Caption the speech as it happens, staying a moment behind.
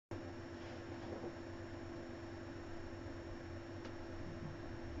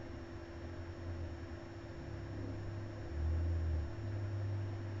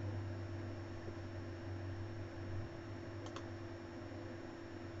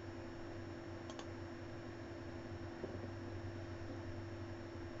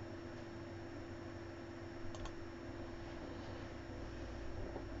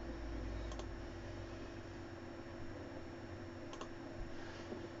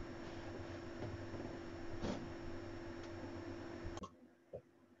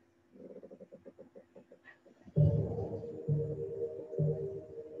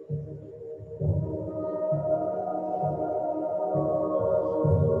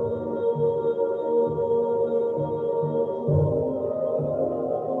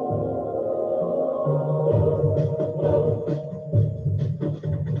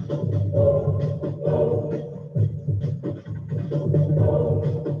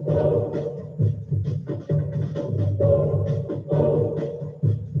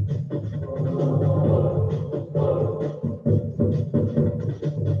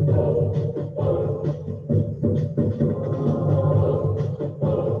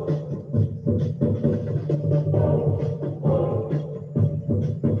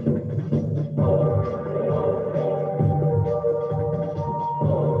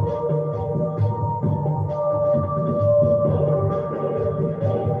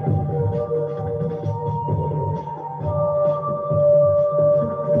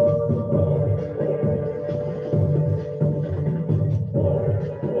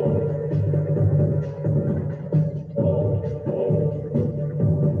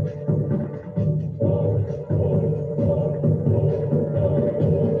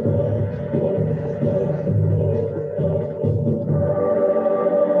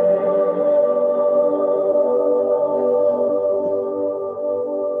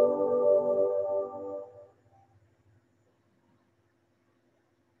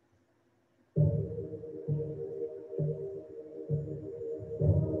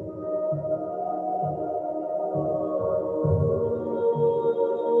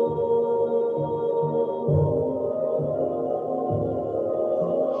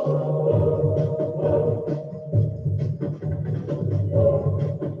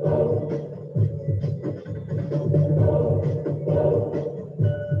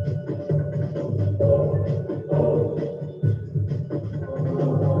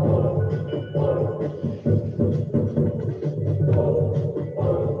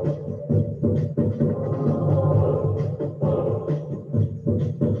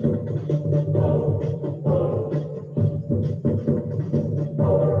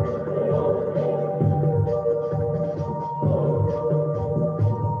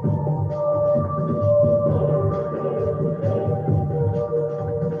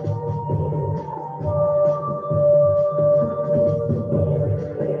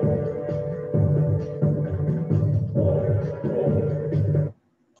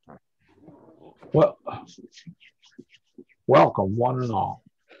welcome one and all,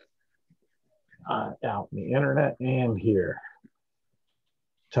 out in the internet and here.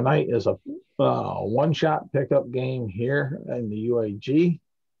 Tonight is a one-shot pickup game here in the UAG,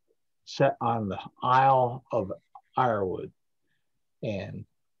 set on the Isle of Irewood. And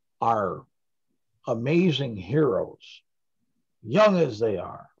our amazing heroes, young as they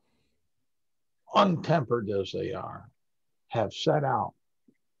are, untempered as they are, have set out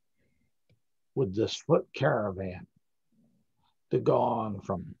with this foot caravan to go on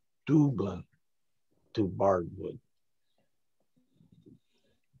from Dublin to Bardwood.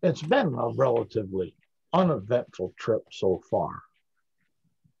 It's been a relatively uneventful trip so far,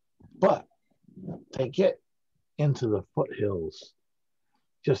 but they get into the foothills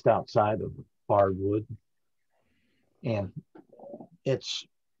just outside of Bardwood, and it's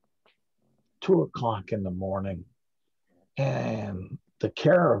 2 o'clock in the morning, and the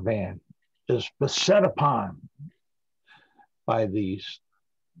caravan is beset upon by these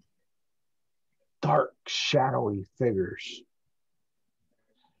dark, shadowy figures.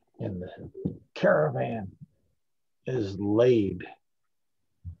 And the caravan is laid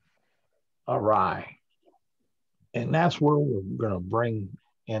awry. And that's where we're going to bring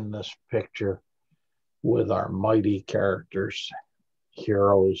in this picture with our mighty characters,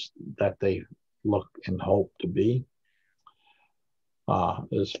 heroes that they look and hope to be.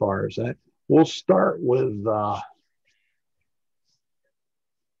 As far as that, we'll start with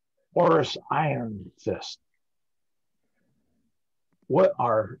Boris Iron Fist.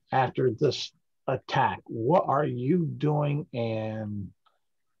 After this attack, what are you doing? And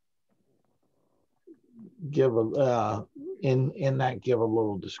give give a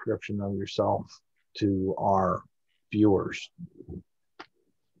little description of yourself to our viewers.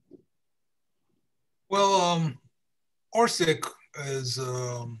 Well, Orsic is,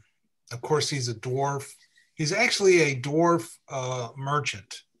 of course, he's a dwarf. He's actually a dwarf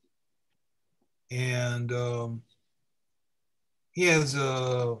merchant. And he has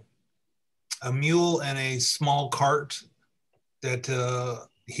a mule and a small cart that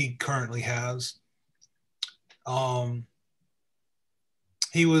he currently has.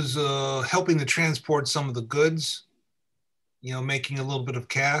 He was helping to transport some of the goods, making a little bit of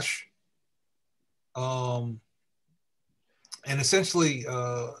cash. And essentially,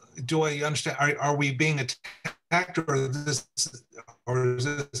 do I understand? Are we being attacked, or is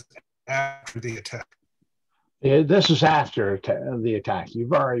this after the attack? Yeah, this is after the attack.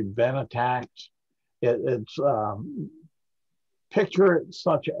 You've already been attacked. It's picture it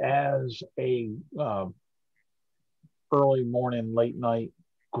such as a early morning, late night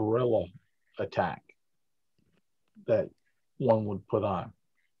guerrilla attack that one would put on.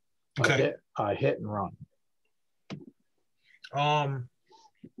 Okay. A hit and run.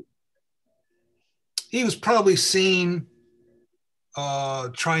 He was probably seen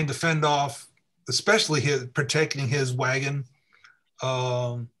trying to fend off, especially protecting his wagon,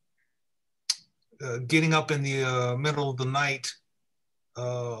 getting up in the middle of the night.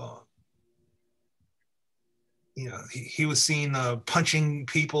 He was seen punching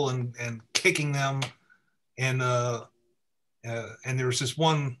people and kicking them, and there was this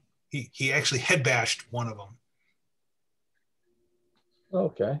one. He actually head bashed one of them.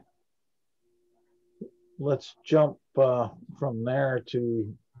 Okay. Let's jump from there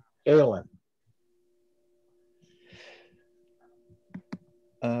to Aelin.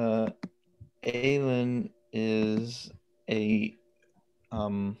 Aelin is a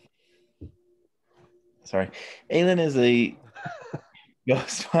Aelin is a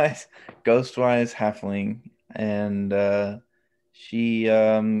ghostwise halfling, and she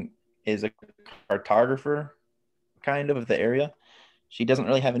is a cartographer kind of the area. She doesn't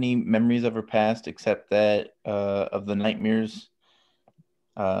really have any memories of her past except that of the nightmares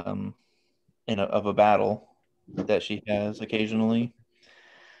of a battle that she has occasionally.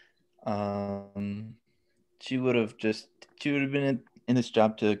 She would have been in this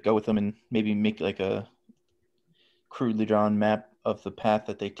job to go with them and maybe make like a crudely drawn map of the path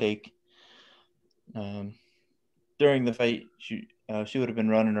that they take. During the fight, she would have been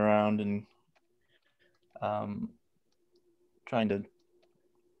running around and trying to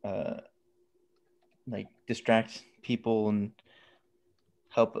like distract people and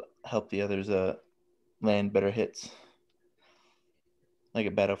help the others land better hits, like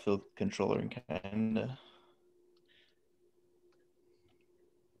a battlefield controller kind of.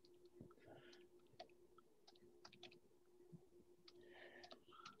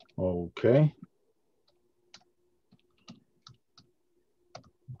 Okay.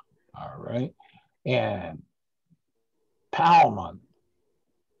 All right. And Palman.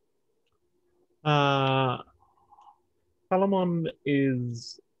 Palamon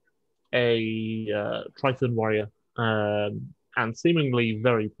is a Triton warrior, and seemingly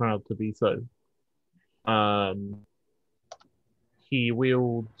very proud to be so. He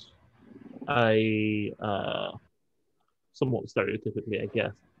wields a somewhat stereotypically, I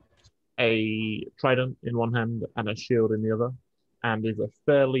guess, a trident in one hand and a shield in the other, and is a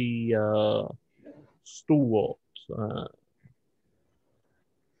fairly stalwart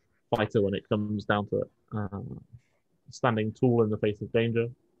fighter when it comes down to it. Standing tall in the face of danger,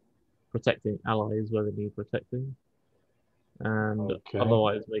 protecting allies where they need protecting, and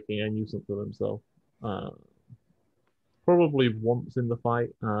otherwise making a nuisance of himself. Probably once in the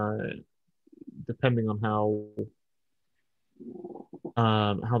fight, depending on how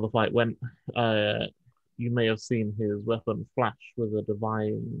the fight went. You may have seen his weapon flash with a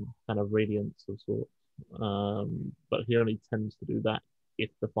divine kind of radiance of sorts, but he only tends to do that if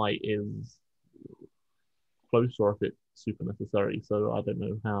the fight is close or if it's super necessary. So I don't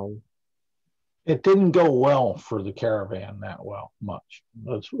know how. It didn't go well for the caravan that well much.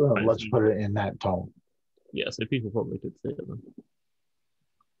 Let's put it in that tone. Yeah, so people probably did see it then.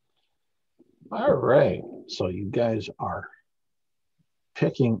 All right, so you guys are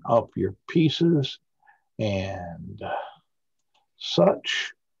picking up your pieces and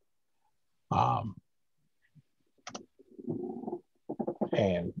such.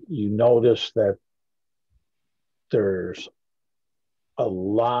 And you notice that there's a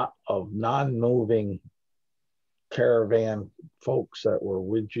lot of non-moving caravan folks that were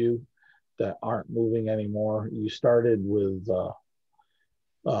with you that aren't moving anymore. You started with,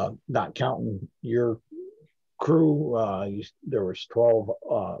 not counting your crew, there was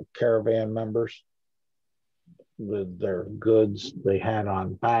 12 caravan members with their goods. They had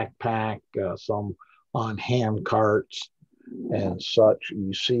on backpack, some on hand carts and such.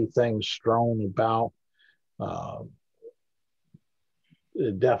 You see things strewn about.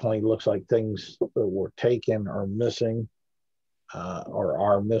 It definitely looks like things that were taken or missing, or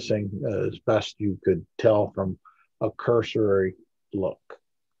are missing, as best you could tell from a cursory look.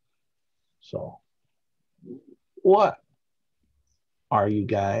 So, what are you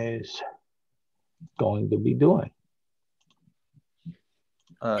guys going to be doing?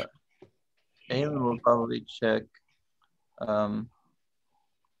 Aiden will probably check to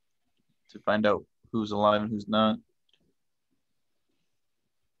find out who's alive and who's not.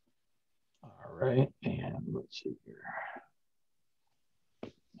 All right, and let's see here.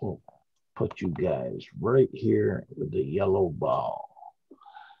 We'll put you guys right here with the yellow ball.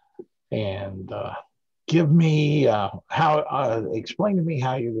 And give me explain to me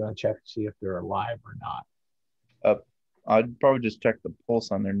how you're going to check to see if they're alive or not. I'd probably just check the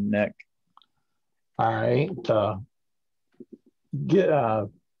pulse on their neck. All right.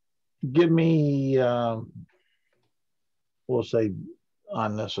 Give me, we'll say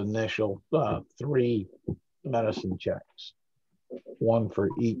on this initial 3 medicine checks, 1 for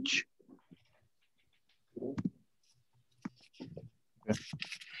each. Okay.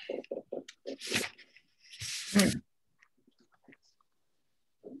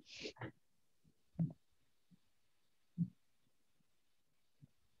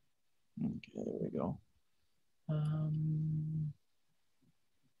 Okay, there we go.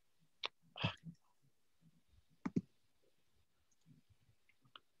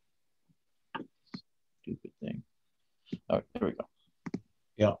 Stupid thing. Oh, there we go.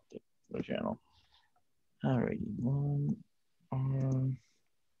 Yeah. The channel. All right, 1 on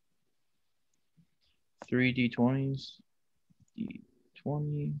 3 d20s.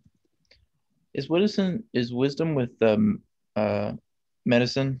 D20. Is wisdom with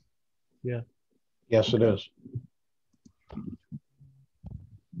medicine? Yeah. Yes, it is.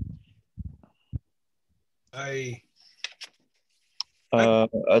 A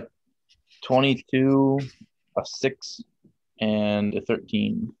 22, a 6, and a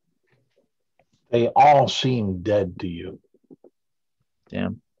 13. They all seem dead to you.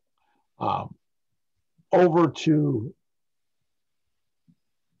 Damn. Over to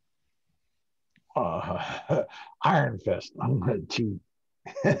Iron Fist. I'm going to.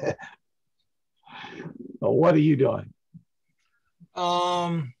 What are you doing?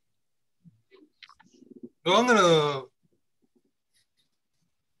 Well, I'm gonna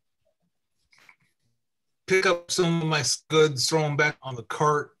pick up some of my goods, throw them back on the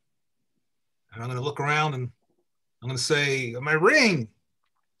cart, and I'm gonna look around and I'm gonna say, "My ring!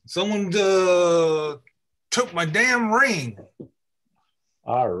 Someone took my damn ring!"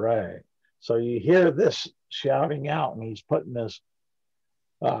 All right. So you hear this shouting out, and he's putting this,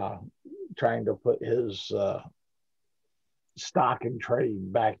 trying to put his stock and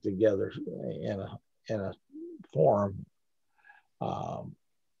trade back together in a form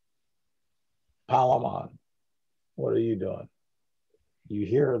Palamon, what are you doing? You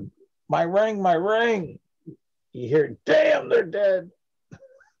hear, my ring, my ring. You hear, damn, they're dead.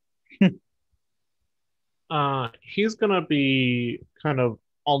 He's gonna be kind of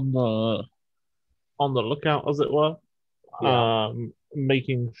on the lookout, as it were. Yeah.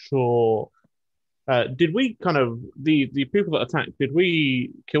 Making sure. Did we kind of the people that attacked? Did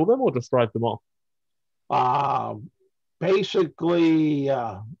we kill them or just drive them off? Basically,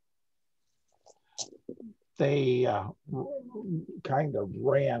 they kind of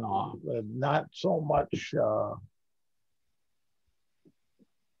ran off. Not so much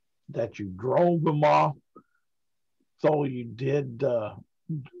that you drove them off, though you did,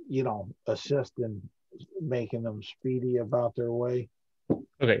 assist in making them speedy about their way.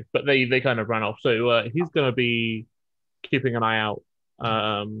 Okay, but they kind of ran off. So he's going to be keeping an eye out,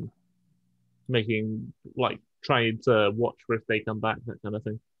 trying to watch for if they come back, that kind of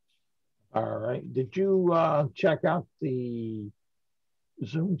thing. All right. Did you check out the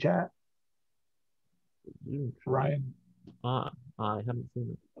Zoom chat, Ryan? I haven't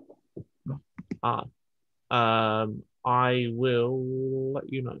seen it. I will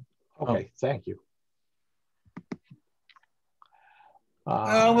let you know. Okay, thank you.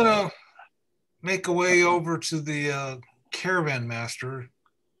 I'm gonna make a way over to the caravan master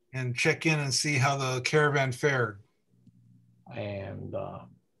and check in and see how the caravan fared. And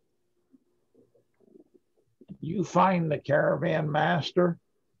you find the caravan master,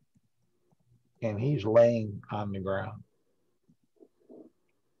 and he's laying on the ground.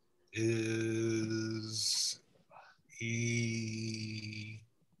 Is he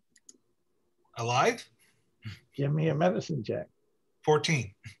alive? Give me a medicine check.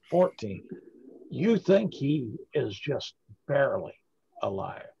 14. 14. You think he is just barely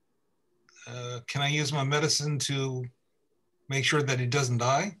alive. Can I use my medicine to make sure that he doesn't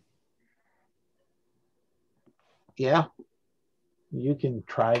die? Yeah. You can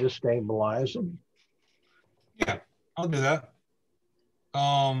try to stabilize him. Yeah, I'll do that.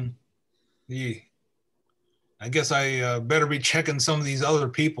 I guess I better be checking some of these other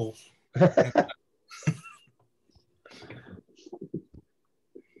people.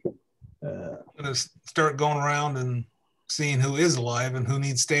 I'm going to start going around and seeing who is alive and who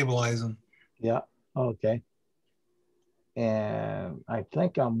needs stabilizing. Yeah, okay. And I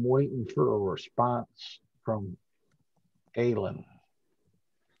think I'm waiting for a response from Aylin.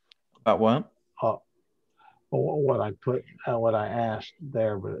 About what? What I asked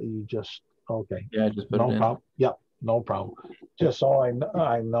there, but you just, okay. Yeah, I just put no it in. problem. Yep, no problem. Just so I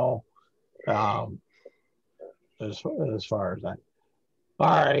know as far as that.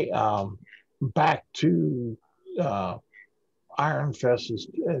 All right, back to Iron Fist is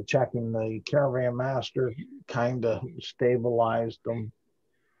checking the caravan master, kind of stabilized them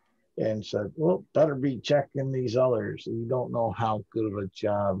and said, well, better be checking these others. You don't know how good of a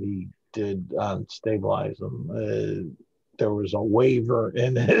job he did on stabilize them. There was a waver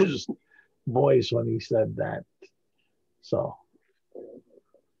in his voice when he said that. So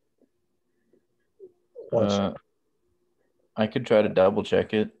I could try to double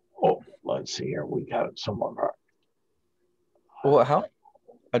check it. Oh, let's see here. We got some of our. Well,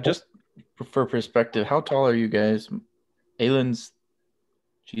 just for perspective, how tall are you guys? Aylin's,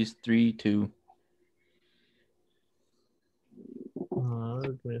 she's 3'2". Give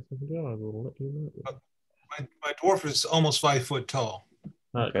me a second, I will let you know. My dwarf is almost 5 foot tall.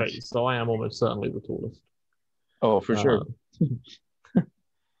 Okay. Great. So I am almost certainly the tallest. Oh, for sure.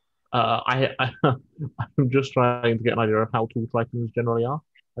 I'm just trying to get an idea of how tall Titans generally are.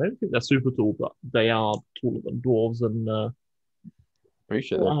 I don't think they're super tall, but they are taller than dwarves and. Pretty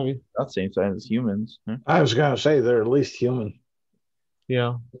sure they're not the same size as humans. Huh? I was going to say they're at least human.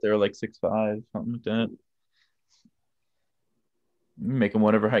 Yeah. They're like 6'5", something like that. Make them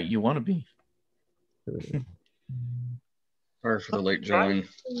whatever height you want to be. Sorry for the late join.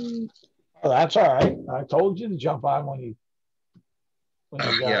 Oh, that's all right. I told you to jump on when you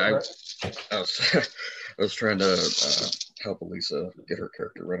got I was trying to help Elisa get her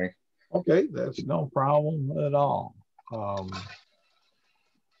character ready. Okay, that's no problem at all.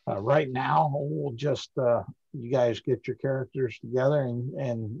 Right now, we'll just you guys get your characters together,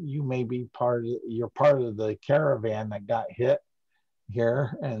 and you may be you're part of the caravan that got hit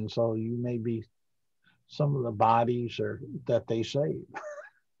here, and so you may be some of the bodies that they saved.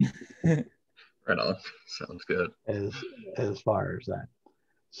 Right on. Sounds good. As far as that.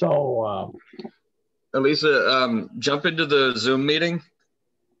 So, Elisa, jump into the Zoom meeting.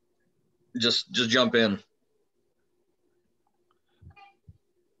 Just jump in.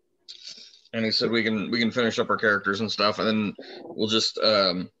 And he said we can finish up our characters and stuff, and then we'll just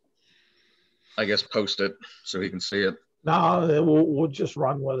I guess post it so he can see it. No, we'll just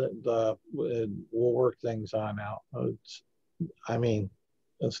run with it. We'll work things on out. I mean,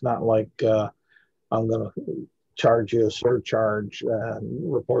 it's not like I'm going to charge you a surcharge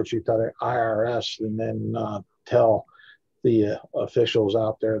and report you to the IRS and then tell the officials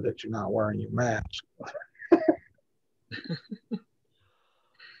out there that you're not wearing your mask.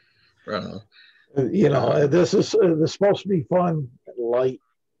 Right. You know, this is supposed to be fun, light,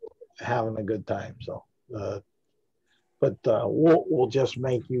 having a good time. So, but we'll just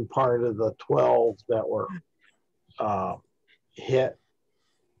make you part of the 12 that were hit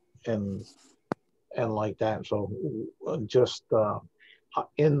and like that. So just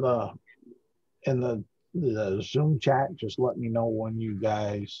in the Zoom chat, just let me know when you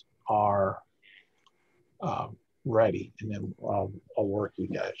guys are ready, and then I'll work you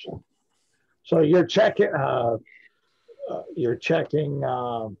guys. So you're checking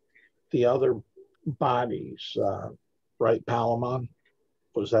the other bodies, right, Palamon?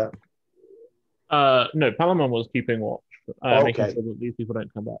 Was that? No, Palamon was keeping watch, making Okay. sure that these people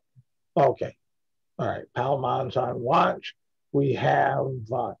don't come back. Okay. All right. Palamon's on watch. We have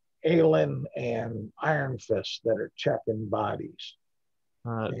Aelin and Iron Fist that are checking bodies.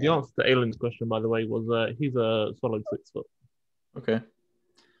 The answer to Aelin's question, by the way, was he's a solid 6 foot. Okay.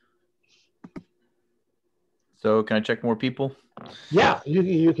 So can I check more people? Yeah,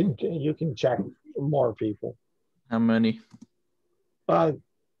 you can check more people. How many?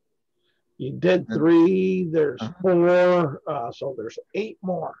 You did 3. There's 4. So there's 8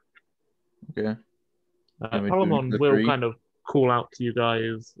 more. Okay. Palamon will 3? kind of call out to you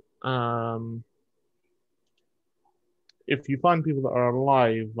guys. If you find people that are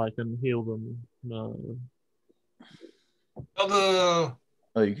alive, I can heal them. No. Well,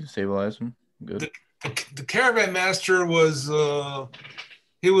 Oh, you can stabilize them. Good. The caravan master was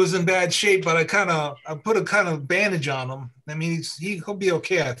he was in bad shape, but I put a kind of bandage on him. I mean, he'll be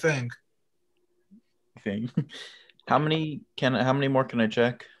okay, I think. How many more can I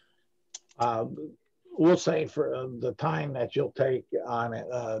check? We'll say for the time that you'll take on it,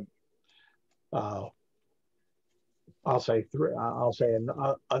 I'll say 3. I'll say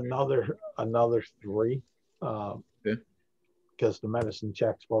another 3. Okay. Because the medicine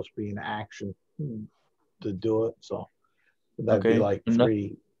check's supposed to be in action to do it. So that'd be like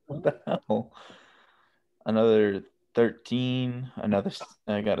 3. What the hell? Another 13. I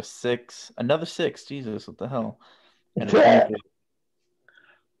got a 6. Another 6. Jesus, what the hell? And a 24.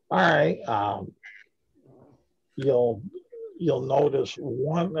 All right. You'll notice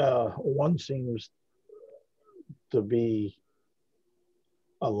one seems to be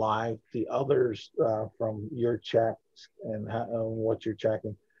alive. The others, from your checks and what you're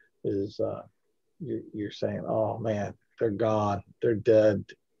checking, is you're saying, "Oh man, they're gone. They're dead.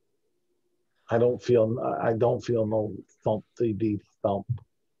 I don't feel no thumpy thump."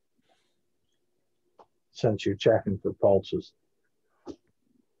 Since you're checking for pulses.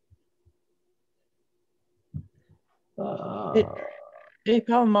 Hey,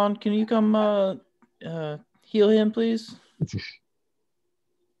 Palamon, can you come heal him, please?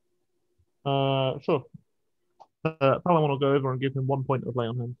 Sure. Palamon will go over and give him 1 point of lay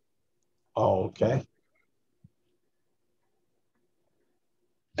on him. Oh, okay.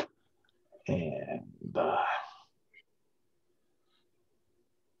 And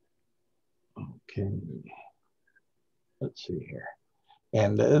okay, let's see here,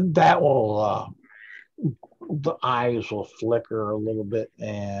 and that will the eyes will flicker a little bit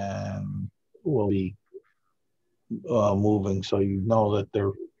and will be moving, so you know that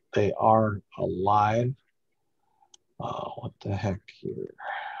they are alive. What the heck here?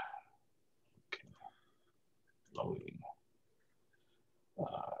 Okay. Loading.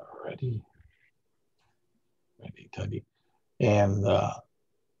 Ready, Teddy, and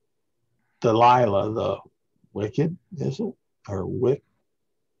Delilah the Wicked, is it, or Wick?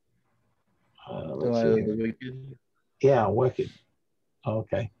 Delilah the Wicked. Yeah, Wicked.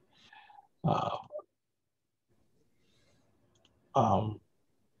 Okay.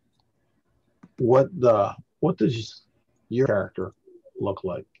 What does your character look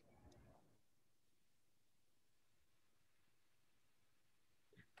like?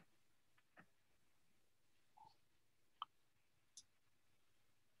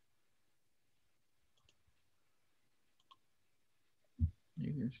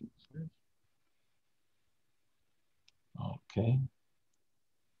 Okay.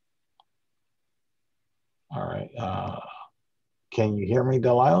 All right. Can you hear me,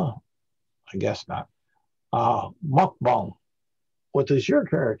 Delilah? I guess not. Mukbang, what does your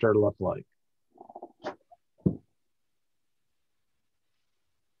character look like?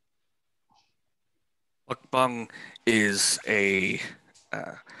 Mukbang is a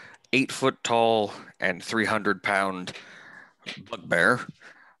 8-foot tall and 300-pound bugbear.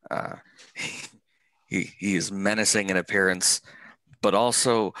 He is menacing in appearance, but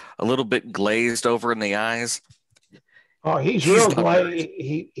also a little bit glazed over in the eyes. Oh, he's real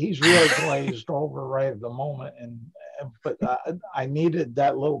he's really glazed over right at the moment, but I needed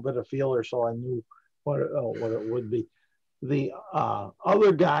that little bit of feeler so I knew what it would be. The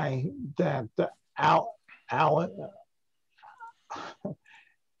other guy that Alan,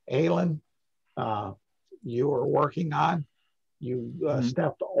 you were working on, you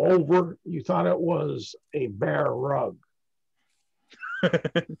stepped over. You thought it was a bear rug.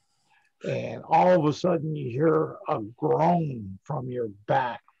 And all of a sudden you hear a groan from your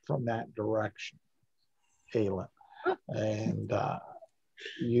back from that direction, Alan. And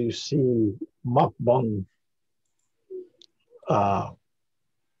you see Mukbang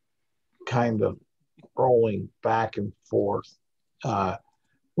kind of rolling back and forth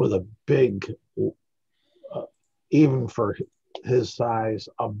with a big, even for his size,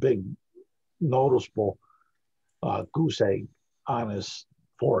 a big noticeable goose egg on his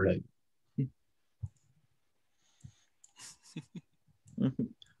forehead.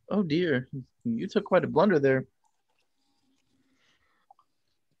 Oh dear, you took quite a blunder there.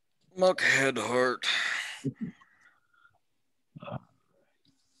 Muck head hurt.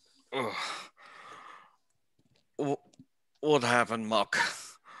 What happened, Muck?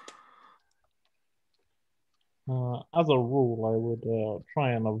 As a rule, I would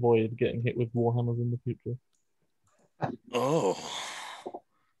try and avoid getting hit with warhammers in the future. Oh.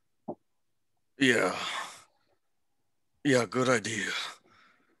 Yeah. Yeah, good idea.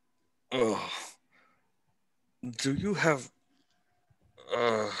 Oh. Do you have...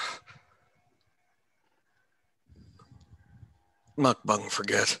 Mukbang,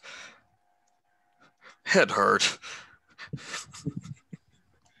 forget. Head hurt.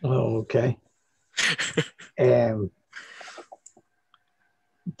 Okay. And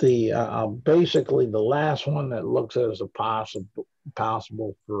the basically the last one that looks as a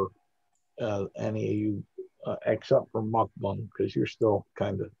possible for any of you except for Mukbang, because you're still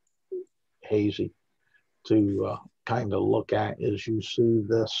kind of hazy to kind of look at as you see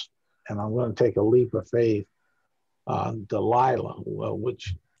this. And I'm going to take a leap of faith on Delilah,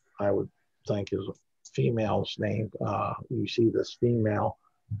 which I would think is a female's name. You see this female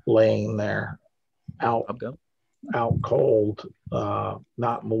laying there out cold,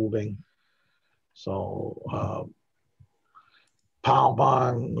 not moving. So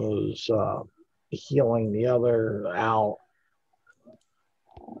Palbon was healing the other out.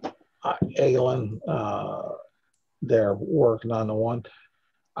 Aelin, they're working on the one.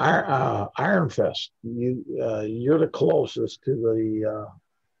 Iron Fist, you're the closest to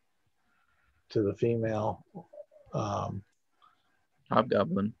the female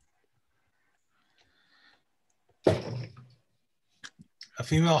hobgoblin. A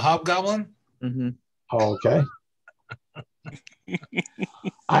female hobgoblin? Mm-hmm. Okay.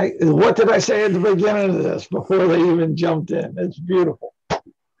 What did I say at the beginning of this before they even jumped in? It's beautiful.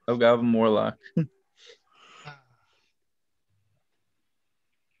 Hobgoblin warlock.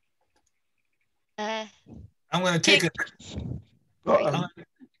 I'm going to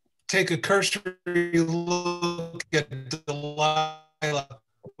take a cursory look at Delilah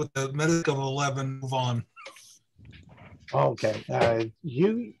with the medic of 11. Move on. Okay.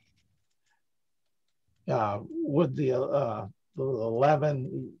 You with the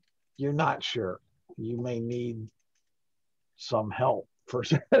 11, you're not sure. You may need some help for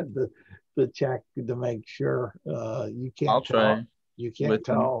the check to make sure. You can't. I'll try. You can't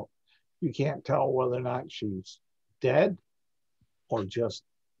tell. You can't tell whether or not she's dead or just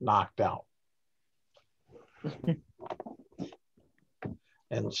knocked out.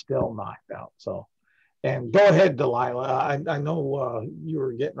 And still knocked out. So, and go ahead, Delilah. I know you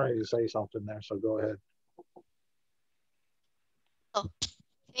were getting ready to say something there, so go ahead. Oh,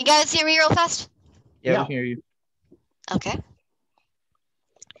 you guys hear me real fast? Yeah, we hear you. Okay.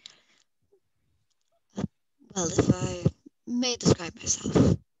 Well, if I may describe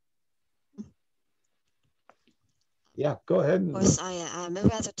myself. Yeah, go ahead. Of course, I am a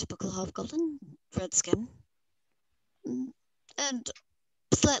rather typical hobgoblin, red skin, and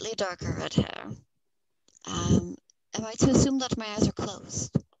slightly darker red hair. Am I to assume that my eyes are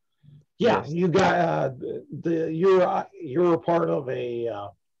closed? Yeah, you got you're a part of a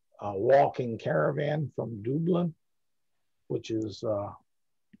walking caravan from Dublin, which is let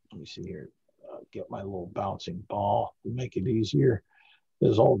me see here. Get my little bouncing ball to make it easier.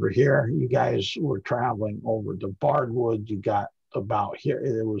 Is over here. You guys were traveling over to Bardwood. You got about here.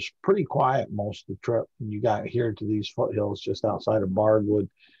 It was pretty quiet most of the trip. And you got here to these foothills just outside of Bardwood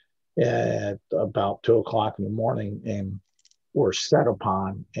at about 2 o'clock in the morning, and were set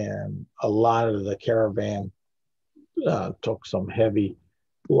upon. And a lot of the caravan took some heavy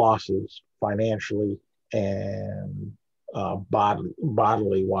losses financially and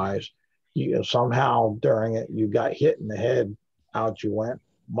bodily wise. Somehow during it, you got hit in the head, out you went.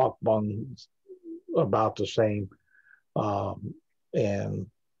 Mukbang's about the same. And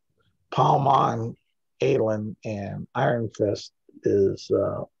Palmon, Aelin, and Iron Fist is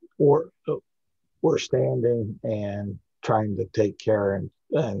we're standing and trying to take care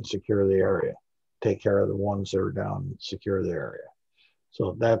and secure the area, take care of the ones that are down and secure the area.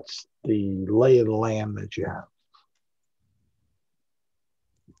 So that's the lay of the land that you have.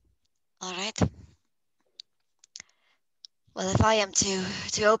 All right. Well, if I am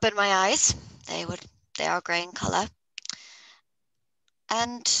to open my eyes, they are grey in color.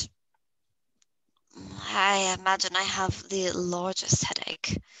 And I imagine I have the largest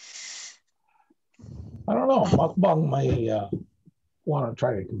headache. I don't know. Mukbang may want to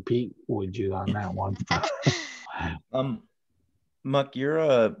try to compete with you on that one. Muck,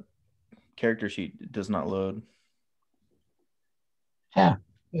 your character sheet does not load. Yeah,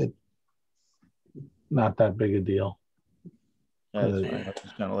 it's not that big a deal. That's fine. I'm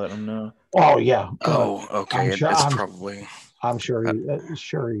just gonna let them know. Oh yeah. Oh, okay. It's probably. I'm sure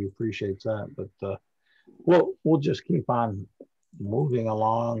he appreciates that, but we'll just keep on moving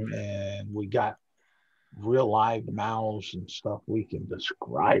along, and we got real live mouths and stuff. We can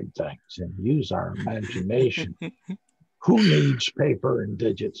describe things and use our imagination. Who needs paper and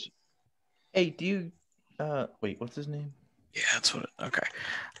digits? Hey, do you wait, what's his name? Yeah, that's what. Okay,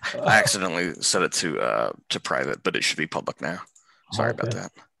 I accidentally set it to private, but it should be public now. Sorry about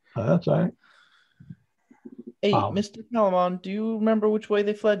that. That's all right. Hey, Mr. Palamon, do you remember which way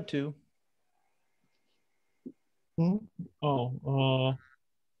they fled to? Is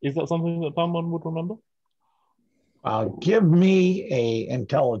that something that Palamon would remember? Give me a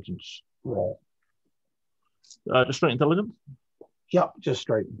intelligence roll. Just straight intelligence? Yep, just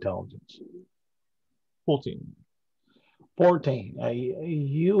straight intelligence. 14. 14.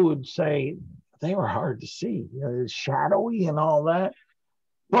 You would say they were hard to see. Shadowy and all that.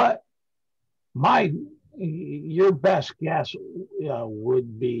 But your best guess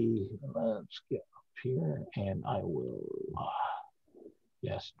would be, let's get up here and I will,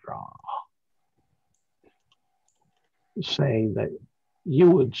 draw. Say that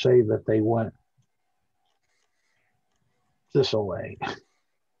you would say that they went this away.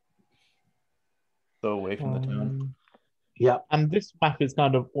 So away from the town. Yep. And this map is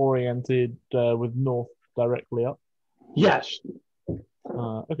kind of oriented with north directly up. Yes.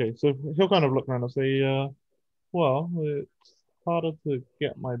 Okay, so he'll kind of look around and say, well, it's harder to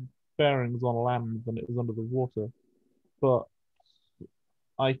get my bearings on land than it is under the water, but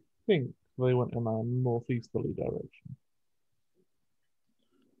I think they went in a northeasterly direction.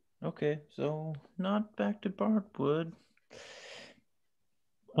 Okay, so not back to Bardwood.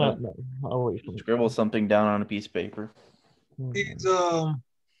 No, I'll wait for scribble something down on a piece of paper.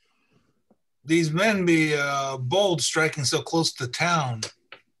 These men be bold striking so close to town.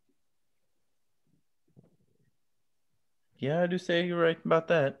 Yeah, I do say you're right about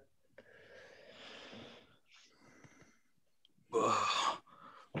that.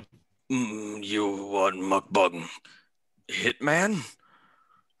 You want Mukbang hitman?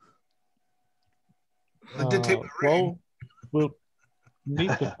 I did take my ring. We'll need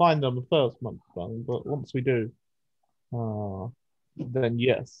to find them first, Mukbang, but once we do, then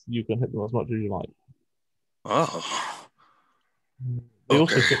yes, you can hit them as much as you like. Oh. They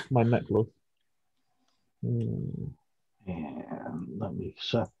also took my necklace. And let me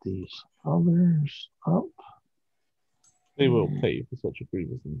set these others up. They will pay for such a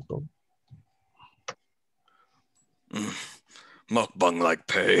grievous insult. Mukbang like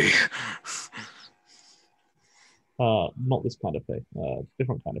pay. Not this kind of pay.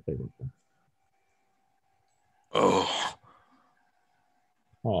 Different kind of pay. Oh.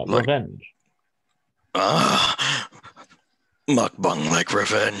 Revenge. Mukbang like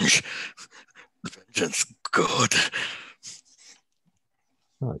revenge. Vengeance good.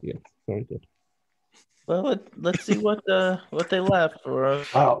 Yes, very good. Well, let's see what they left for us.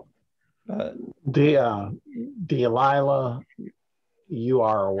 Oh, Delilah, you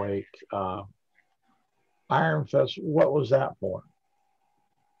are awake. Iron Fist, what was that for?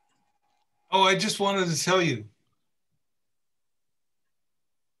 Oh, I just wanted to tell you.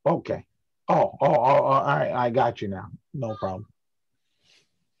 Okay. Oh, all right. I got you now. No problem.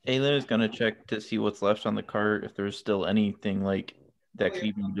 Ayla is gonna check to see what's left on the cart, if there's still anything like that could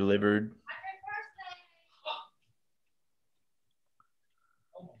even be delivered.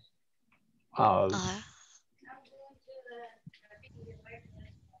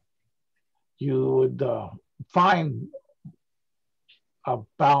 You would find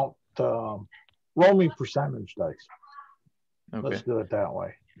about roll me percentage dice. Okay. Let's do it that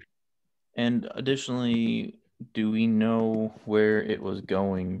way. And additionally, do we know where it was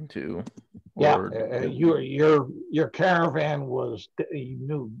going to? Yeah, your caravan was, you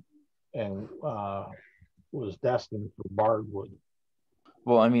knew, and was destined for Bardwood.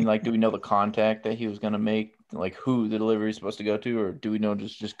 Well, I mean, like, do we know the contact that he was going to make? Like, who the delivery is supposed to go to? Or do we know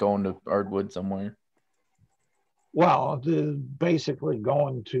just going to Bardwood somewhere? Well, basically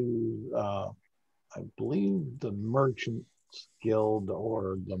going to, I believe, the Merchants Guild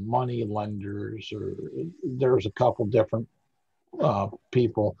or the money lenders, or there's a couple different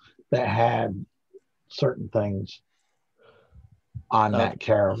people that had certain things on that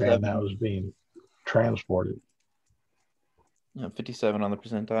caravan that was being transported. 57 on the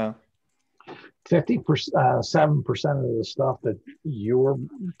percentile. 7% of the stuff that you were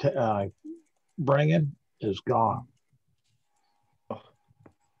bringing is gone.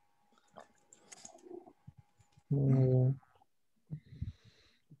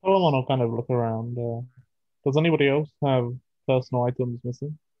 I'll kind of look around. Does anybody else have personal items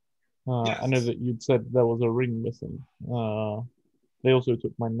missing? Yes. I know that you'd said there was a ring missing. They also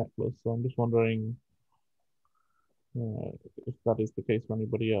took my necklace, so I'm just wondering if that is the case for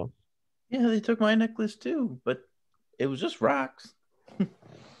anybody else. Yeah, they took my necklace too, but it was just rocks.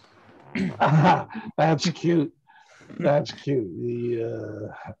 That's cute. That's cute.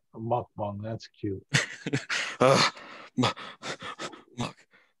 The mukbang, that's cute.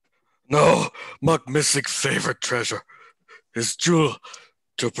 Muck missing favorite treasure. His jewel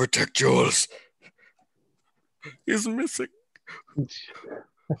to protect jewels is missing.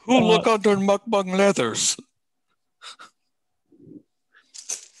 Who look under mukbang leathers?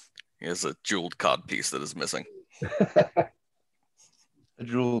 Here's a jeweled cod piece that is missing. A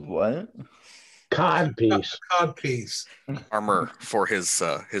jeweled what? Cod piece. Cod piece. Armor for his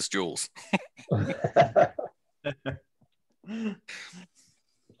jewels.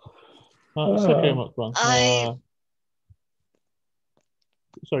 It's okay, mukbang.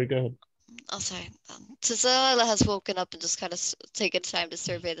 Sorry, go ahead. Oh, sorry. Tazala has woken up and just kind of taken time to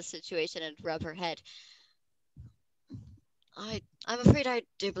survey the situation and rub her head. I'm afraid I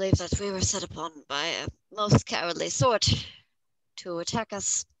do believe that we were set upon by a most cowardly sort to attack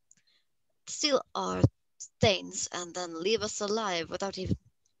us, steal our things, and then leave us alive without even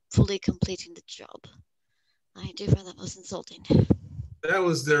fully completing the job. I do find that most insulting. That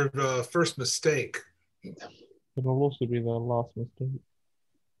was their first mistake. It'll also be their last mistake.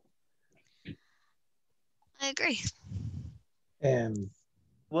 I agree. And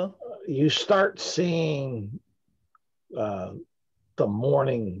well, you start seeing the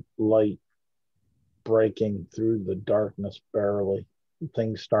morning light breaking through the darkness barely.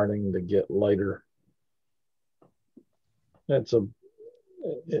 Things starting to get lighter. It's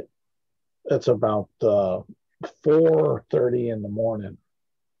about 4:30 in the morning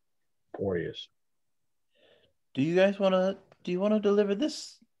for you. Do you guys want to? Do you want to deliver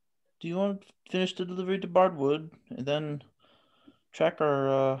this? Do you want to finish the delivery to Bardwood and then track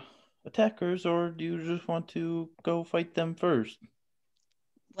our attackers, or do you just want to go fight them first?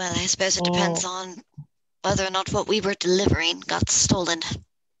 Well, I suppose it depends on whether or not what we were delivering got stolen.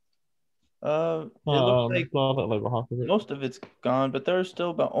 It looks like most of it's gone, but there's still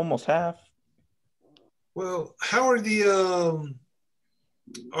about almost half. Well, how are the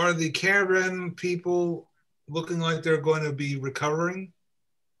caravan people looking like they're going to be recovering?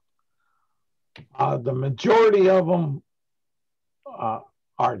 The majority of them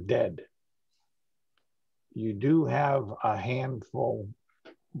are dead. You do have a handful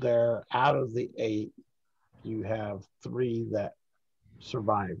there. Out of the 8, you have 3 that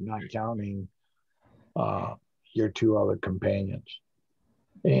survived, not counting your 2 other companions.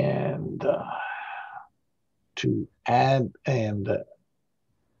 And to add that,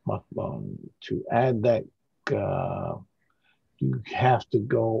 you have to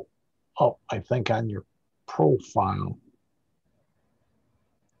go up, I think, on your profile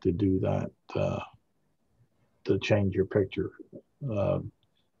to do that, to change your picture.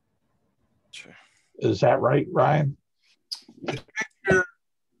 Sure. Is that right, Ryan?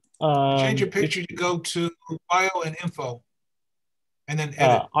 Change your picture to go to bio and info, and then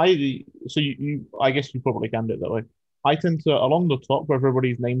edit. I guess you probably can do it that way. I tend to, along the top where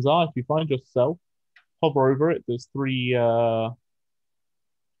everybody's names are, if you find yourself, hover over it. There's 3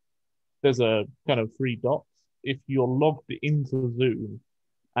 there's a kind of three dots. If you're logged into Zoom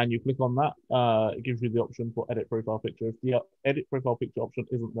and you click on that, it gives you the option for edit profile picture. If the edit profile picture option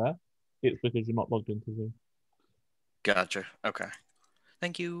isn't there, it's because you're not logged into Zoom. Gotcha. Okay.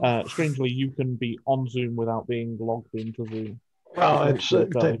 Thank you. Strangely, you can be on Zoom without being logged into Zoom. Well,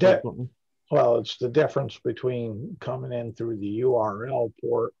 it's the difference between coming in through the URL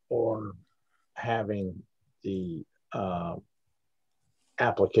port or having the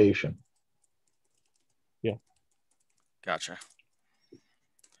application. Yeah. Gotcha.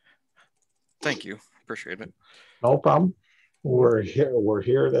 Thank you. Appreciate it. No problem. We're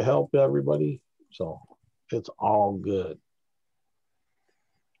here to help everybody, so it's all good.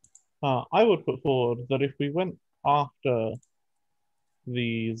 I would put forward that if we went after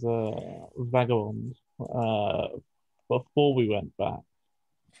these vagabonds before we went back,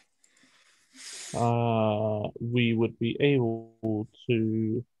 we would be able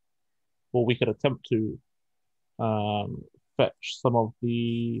to, or we could attempt to fetch some of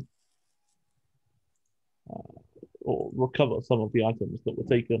the or recover some of the items that were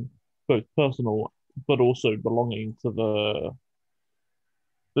taken, both personal but also belonging to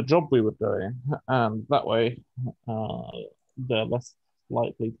the job we were doing, and that way they're less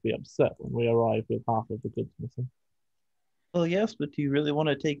likely to be upset when we arrive with half of the goods missing. Well, yes, but do you really want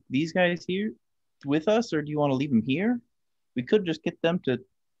to take these guys here with us, or do you want to leave them here? We could just get them to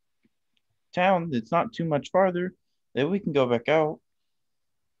town. It's not too much farther. Then we can go back out.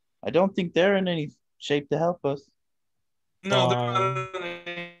 I don't think they're in any shape to help us. No, they're not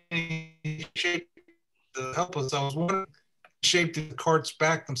in any shape to help us. I was wondering shape the carts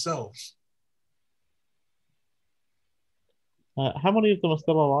back themselves. How many of them are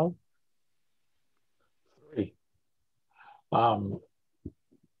still alive? 3.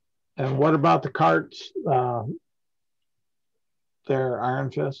 And what about the carts? They're Iron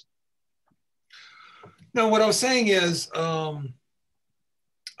Fist? No, what I was saying is, are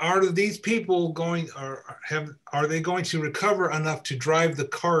these people going, are they going to recover enough to drive the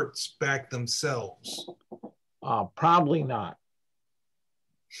carts back themselves? Probably not.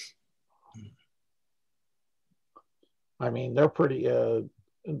 I mean, they're pretty,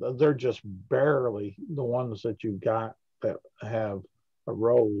 they're just barely the ones that you got that have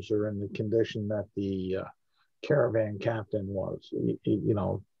arose or in the condition that the caravan captain was, you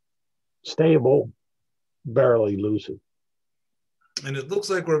know, stable, barely lucid. And it looks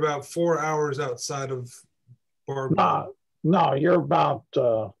like we're about 4 hours outside of Bardwood. No, you're about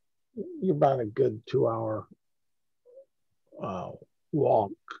a good 2-hour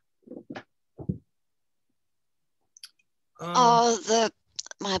walk.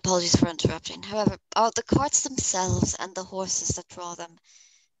 My apologies for interrupting. However, are the carts themselves and the horses that draw them,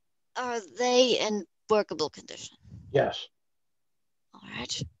 are they in workable condition? Yes. All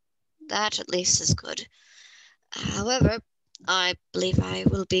right. That at least is good. However, I believe I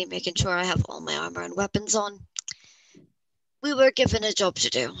will be making sure I have all my armor and weapons on. We were given a job to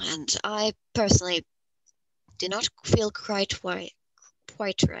do, and I personally do not feel quite right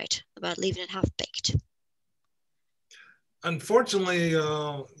about leaving it half-baked. Unfortunately,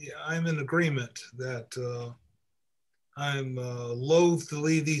 I'm in agreement that I'm loath to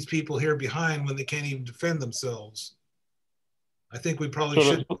leave these people here behind when they can't even defend themselves. I think we probably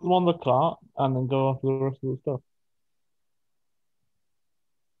should put them on the cart and then go after the rest of the stuff.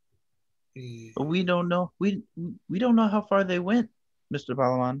 But we don't know. We don't know how far they went, Mr.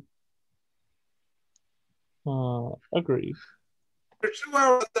 Balaman. Agree. We're 2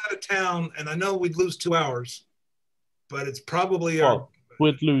 hours out of town, and I know we'd lose 2 hours, but it's probably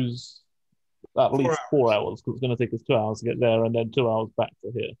we'd lose at least 4 hours because it's going to take us 2 hours to get there and then 2 hours back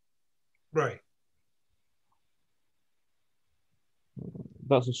to here. Right.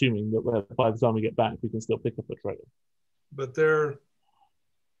 That's assuming that by the time we get back, we can still pick up a trailer. But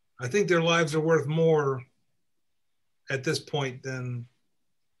I think their lives are worth more at this point than,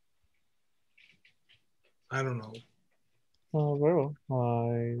 I don't know. Very well.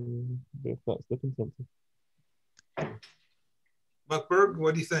 If that's the consensus. Buckberg,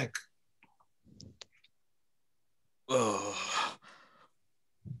 what do you think?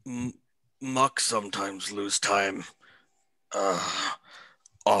 Muck sometimes lose time.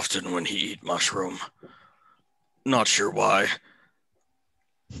 Often when he eat mushroom. Not sure why.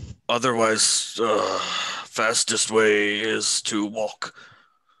 Otherwise, fastest way is to walk.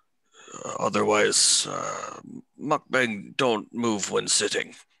 Otherwise, mukbang don't move when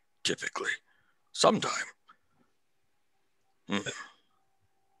sitting, typically. Sometime.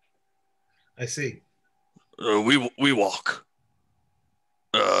 I see. We walk.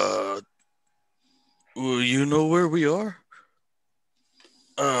 You know where we are?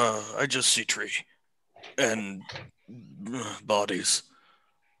 I just see tree and bodies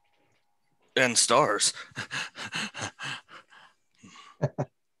and stars.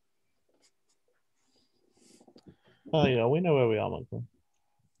 Oh yeah, we know where we are, Michael.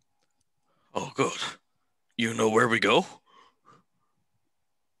 Oh, good. You know where we go?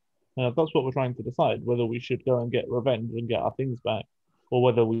 That's what we're trying to decide, whether we should go and get revenge and get our things back, or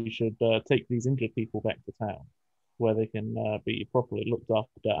whether we should take these injured people back to town, where they can be properly looked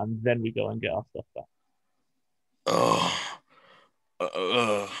after, and then we go and get our stuff back.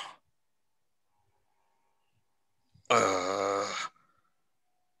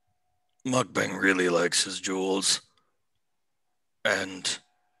 Mukbang really likes his jewels. And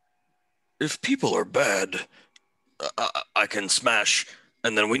if people are bad, I can smash,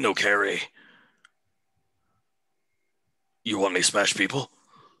 and then we know carry. You want me to smash people?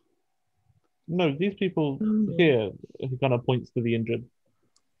 No, these people here, he kind of points to the injured,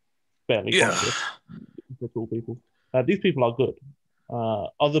 barely conscious, the tall people. These people are good.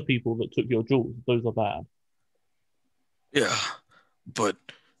 Other people that took your jewels, those are bad. Yeah, but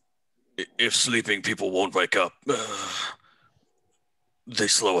if sleeping people won't wake up, they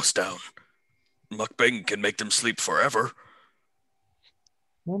slow us down. Mukbang can make them sleep forever.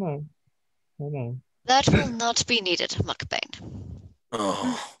 I know. That will not be needed, Mukbang.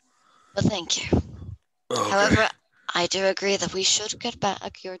 Oh. But thank you. Okay. However, I do agree that we should get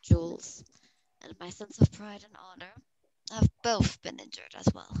back your jewels, and my sense of pride and honor have both been injured as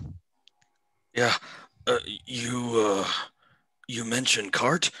well. Yeah, you mentioned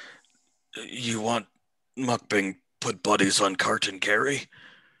cart. You want Mukbang put buddies on cart and carry?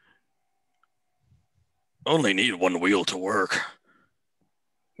 Only need one wheel to work.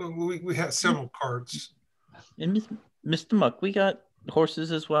 Well, we have several carts. And Mr. Muck, we got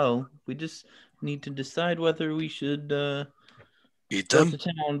horses as well. We just need to decide whether we should eat go them to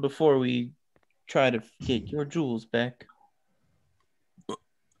town before we try to get your jewels back.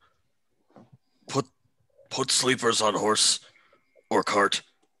 Put sleepers on horse or cart.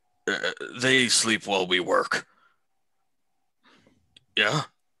 They sleep while we work. Yeah?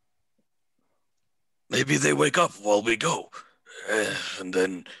 Maybe they wake up while we go. And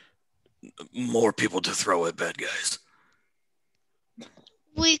then more people to throw at bad guys.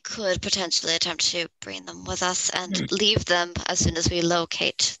 We could potentially attempt to bring them with us and leave them as soon as we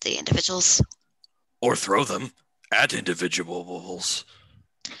locate the individuals. Or throw them at individuals.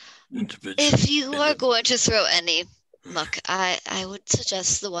 If you are going to throw any, Muck, I would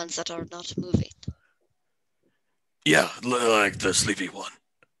suggest the ones that are not moving. Yeah, like the sleepy one.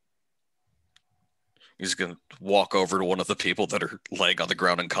 He's going to walk over to one of the people that are laying on the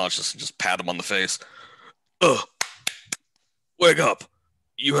ground unconscious and just pat him on the face. Wake up.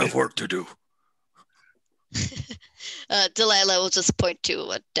 You have work to do. Delilah will just point to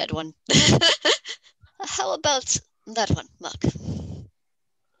a dead one. How about that one, Muck?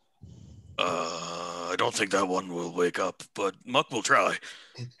 I don't think that one will wake up, but Muck will try.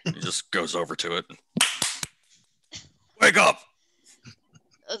 He just goes over to it. Wake up!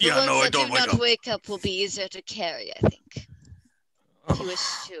 The ones that do not wake up will be easier to carry, I think. If you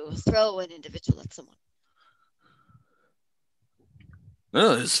wish to throw an individual at someone.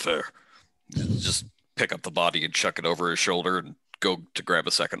 It's fair. Just pick up the body and chuck it over his shoulder and go to grab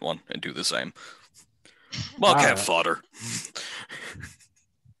a second one and do the same. Muck have fodder.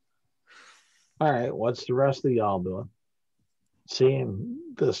 All right, what's the rest of y'all doing? Seeing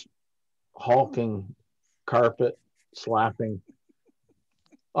this hulking carpet slapping,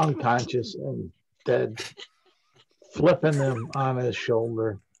 unconscious and dead, flipping them on his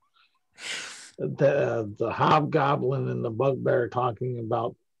shoulder. The hobgoblin and the bugbear talking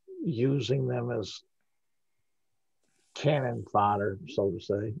about using them as cannon fodder, so to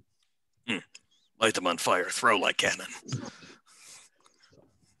say. Light them on fire, throw like cannon.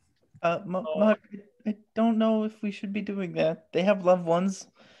 Muck, I don't know if we should be doing that. They have loved ones.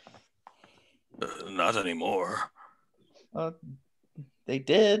 Not anymore. They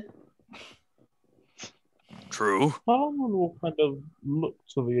did. True. Someone will kind of look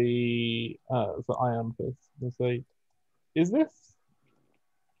to the Iron Fist and say, "Is this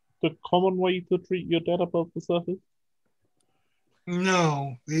the common way to treat your dead above the surface?"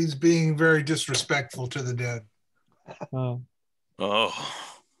 No, he's being very disrespectful to the dead.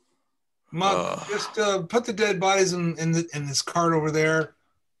 Muck, just put the dead bodies in this cart over there,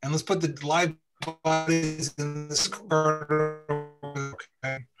 and let's put the live bodies in this cart over there,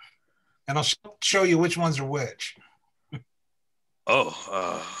 okay? And I'll show you which ones are which.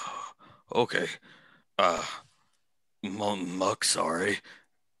 Okay. Muck, sorry.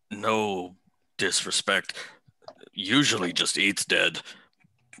 No disrespect. Usually just eats dead,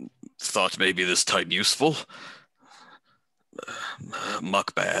 thought maybe this time useful.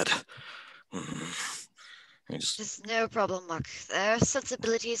 Muck bad. There's no problem, Muck. Their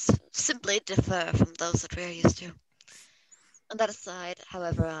sensibilities simply differ from those that we're used to. And that aside,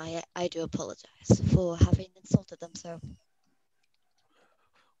 however, I do apologize for having insulted them so.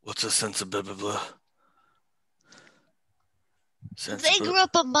 What's a sensibility? They grew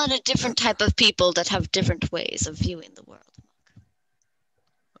up among a different type of people that have different ways of viewing the world.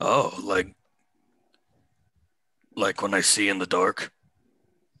 Oh, like when I see in the dark,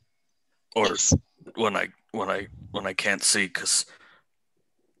 or yes. when I can't see because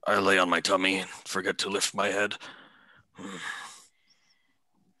I lay on my tummy and forget to lift my head.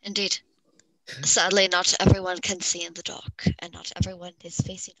 Indeed. Sadly, not everyone can see in the dark, and not everyone is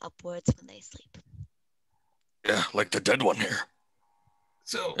facing upwards when they sleep. Yeah, like the dead one here.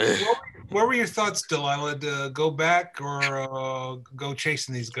 So, what were your thoughts, Delilah? To go back or go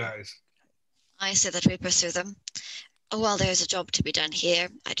chasing these guys? I say that we pursue them. While there is a job to be done here,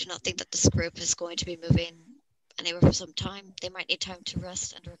 I do not think that this group is going to be moving anywhere for some time. They might need time to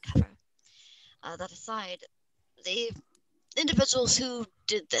rest and recover. That aside, the individuals who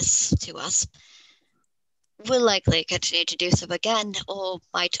did this to us will likely continue to do so again, or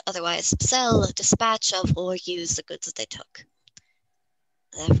might otherwise sell, dispatch of, or use the goods that they took.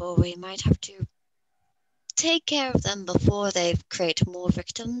 Therefore, we might have to take care of them before they create more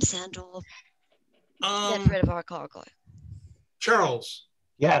victims and or get rid of our cargo. Charles.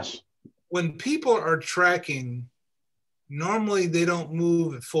 Yes. When people are tracking, normally they don't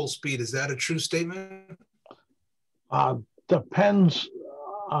move at full speed. Is that a true statement? Depends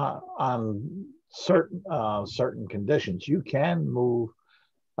on certain conditions. You can move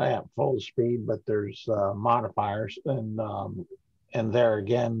at full speed, but there's modifiers, and there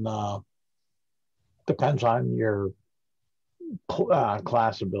again depends on your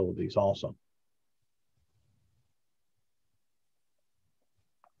class abilities also.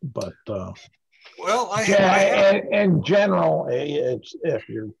 But well, in general, it's if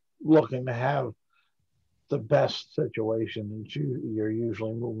you're looking to have the best situation, you're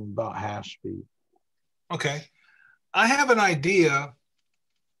usually moving about half speed. Okay, I have an idea.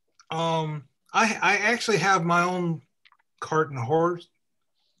 I actually have my own cart and horse,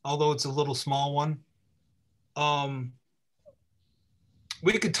 although it's a little small one.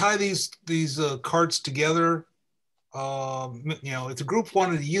 We could tie these carts together. If the group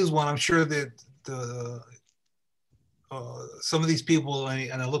wanted to use one, I'm sure that some of these people,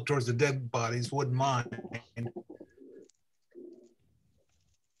 and I look towards the dead bodies, wouldn't mind.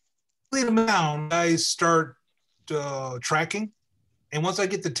 Lead them down, guys start tracking, and once I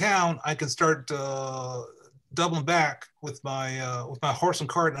get to town, I can start doubling back with my horse and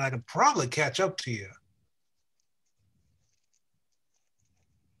cart, and I can probably catch up to you.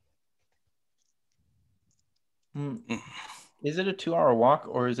 Is it a 2-hour walk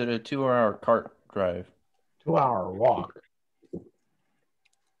or is it a 2-hour cart drive? 2-hour walk.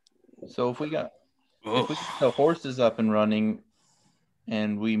 So if we got the horses up and running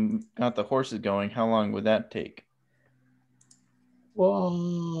and we got the horses going, how long would that take?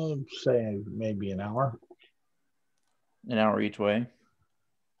 Well, say maybe an hour. An hour each way?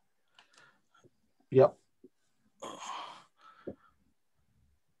 Yep.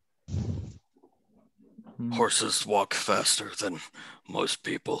 Horses walk faster than most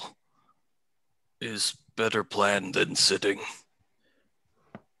people. Is better planned than sitting.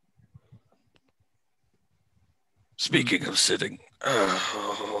 Speaking of sitting,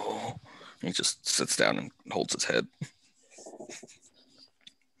 he just sits down and holds his head.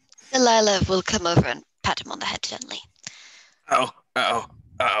 Delilah will come over and pat him on the head gently. Ow, ow,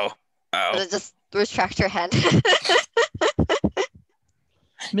 ow, ow. But just retract her hand.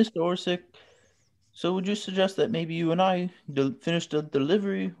 Mr. Orsic, so would you suggest that maybe you and I finish the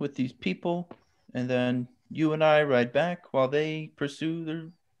delivery with these people, and then you and I ride back while they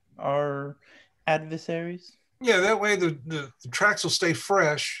pursue our adversaries? Yeah, that way the tracks will stay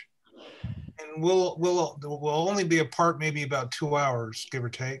fresh, and we'll only be apart maybe about 2 hours, give or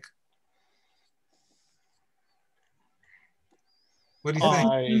take. What do you think?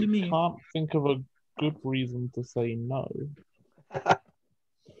 I can't think of a good reason to say no.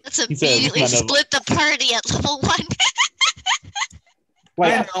 Let's immediately split the party at level 1.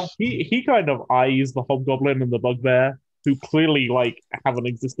 Like he kind of eyes the hobgoblin and the bugbear, who clearly have an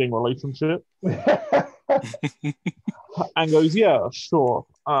existing relationship, and goes, "Yeah, sure.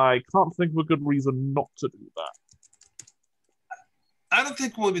 I can't think of a good reason not to do that." I don't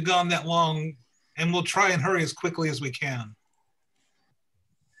think we'll be gone that long, and we'll try and hurry as quickly as we can.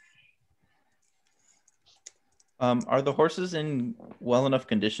 Are the horses in well enough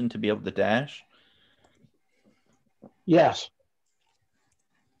condition to be able to dash? Yes.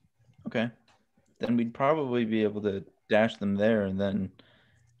 Okay. Then we'd probably be able to dash them there and then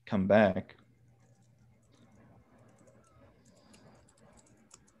come back.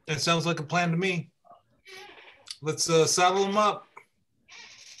 That sounds like a plan to me. Let's saddle them up.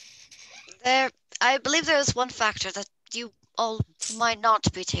 I believe there is one factor that you all might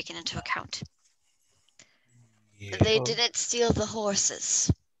not be taken into account. Yeah. They didn't steal the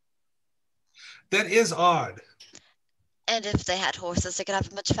horses. That is odd. And if they had horses, they could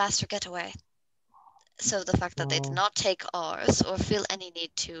have a much faster getaway. So the fact that they did not take ours or feel any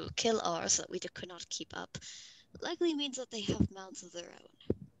need to kill ours that we could not keep up likely means that they have mounts of their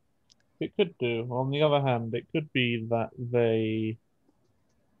own. It could do. On the other hand, it could be that they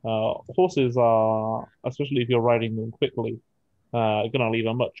horses are, especially if you're riding them quickly, going to leave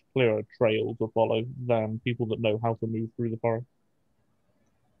a much clearer trail to follow than people that know how to move through the forest.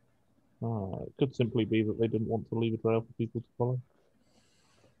 It could simply be that they didn't want to leave a trail for people to follow.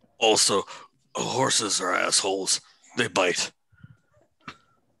 Also, horses are assholes. They bite.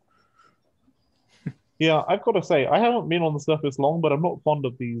 Yeah, I've got to say, I haven't been on the surface long, but I'm not fond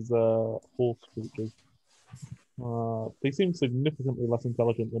of these horse creatures. They seem significantly less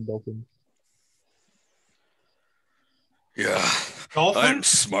intelligent than dolphins. Yeah, Dolphin? I'm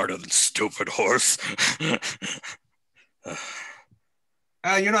smarter than stupid horse.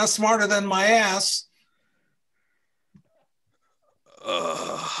 You're not smarter than my ass.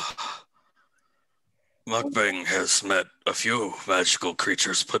 Mukbang has met a few magical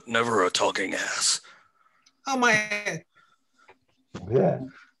creatures, but never a talking ass. Oh, my... Yeah.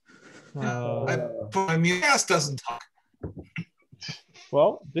 My mute ass doesn't talk.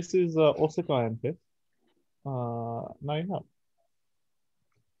 Well, this is Osaka and Fifth. Now you know.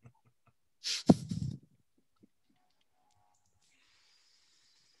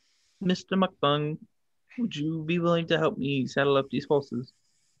 Mr. Mukbang, would you be willing to help me saddle up these horses?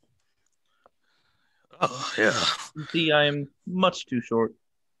 Oh, yeah. You see, I am much too short.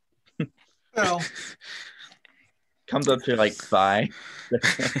 Well, Comes up to like thigh.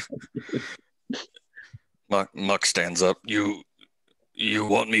 Muck stands up. You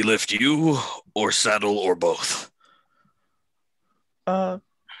want me lift you or saddle or both?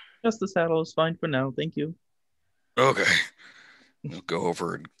 Just the saddle is fine for now. Thank you. Okay. I'll go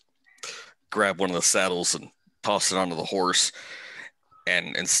over and grab one of the saddles and toss it onto the horse.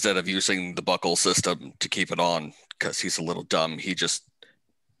 And instead of using the buckle system to keep it on, because he's a little dumb, he just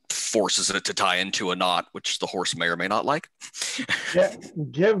forces it to tie into a knot, which the horse may or may not like. Yeah,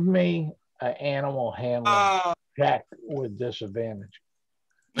 give me an animal handling check with disadvantage.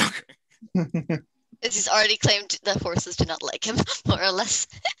 He's already claimed that horses do not like him, more or less.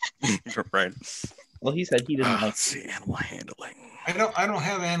 Right. Well, he said he didn't like. Let's see, animal handling. I don't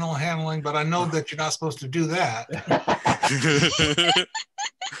have animal handling, but I know that you're not supposed to do that.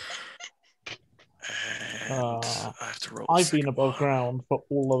 I've been above ground for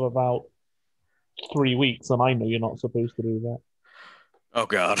all of about 3 weeks, and I know you're not supposed to do that. Oh,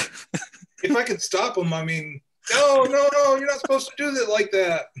 God. If I could stop him, I mean, no, you're not supposed to do that like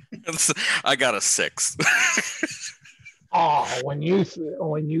that. I got a 6. When you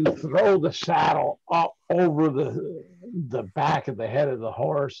throw the saddle up over the back of the head of the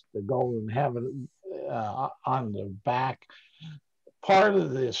horse to go and have it on the back, part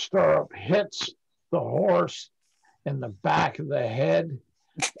of the stirrup hits the horse in the back of the head,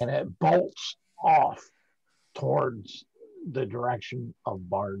 and it bolts off towards the direction of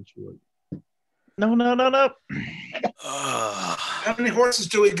Bardswood. No. How many horses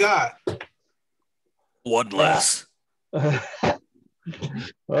do we got? One less.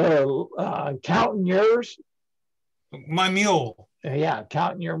 Counting yours? My mule. Yeah,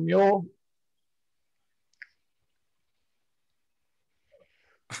 counting your mule.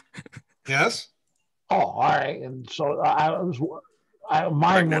 Yes. Oh, all right. And so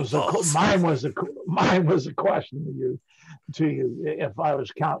mine was a question to you if I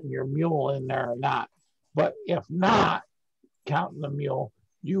was counting your mule in there or not. But if not counting the mule,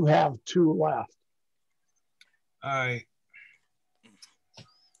 you have 2 left. All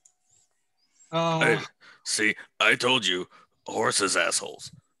right. See, I told you, horses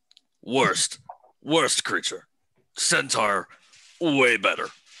assholes. Worst creature. Centaur, way better.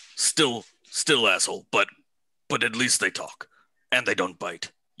 Still asshole, but at least they talk, and they don't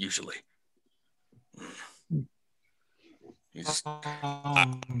bite usually. He just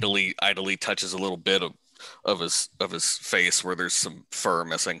idly touches a little bit of his face where there's some fur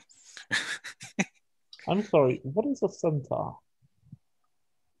missing. I'm sorry, what is a centaur?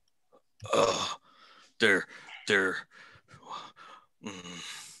 They're they're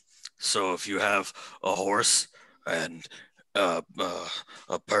so if you have a horse and a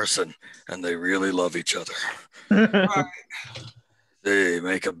person and they really love each other, they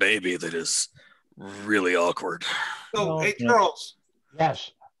make a baby that is really awkward. So, hey, Charles.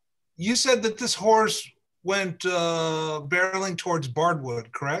 Yes. You said that this horse went barreling towards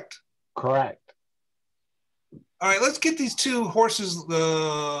Bardwood, correct? Correct. All right, let's get these two horses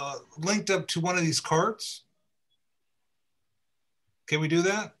linked up to one of these carts. Can we do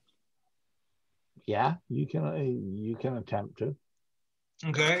that? Yeah, you can attempt to.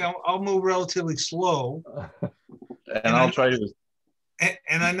 Okay, I'll move relatively slow. And I'll try to.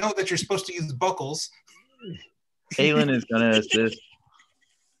 And I know that you're supposed to use buckles. Aelin is going to assist.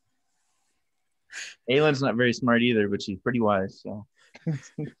 Aylin's not very smart either, but she's pretty wise. So.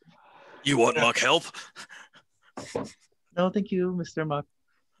 You want Muck help? No, thank you, Mr. Muck.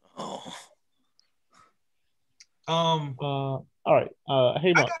 Oh. All right.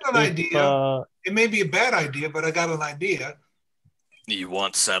 Hey, Muck. I got an idea. It may be a bad idea, but I got an idea. You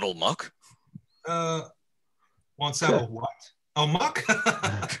want Saddle Muck? Want Saddle what? Oh, Muck?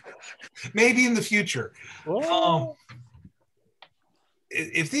 Maybe in the future.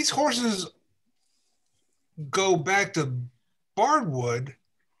 If these horses go back to Bardwood,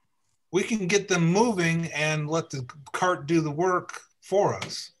 we can get them moving and let the cart do the work for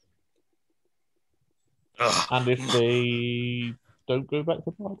us. And if they don't go back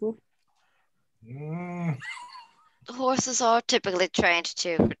to Bardswood? Horses are typically trained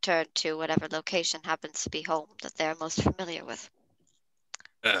to return to whatever location happens to be home that they're most familiar with.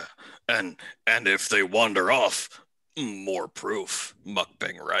 And if they wander off, more proof. Muck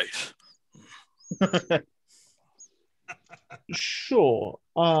being right. Sure.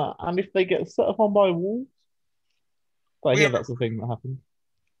 And if they get set upon by wolves? I hear that's the thing that happens.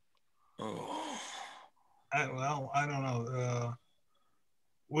 Oh. I don't know.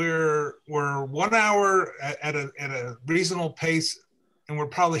 We're 1 hour at a reasonable pace, and we're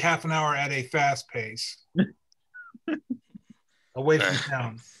probably half an hour at a fast pace away from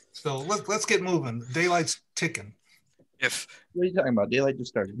town. So let's get moving. Daylight's ticking. What are you talking about? Daylight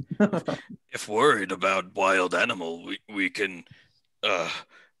just started. If worried about wild animal, we can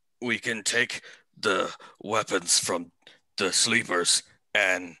take the weapons from the sleepers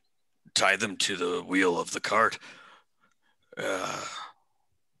and tie them to the wheel of the cart.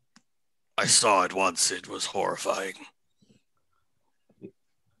 I saw it once. It was horrifying.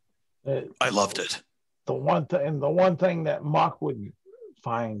 I loved it. The one thing that Muck would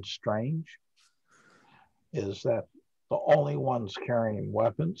find strange is that the only ones carrying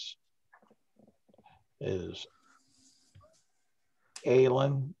weapons is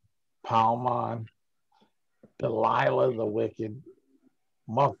Aelin, Palmon, Delilah the Wicked,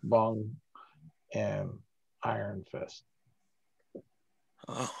 Muckbung, and Iron Fist.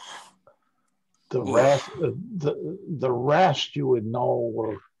 Oh. The rest you would know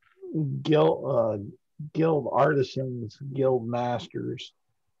were guild artisans, guild masters,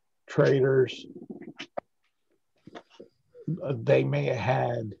 traders. They may have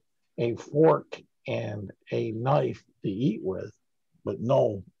had a fork and a knife to eat with, but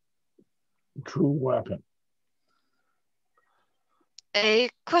no true weapon. A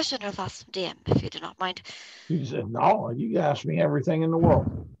question of us, DM, if you do not mind. He said, no, you asked me everything in the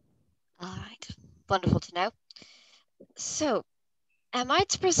world. All right. Wonderful to know. So, am I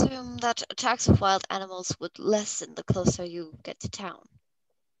to presume that attacks of wild animals would lessen the closer you get to town?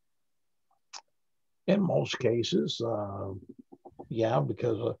 In most cases, yeah,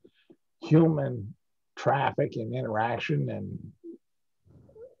 because of human traffic and interaction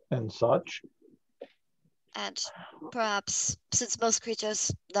and such. And perhaps, since most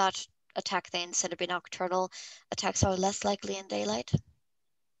creatures that attack things tend to be nocturnal, attacks are less likely in daylight?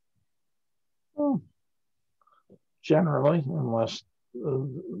 Well, generally, unless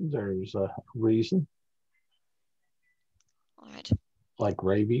there's a reason. All right. Like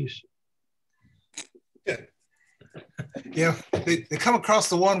rabies. Yeah, they come across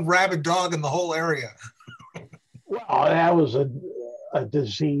the one rabid dog in the whole area. Well, that was a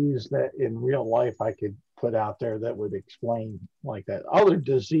disease that in real life I could put out there that would explain like that. Other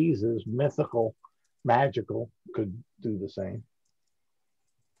diseases, mythical, magical, could do the same.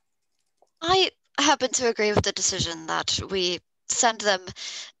 I happen to agree with the decision that we send them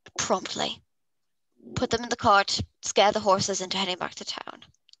promptly. Put them in the cart, scare the horses into heading back to town.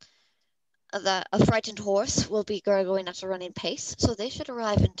 A frightened horse will be going at a running pace, so they should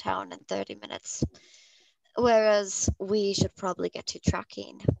arrive in town in 30 minutes. Whereas we should probably get to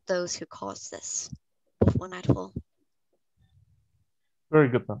tracking those who caused this before nightfall. Very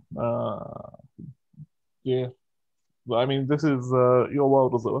good then. Yeah, I mean, this is your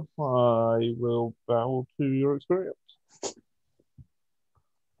world, as it were. I will bow to your experience.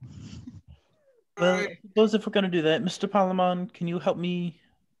 Well, I suppose if we're going to do that, Mr. Palamon, can you help me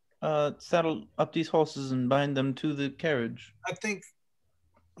saddle up these horses and bind them to the carriage? I think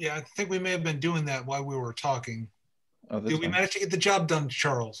we may have been doing that while we were talking. Oh, that's Did we fine. manage to get the job done,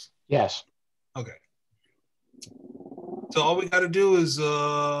 Charles? Yes. Okay. So all we got to do is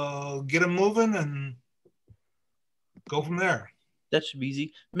get them moving and go from there. That should be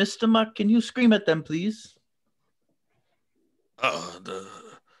easy. Mr. Muck, can you scream at them, please? The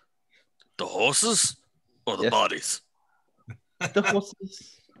horses or the Yes. bodies? The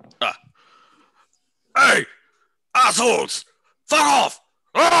horses. Hey, assholes! Fuck off!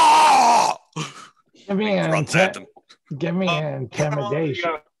 Ah! Give me an Runs at them. give me an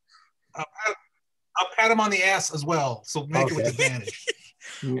intimidation. I'll pat him on the ass as well, so make it with Okay. advantage.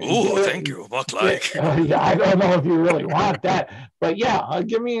 Ooh, thank you. Muck like. Yeah, I don't know if you really want that, but yeah,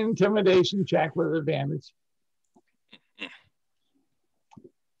 give me an intimidation check with advantage.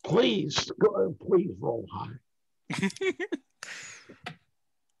 Please roll high.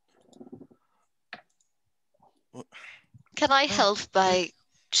 Can I help by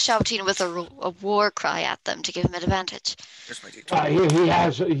shouting with a war cry at them to give him an advantage? Here's my D20.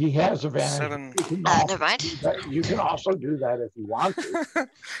 He has advantage. 7. You can also Never mind. do that. You can also do that if you want to.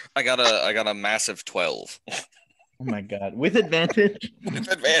 I got a massive 12 Oh my god. With advantage?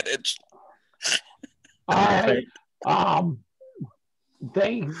 with advantage. All right.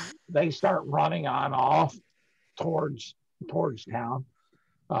 They start running on off towards town.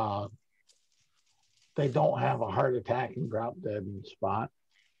 They don't have a heart attack and drop dead in the spot.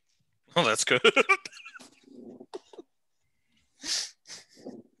 Oh, that's good.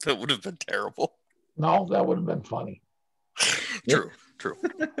 That would have been terrible. No, that would have been funny. True.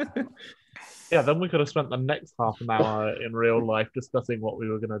 Yeah, then we could have spent the next half an hour in real life discussing what we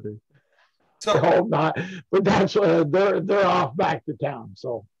were going to do. So I hope not, but that's they're off back to town.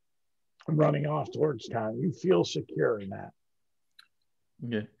 So I'm running off towards town. You feel secure in that.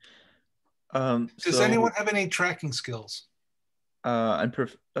 Okay. does anyone have any tracking skills? Yes,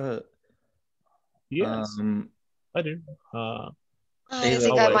 I do. I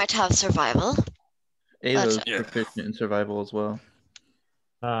think I might have survival. Ayla's Yeah. proficient in survival as well.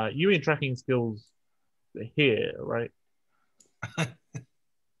 You mean tracking skills here, right?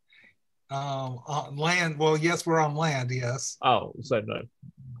 On land. Well, yes, we're on land. Yes. Oh, so no.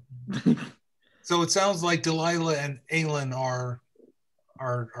 So it sounds like Delilah and Aylin are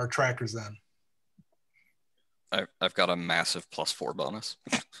trackers then. I've got a massive +4 bonus.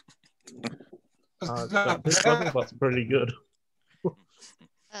 That's pretty good.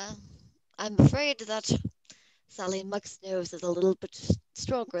 I'm afraid that Sally Muck's nose is a little bit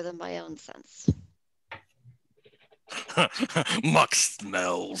stronger than my own sense. Muck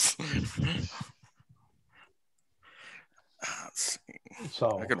smells. Let's see.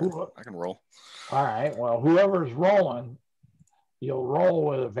 So I can roll. all right. Well, whoever's rolling, you'll roll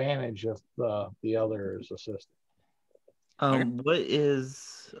with advantage if the other is assisting. What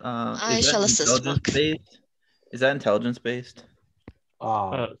is I is that shall assist intelligence Muck. based? Is that intelligence based?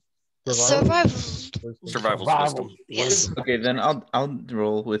 Survival. Survival's wisdom. Yes. Okay, then I'll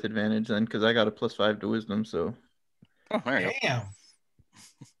roll with advantage then because I got a +5 to wisdom. So Oh, there you go. Damn.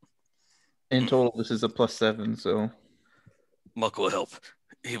 in total, this is a +7. So Muck will help.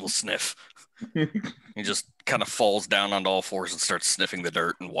 He will sniff. He just kind of falls down onto all fours and starts sniffing the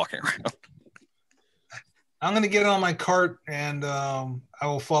dirt and walking around. I'm going to get on my cart and I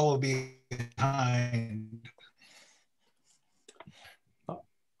will follow behind.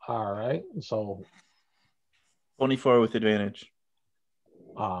 All right. So 24 with advantage.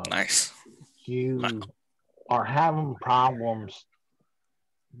 Nice. you are having problems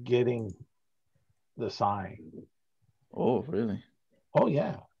getting the sign. Oh, really? Oh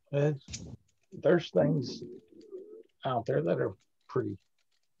yeah, there's things out there that are pretty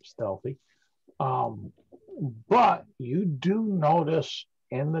stealthy. But you do notice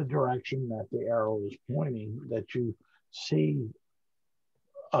in the direction that the arrow is pointing that you see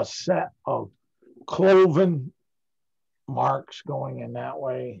a set of cloven marks going in that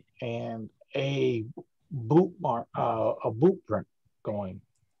way and a boot mark, a boot print going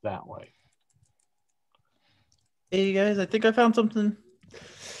that way. Hey guys, I think I found something.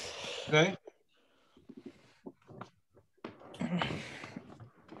 Okay.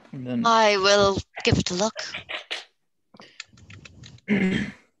 And then I will give it a look.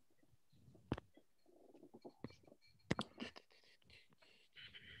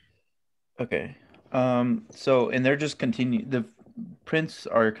 okay. So and they're just the prints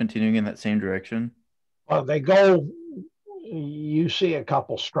are continuing in that same direction. They go you see a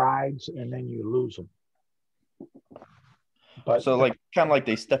couple strides and then you lose them. But so like kind of like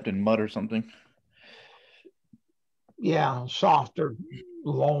they stepped in mud or something. yeah, softer,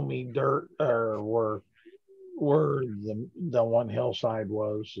 loamy dirt, or where the one hillside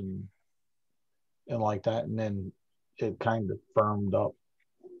was, and like that, and then it kind of firmed up,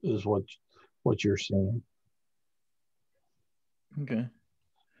 is what you're seeing. Okay.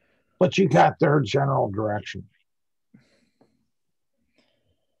 But you got their general direction.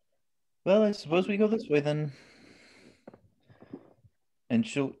 Well, I suppose we go this way then. And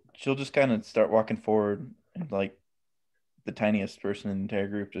she'll just kind of start walking forward, and like the tiniest person in the entire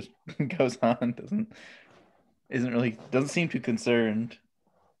group just goes on, doesn't seem too concerned,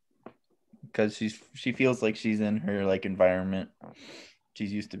 because she feels like she's in her like environment.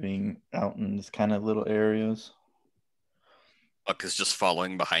 She's used to being out in this kind of little areas. Buck is just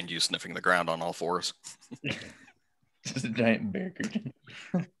following behind you, sniffing the ground on all fours. Just a giant bear creature.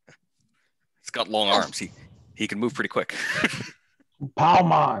 He's got long arms. He can move pretty quick.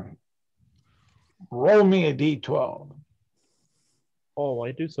 Palmon, roll me a d12. Oh,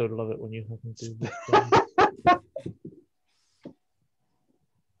 I do so love it when you have me do this.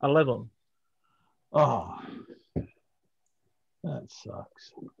 11. Oh, that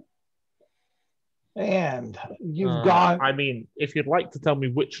sucks. And you've gone. I mean, if you'd like to tell me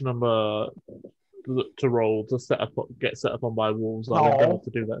which number to roll to get set up on by wolves, I'll be able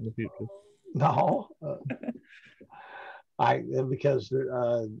to do that in the future. No, because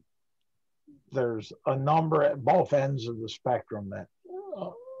there's a number at both ends of the spectrum that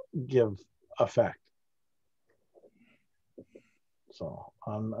give effect. So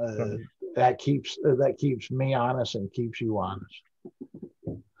that keeps me honest and keeps you honest.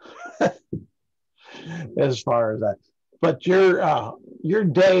 As far as that, but your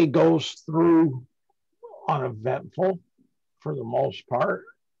day goes through uneventful for the most part.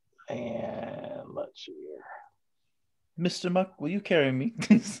 And let's see here. Mr. Muck, will you carry me?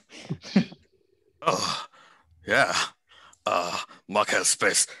 Oh, yeah. Muck has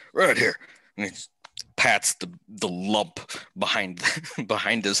space right here. And he pats the lump behind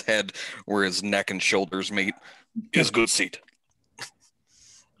his head where his neck and shoulders meet. Is a good seat.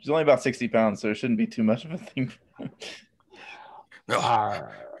 She's only about 60 pounds, so it shouldn't be too much of a thing. No.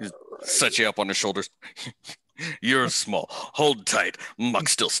 Set you up on his shoulders. You're small. Hold tight. Muck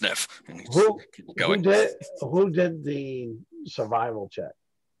still sniff. Who did the survival check?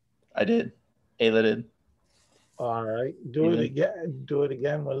 I did. Ayla did. All right. Do it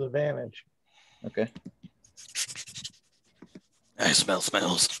again with advantage. Okay. I smell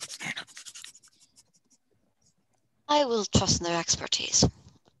smells. I will trust in their expertise.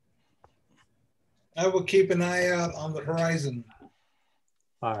 I will keep an eye out on the horizon.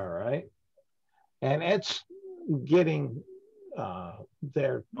 All right. And it's getting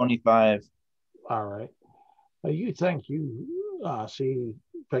there. 25. All right. You think you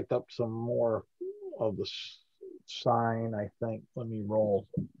picked up some more of the sign, I think. Let me roll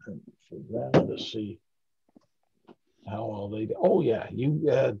for them to see how well they did. Oh, yeah.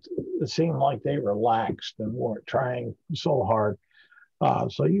 It seemed like they relaxed and weren't trying so hard.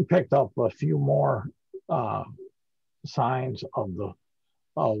 So you picked up a few more signs of the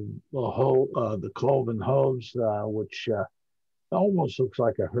cloven hooves, which almost looks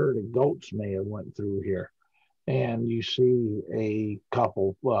like a herd of goats may have went through here. And you see a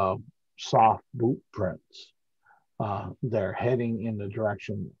couple soft boot prints. They're heading in the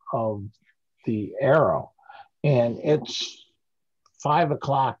direction of the arrow. And it's 5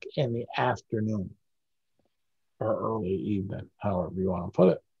 o'clock in the afternoon or early evening, however you want to put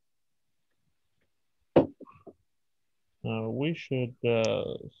it. We should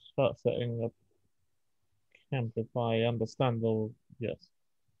start setting up camp if I understand the yes.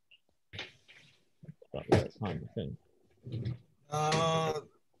 About the right time, I think.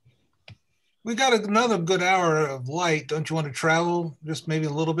 We got another good hour of light. Don't you want to travel just maybe a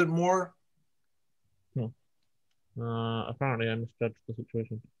little bit more? Apparently I misjudged the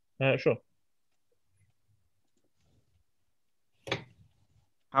situation. Sure.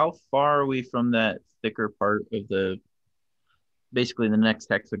 How far are we from that thicker part of basically the next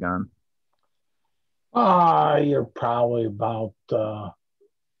hexagon? You're probably about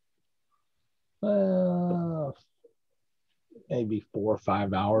maybe 4 or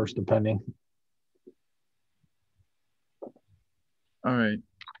 5 hours, depending. All right.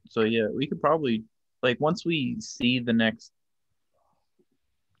 So yeah, we could probably, like, once we see the next,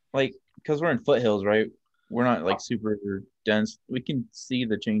 like, because we're in foothills, right? We're not like super dense. We can see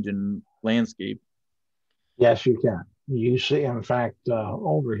the change in landscape. Yes, you can. You see, in fact,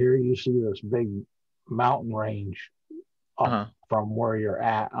 over here, you see this big mountain range up from where you're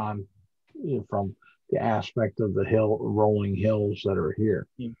at on from the aspect of the rolling hills that are here.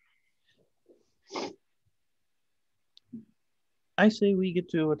 I say we get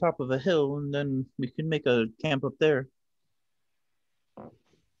to the top of a hill and then we can make a camp up there.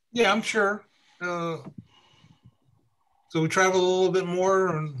 Yeah, I'm sure. So we travel a little bit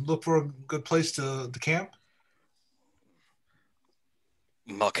more and look for a good place to camp.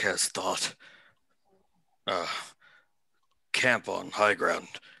 Muck has thought. Camp on high ground,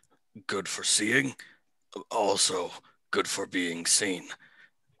 good for seeing, also good for being seen.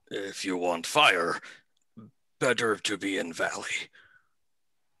 If you want fire, better to be in valley.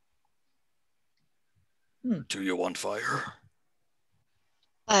 Do you want fire?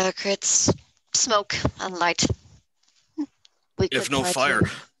 Fire creates smoke and light. If no fire,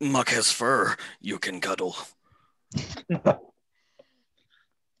 Muck has fur you can cuddle. A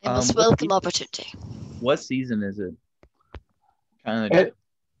most welcome opportunity. What season is it? Kind of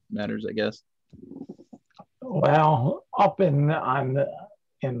matters, I guess. Well, up in the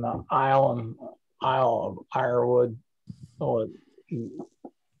Isle of Ironwood,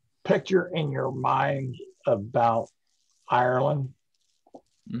 picture in your mind about Ireland,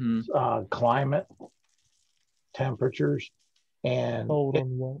 climate, temperatures, and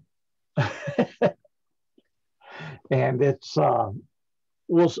and it's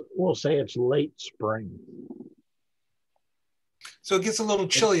we'll say it's late spring. So it gets a little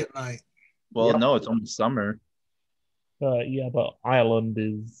chilly at night. Well, no, it's almost summer. Yeah, but Ireland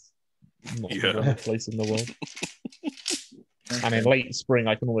is not the warmest place in the world. And in late spring,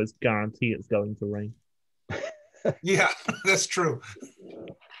 I can always guarantee it's going to rain. Yeah, that's true.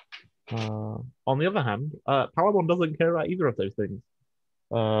 On the other hand, Palamon doesn't care about either of those things.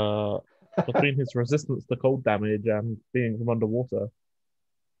 Between his resistance to cold damage and being from underwater,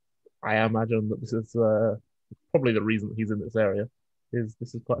 I imagine that this is probably the reason that he's in this area. This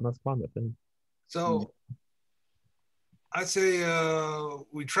is quite a nice climate for him. So I'd say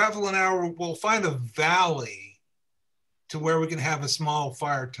we travel an hour, we'll find a valley to where we can have a small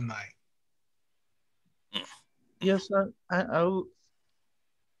fire tonight. Yes,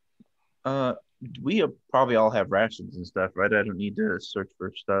 we probably all have rations and stuff, right? I don't need to search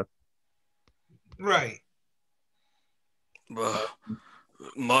for stuff. Right.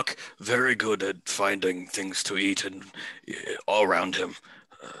 Muck, very good at finding things to eat and all around him.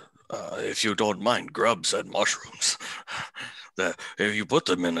 If you don't mind, grubs and mushrooms. If you put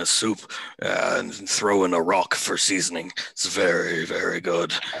them in a soup and throw in a rock for seasoning, it's very, very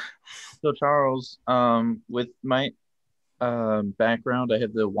good. So Charles, with my background, I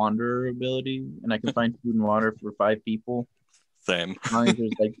have the wanderer ability, and I can find food and water for 5 people. Same. As long as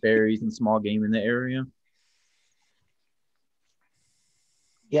there's like berries and small game in the area.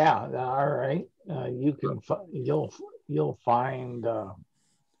 Yeah, all right. You can you'll find.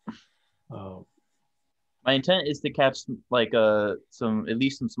 My intent is to catch like at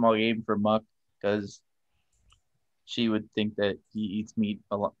least some small game for Muck, because she would think that he eats meat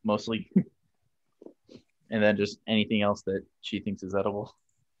a lot, mostly, and then just anything else that she thinks is edible.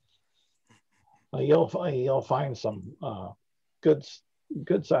 You'll find some good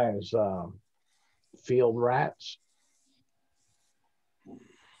size field rats.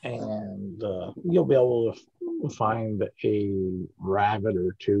 And you'll be able to find a rabbit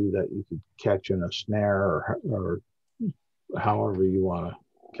or 2 that you could catch in a snare or however you want to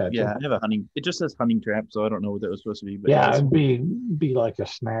catch Yeah, them. I have a hunting. It just says hunting trap, so I don't know what that was supposed to be. But yeah, it'd be like a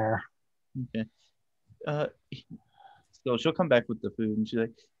snare. Okay. So she'll come back with the food, and she's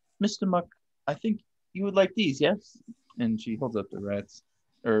like, "Mr. Muck, I think you would like these, yes?" And she holds up the rats,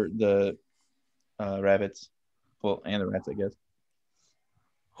 or the rabbits, well, and the rats, I guess.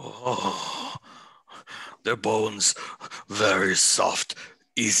 Oh, their bones very soft,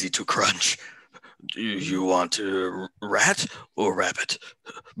 easy to crunch. Do you want a rat or rabbit?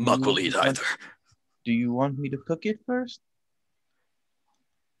 Muck will eat either. Do you want me to cook it first?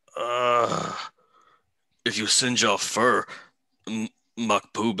 If you singe off fur,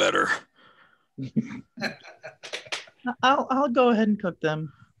 Muck poo better. I'll go ahead and cook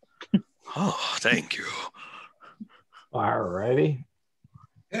them. Oh, thank you. All righty.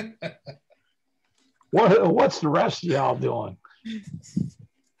 What's the rest of y'all doing?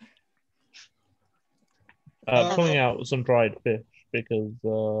 Pulling out some dried fish because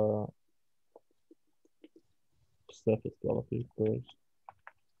surface quality grows.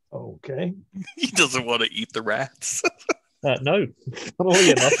 Okay. He doesn't want to eat the rats. No,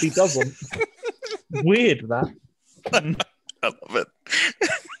 funnily enough, he doesn't. Weird that. I love it.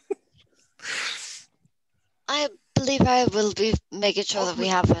 I believe I will be making sure that we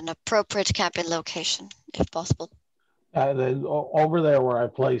have an appropriate camping location, if possible. Over there where I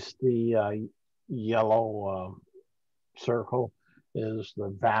placed the yellow circle is the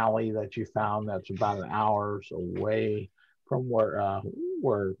valley that you found. That's about an hour's away from where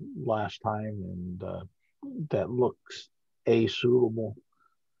last time, and that looks suitable.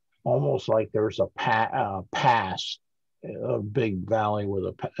 Almost like there's a pass, a big valley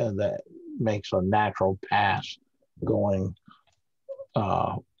with that makes a natural pass going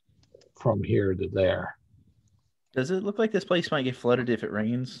from here to there. Does it look like this place might get flooded if it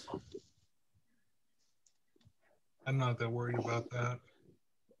rains? I'm not that worried about that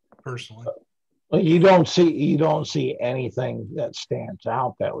personally. Well, you don't see anything that stands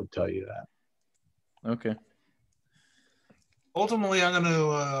out that would tell you that. Okay. Ultimately, I'm going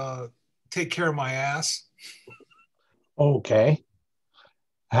to take care of my ass. Okay.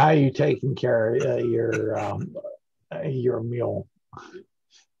 How are you taking care of your mule?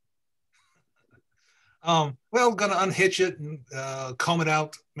 Well, going to unhitch it and comb it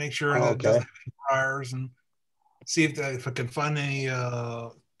out, make sure that it doesn't have any briars, and see if I can find any,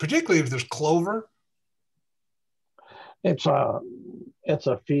 particularly if there's clover. It's a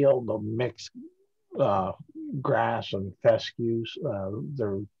field of mixed grass and fescues.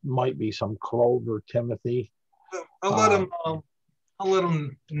 There might be some clover, Timothy. I'll let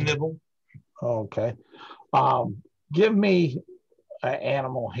him nibble. Okay. Give me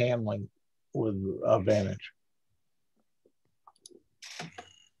animal handling with advantage.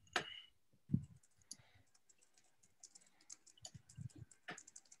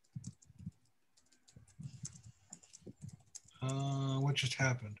 What just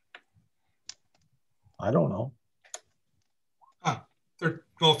happened? I don't know.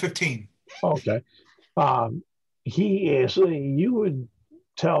 15. Okay. You would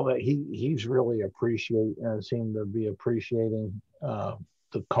tell that he's really seem to be appreciating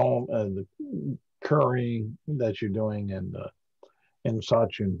the currying that you're doing and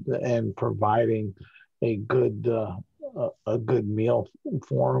such, and providing a good meal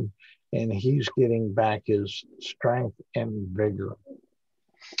for him, and he's getting back his strength and vigor.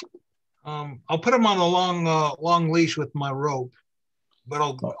 I'll put him on a long leash with my rope, but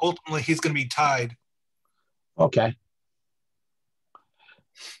ultimately he's going to be tied. Okay.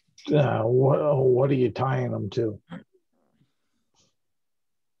 What are you tying him to?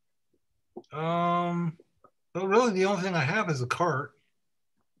 Well, really, the only thing I have is a cart.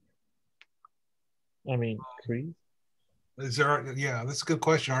 I mean, trees. Is there? Yeah, that's a good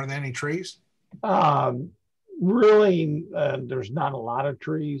question. Are there any trees? Really, there's not a lot of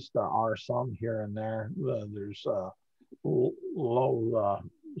trees. There are some here and there. There's low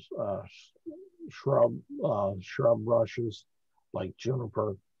shrub rushes like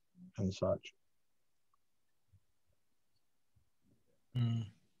juniper and such.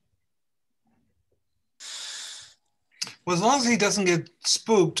 Well, as long as he doesn't get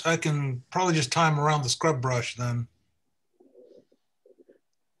spooked, I can probably just tie him around the scrub brush then.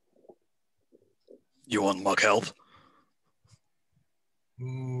 You want Muck help?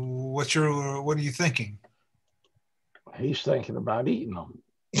 What are you thinking? He's thinking about eating them.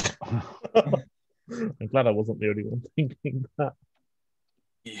 I'm glad I wasn't the only one thinking that.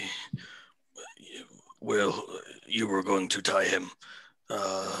 Well, you were going to tie him.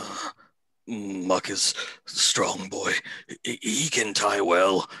 Muck is a strong boy. He can tie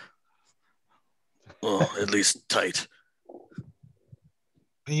well. Well, at least tight.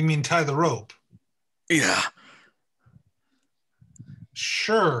 You mean tie the rope? Yeah.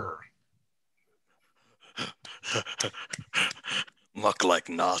 Sure. Muck like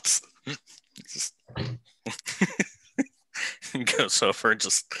knots. Goes over and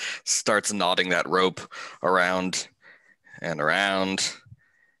just starts knotting that rope around and around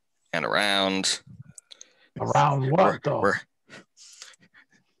and around. Around what, though?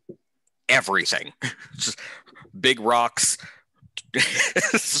 Everything. Just big rocks,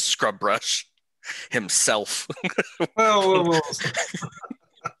 scrub brush, himself. Well.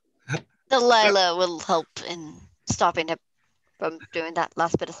 Delilah will help in stopping him from doing that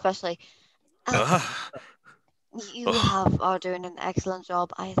last bit, especially. You are doing an excellent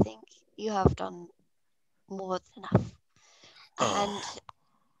job. I think you have done more than enough. And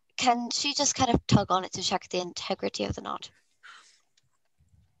can she just kind of tug on it to check the integrity of the knot?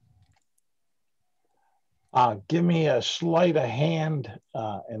 Give me a sleight of hand,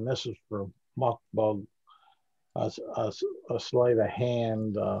 and this is for Muckbug. A sleight of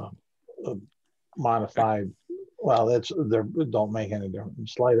hand modified. Well, don't make any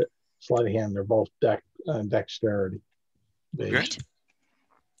difference. Sleight of hand. They're both dexterity based.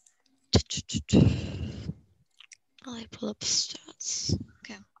 I pull up stats.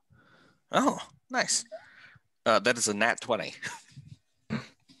 Okay. Oh, nice. That is a nat 20.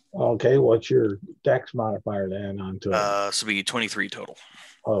 Okay, what's your dex modifier to add on to it? So be 23 total.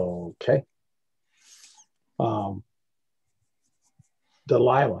 Okay.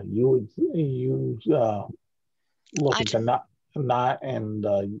 Delilah, you look at the knot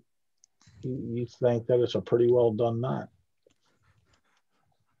and you think that it's a pretty well done knot.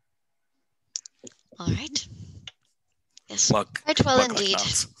 All right. Yes, Muck, quite well Muck like indeed.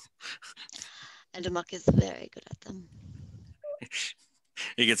 knots. And Muck is very good at them.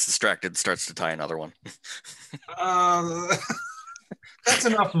 He gets distracted, starts to tie another one. That's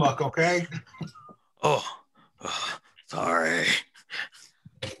enough, Muck, okay? Oh, sorry.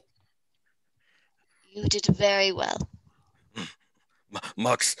 You did very well.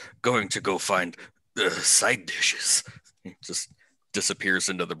 Muck's going to go find the side dishes. He just disappears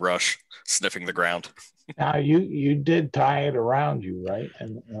into the brush, sniffing the ground. Now you did tie it around you, right?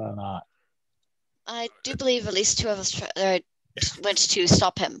 And not. I do believe at least two of us went to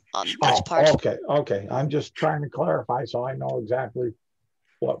stop him on that part. Okay. I'm just trying to clarify so I know exactly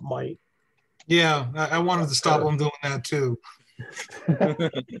what might. Yeah, I wanted to stop him doing that too.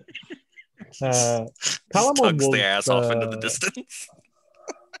 Palamon Tugs the ass off into the distance.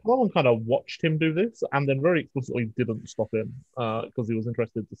 Palamon kind of watched him do this and then very explicitly didn't stop him because he was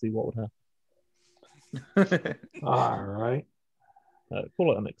interested to see what would happen. All right.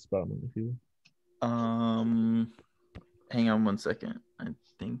 Call it an experiment if you will. Hang on 1 second. I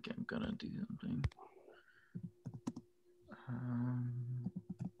think I'm gonna do something.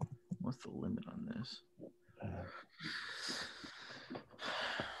 What's the limit on this?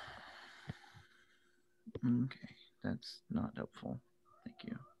 Okay, that's not helpful. Thank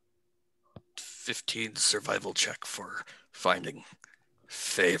you. 15 survival check for finding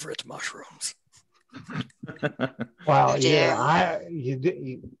favorite mushrooms. Well, Oh, dear.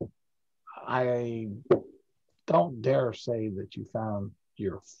 I don't dare say that you found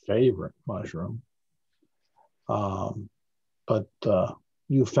your favorite mushroom, but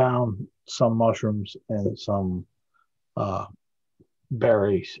you found some mushrooms and some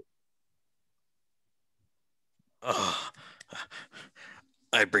berries.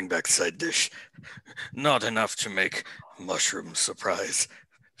 I bring back side dish. Not enough to make mushroom surprise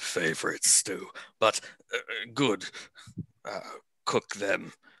favorite stew, but good. Cook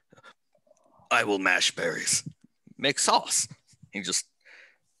them. I will mash berries. Make sauce. He just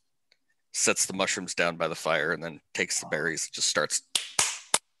sets the mushrooms down by the fire and then takes the berries, just starts.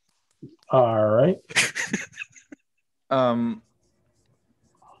 All right.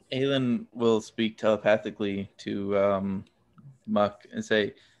 Aelin will speak telepathically to Muck and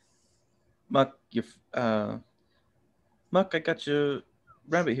say, Muck, Muck, I got your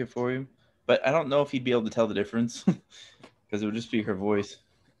rabbit here for you. But I don't know if he'd be able to tell the difference because it would just be her voice.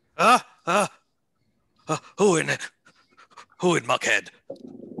 Who in Muckhead?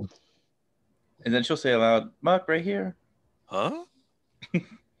 And then she'll say aloud, Muck, right here. Huh?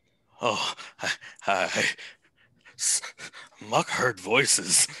 Oh, Muck heard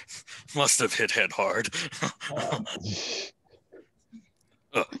voices. Must have hit head hard.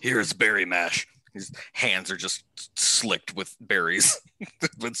 Here's berry mash. His hands are just slicked with berries.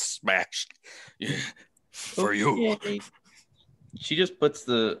 Been smashed. Yeah, for you. She just puts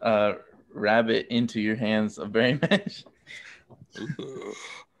the rabbit into your hands of berry mash.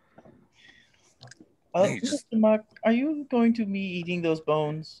 Mr. Muck, are you going to be eating those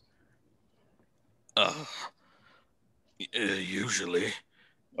bones? Usually.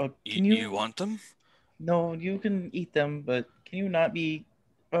 Can you want them? No, you can eat them, but can you not be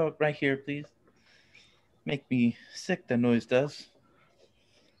right here, please? Make me sick, the noise does.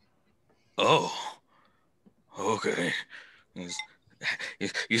 Oh, okay. You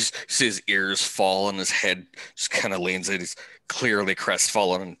see his ears fall and his head just kind of leans in. He's clearly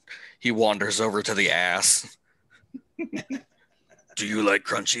crestfallen and he wanders over to the ass. Do you like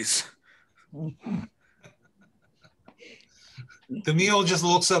crunchies? Camille just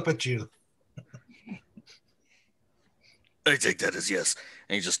looks up at you. I take that as yes.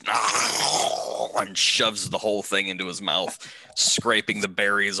 And he just and shoves the whole thing into his mouth, scraping the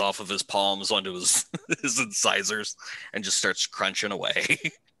berries off of his palms onto his incisors, and just starts crunching away.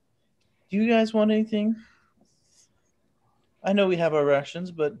 Do you guys want anything? I know we have our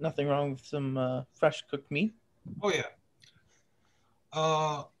rations, but nothing wrong with some fresh cooked meat. Oh, yeah.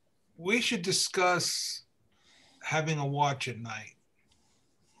 We should discuss having a watch at night.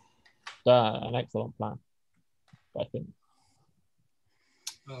 An excellent plan, I think.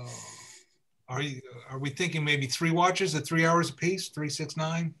 Are we thinking maybe 3 watches at 3 hours apiece? 3, 6,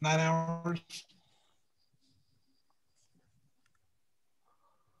 9 hours?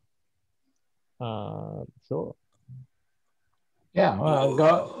 Sure. Yeah,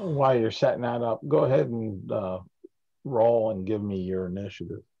 go, while you're setting that up, go ahead and roll and give me your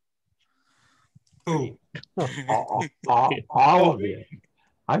initiative. Who? All of you.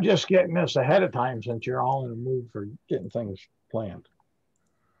 I'm just getting this ahead of time since you're all in a mood for getting things planned.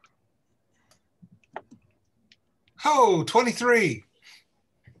 Oh, 23.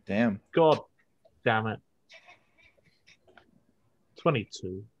 Damn. God damn it.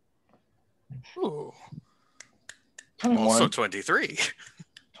 22. Ooh. 21. Also 23.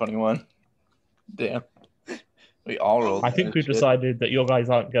 21. Damn. We all rolled. I think that we've shit. decided that your guys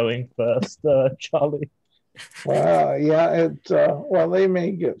aren't going first, Charlie. Well, yeah, it's well, they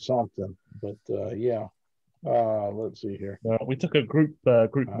may get something, but yeah. Let's see here. We took a group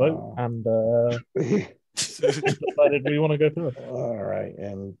vote and decided we want to go first. All right,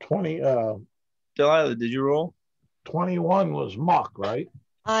 and 20 Delilah, did you roll? 21 was Mock, right?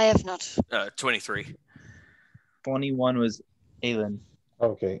 I have not. 23. 21 was Aelin.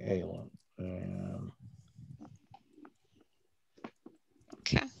 Okay, Aelin. And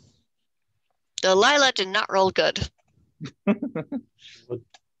Okay. Delilah did not roll good.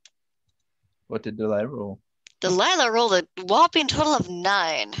 What did Delilah roll? Delilah rolled a whopping total of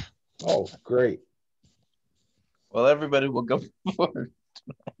 9. oh, great. Well, everybody will go forward.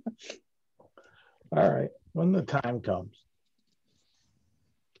 All right, when the time comes.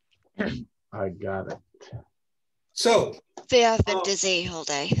 I got it. So, Fear, I've been dizzy all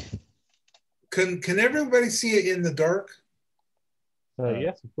day. can everybody see it in the dark?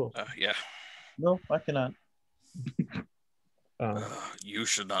 Yes, of course. Yeah. No, I cannot. You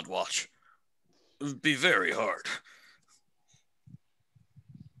should not watch. It would be very hard.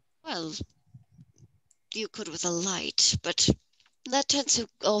 Well, you could with a light, but that tends to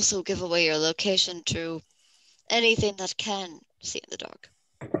also give away your location to anything that can see in the dark.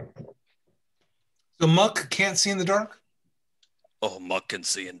 The Muck can't see in the dark? Oh, Muck can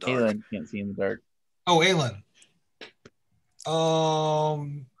see in dark. Aelin can't see in the dark. Oh, Aelin.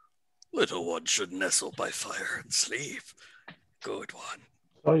 Little one should nestle by fire and sleep. Good one.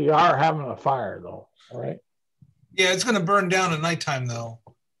 So you are having a fire, though, all right? Yeah, it's going to burn down at nighttime, though.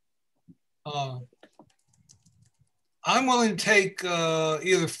 I'm willing to take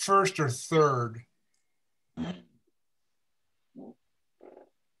either first or third.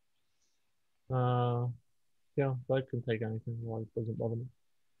 Yeah, I can take anything. It doesn't bother me.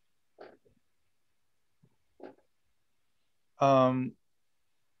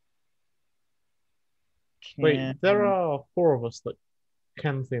 Wait, there are 4 of us that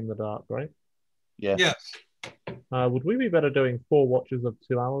can see in the dark, right? Yeah. Yes. Would we be better doing 4 watches of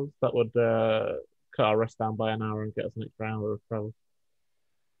 2 hours? That would cut our rest down by an hour and get us an extra hour of travel.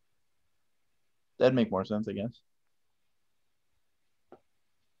 That'd make more sense, I guess.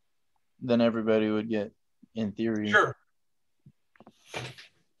 Then everybody would get, in theory. Sure.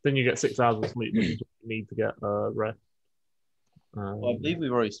 Then you get 6 hours of sleep, which is what you need to get rest. Well, I believe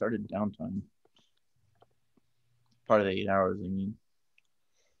we've already started downtime. Part of the 8 hours, I mean.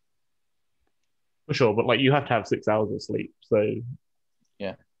 For sure, but like you have to have 6 hours of sleep, so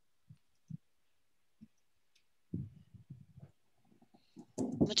yeah.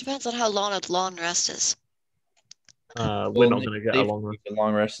 It depends on how long a long rest is. We're not going to get a long rest. The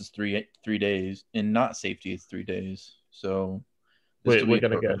long rest is three days, and not safety is 3 days. So we're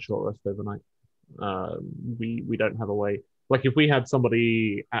going to get a short rest overnight. We don't have a way. Like if we had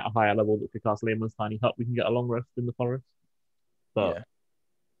somebody at a higher level that could cast Liam's tiny hut, we can get a long rest in the forest. But yeah.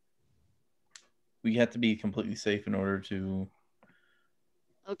 We have to be completely safe in order to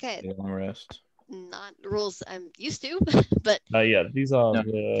Okay. get a long rest. Not rules I'm used to, but yeah, these are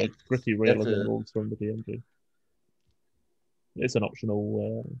the gritty realism rules from the DMG. It's an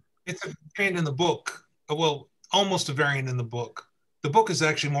optional. It's a variant in the book. Well, almost a variant in the book. The book is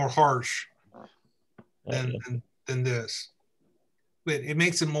actually more harsh than this. But it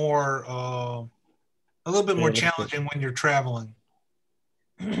makes it more, a little bit more challenging when you're traveling.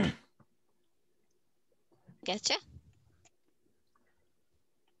 Getcha.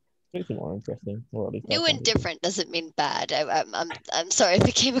 Makes it more interesting. Or at least New and different doesn't mean bad. I'm sorry if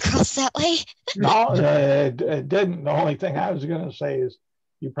it came across that way. No, it didn't. The only thing I was going to say is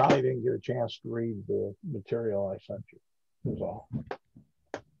you probably didn't get a chance to read the material I sent you. Is all.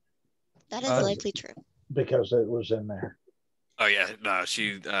 That is likely true. Because it was in there. Oh yeah, no,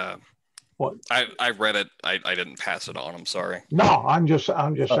 she. What? I read it. I didn't pass it on. I'm sorry. No, I'm just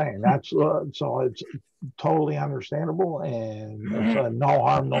saying that's so it's totally understandable, and it's no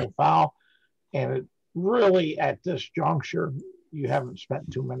harm, no foul, and it really at this juncture you haven't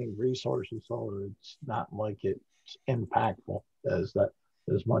spent too many resources, so it's not like it's impactful as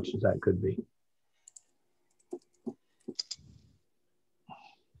much as that could be.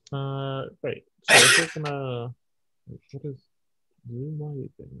 Great. So if we're gonna, what is Zoom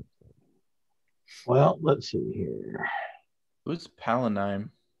thing? Well, let's see here. Who's Palanime?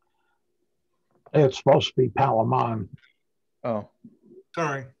 It's supposed to be Palamon. Oh,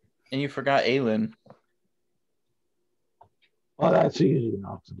 Sorry. and you forgot Aelin. Well, that's easy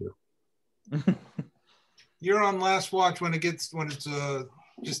enough to do. You're on last watch when it's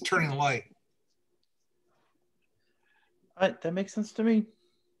just turning light. That makes sense to me.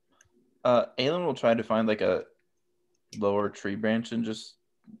 Aelin will try to find like a lower tree branch and just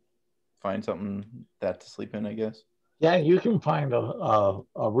find something that to sleep in, I guess. Yeah, you can find a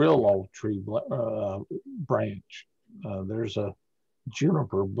real old tree branch. There's a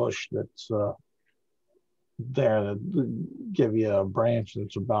juniper bush that's there that give you a branch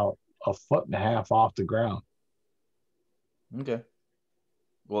that's about 1.5 feet off the ground. Okay.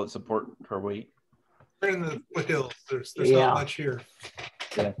 Will it support her weight? We're in the foothills. There's Yeah. not much here.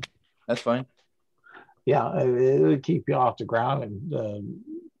 Yeah, that's fine. Yeah, it'll keep you off the ground and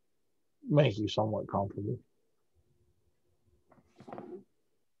make you somewhat comfortable.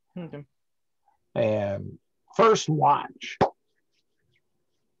 Okay. And first watch.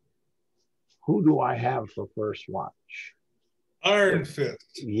 Who do I have for first watch? Iron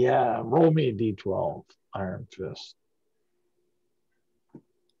Fist. Yeah, roll me a d12, Iron Fist.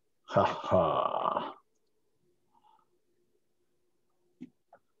 Ha ha.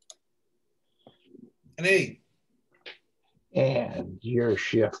 An 8. And your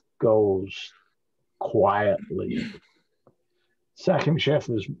shift goes quietly. Second shift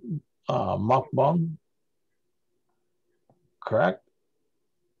is mukbang, correct?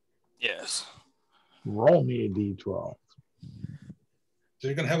 Yes. Roll me a d12. So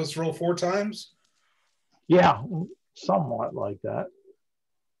you're going to have us roll 4 times? Yeah, somewhat like that.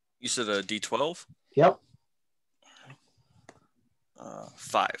 You said a D12? Yep.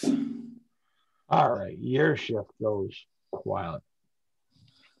 5. All right, your shift goes quiet.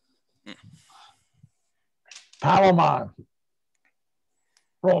 Palamon,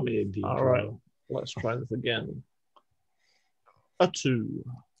 roll me a d12. All right, let's try this again. A 2.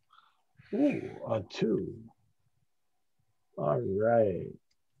 Ooh, a 2. All right.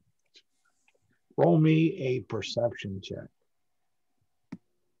 Roll me a perception check.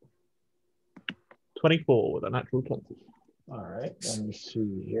 24 with a natural 20. All right, let me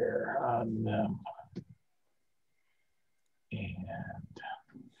see here on them. And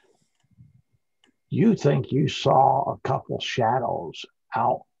you think you saw a couple shadows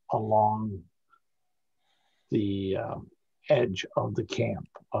out along the edge of the camp,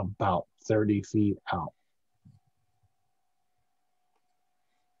 about 30 feet out.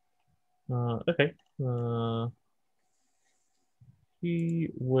 Okay. He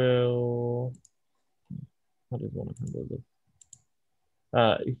will. How does one handle this?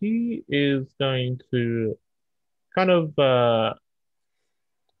 He is going to kind of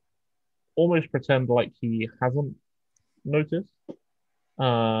almost pretend like he hasn't noticed,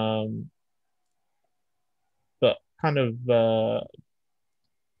 but kind of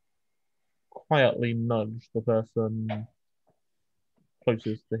quietly nudge the person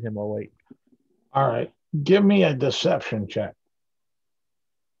closest to him awake. All right, give me a deception check.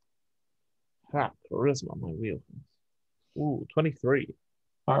 Crap, charisma, my wheel. Ooh, 23.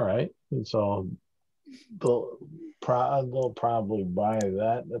 All right, and so they'll probably buy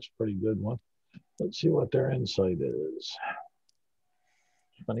that. That's a pretty good one. Let's see what their insight is.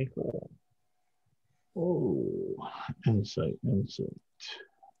 24. Oh, insight.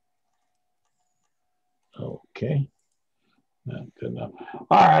 Okay, not good enough.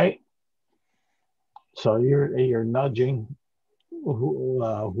 All right, so you're nudging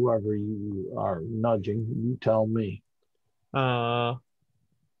whoever you are nudging. You tell me. Well,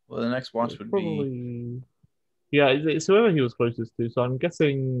 the next watch would probably... be. Yeah, it's whoever he was closest to. So I'm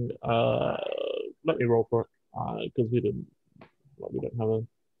guessing. Let me roll for it because we don't have a. All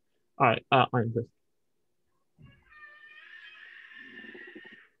right, Iron Fist.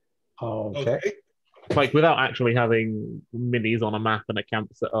 Okay. Like without actually having minis on a map and a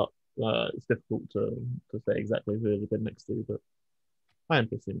camp set up, it's difficult to say exactly who they've been next to, but Iron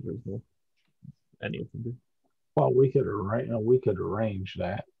Fist seems reasonable. Any of them do. Well, we could arrange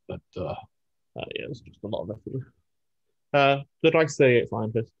that, but yeah, it's just a lot of effort. Did I say it's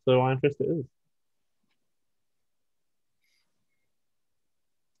Iron Fist? So Iron Fist it is.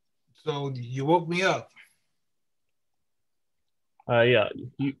 So you woke me up. Yeah,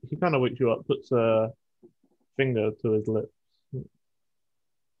 he kind of wakes you up, puts a finger to his lips,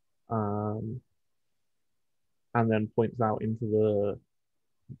 and then points out into the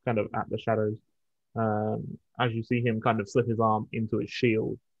kind of at the shadows. as you see him kind of slip his arm into his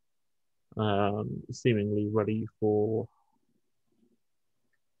shield, seemingly ready for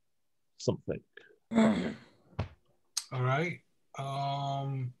something. All right.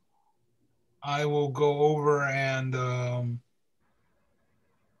 I will go over and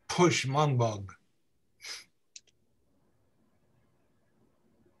push Mungbug.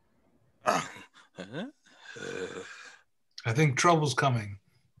 I think trouble's coming.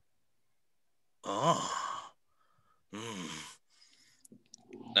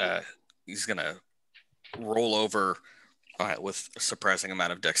 He's gonna roll over with a surprising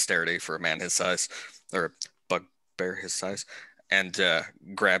amount of dexterity for a man his size, or a bugbear his size, and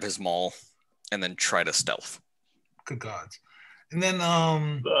grab his maul, and then try to stealth. Good gods. And then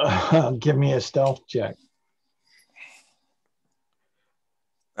give me a stealth check.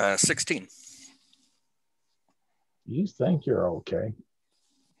 16. You think you're okay?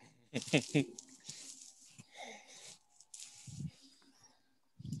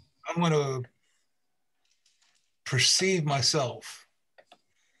 I'm going to perceive myself.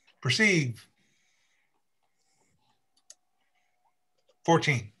 Perceive.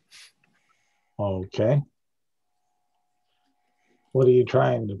 14. Okay. What are you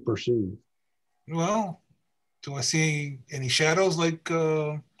trying to perceive? Well, do I see any shadows like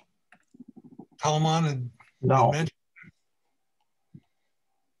Palamon had mentioned?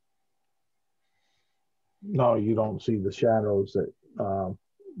 No, you don't see the shadows that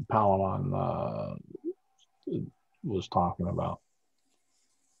Palamon was talking about.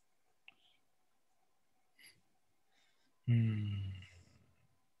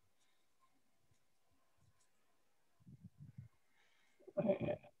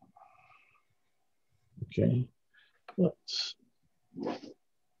 Okay, let's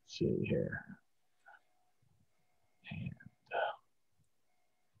see here. And,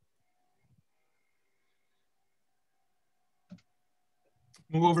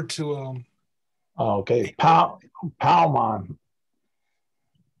 move over to okay, Palamon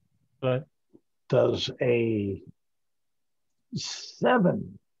does a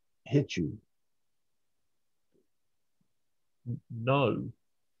 7 hit you? No.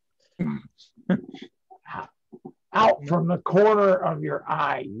 Out from the corner of your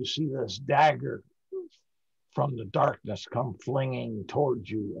eye, you see this dagger from the darkness come flinging towards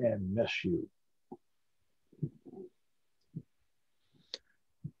you and miss you.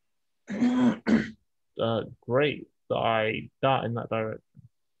 Great. So I dart in that direction.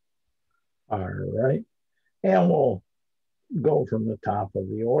 All right. And we'll go from the top of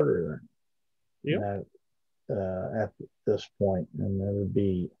the order then. Yep. At this point, and it would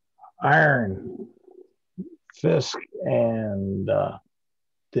be Iron Fist and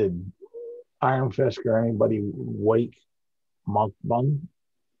did Iron Fist or anybody wake Mukbang?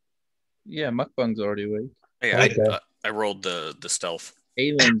 Yeah, Mukbang's already awake. Yeah, Okay. I rolled the stealth.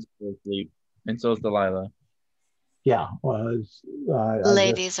 Aylin's asleep, and so is Delilah. Yeah, well, it's,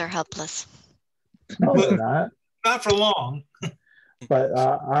 ladies are helpless. No, they're not. Not for long. But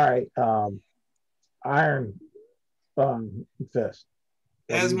all right, Iron Fist.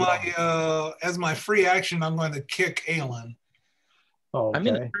 As my free action, I'm going to kick Aelin. Okay. I'm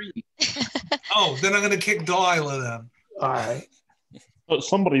in a tree. Oh, then I'm going to kick Delilah then. All right. But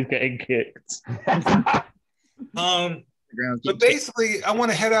somebody's getting kicked. But basically, I want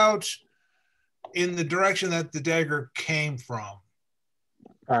to head out in the direction that the dagger came from.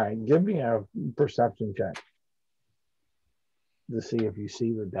 All right, give me a perception check to see if you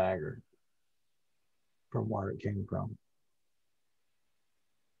see the dagger from where it came from.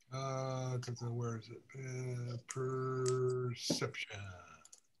 Where is it? Perception.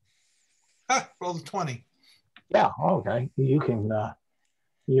 Roll the 20. Yeah, okay. You can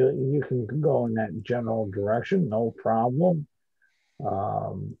you can go in that general direction, no problem.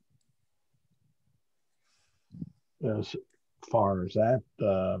 As far as that,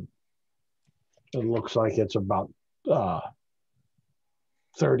 it looks like it's about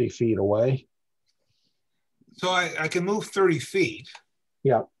 30 feet away. So I can move 30 feet.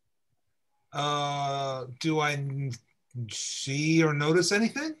 Yep. Do I see or notice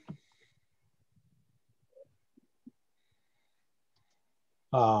anything?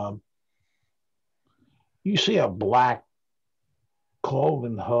 You see a black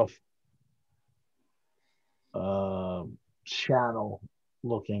cloven hoof shadow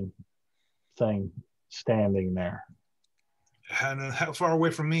looking thing standing there. And how far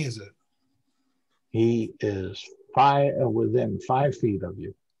away from me is it? He is within 5 feet of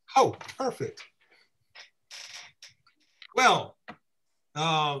you. Oh, perfect. Well,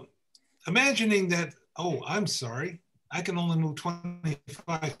 imagining that, I'm sorry, I can only move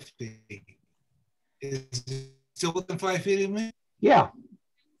 25 feet. Is it still within 5 feet of me? Yeah.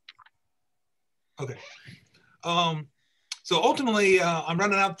 Okay. So ultimately, I'm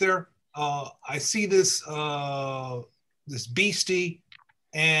running out there. I see this this beastie,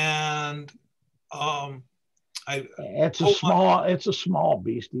 and it's a small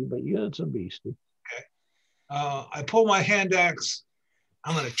beastie, but yeah, it's a beastie. Okay. I pull my hand axe.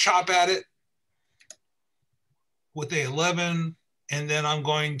 I'm going to chop at it with a 11, and then I'm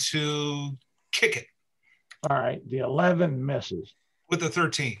going to kick it. All right, the 11 misses. With the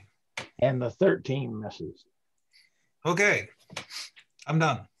 13. And the 13 misses. Okay, I'm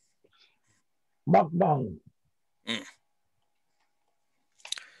done. Mukbang.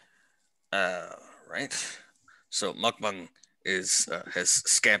 Right. So Mukbang is has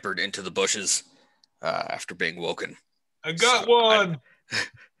scampered into the bushes after being woken. I got one.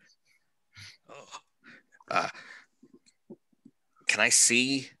 Can I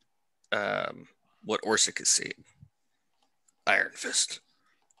see what Orsic is seeing? Iron Fist.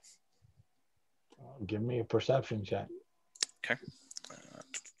 Give me a perception check. Okay.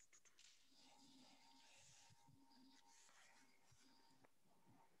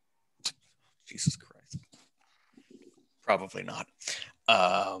 Jesus Christ. Probably not.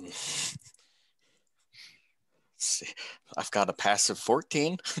 Let's see. I've got a passive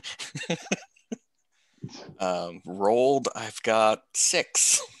 14. Rolled, I've got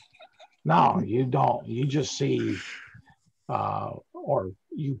 6. No, you don't. You just see or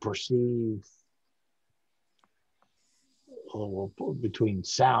you perceive a little between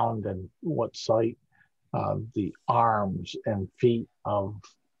sound and what sight, the arms and feet of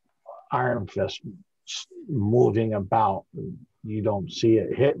Iron Fist moving about. You don't see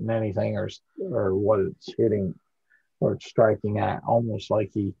it hitting anything or what it's hitting or striking at, almost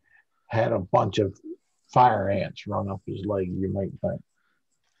like he had a bunch of fire ants run up his leg, you might think.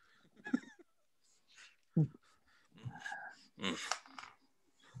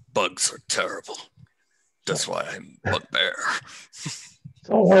 Bugs are terrible. That's why I'm bugbear.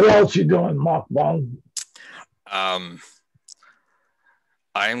 So what else you doing, Mukbang? I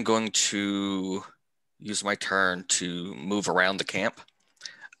am going to use my turn to move around the camp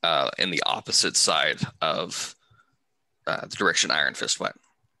in the opposite side of the direction Iron Fist went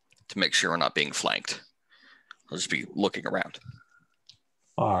to make sure we're not being flanked. I'll just be looking around.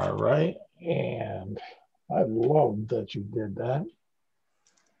 All right. And I love that you did that.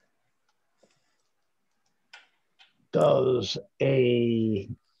 Does a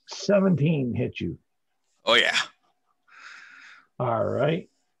 17 hit you? Oh, yeah. All right.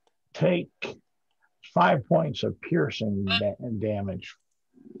 Take 5 points of piercing damage.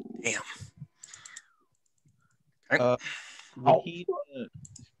 Damn. Would he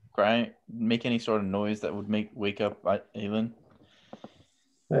make any sort of noise that would wake up Aelin?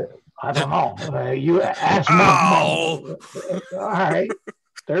 I don't know. You ask Mukbang. All right.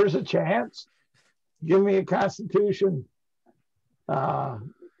 There's a chance. Give me a Constitution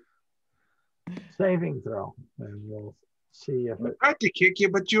saving throw, and we'll see if it. I tried to kick you,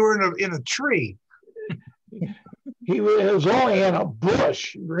 but you were in a tree. He was only in a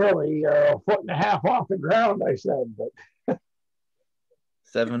bush, really, a foot and a half off the ground. I said, but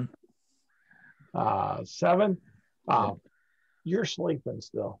 7. 7. You're sleeping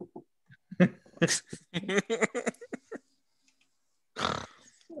still.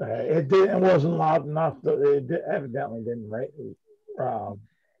 It wasn't loud enough. It evidently didn't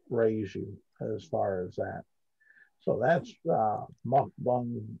raise you as far as that. So that's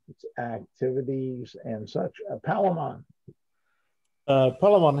Mukbang's activities and such. Palamon.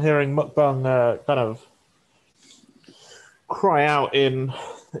 Palamon, hearing Mukbang kind of cry out in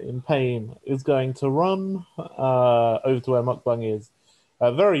pain, is going to run over to where Mukbang is,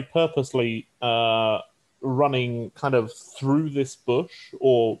 very purposely running kind of through this bush,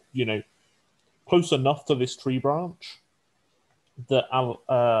 or close enough to this tree branch that I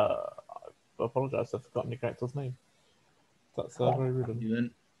apologize, I've forgotten your character's name. That's very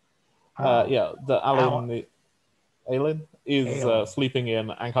rude. Yeah, that Aelin is sleeping in,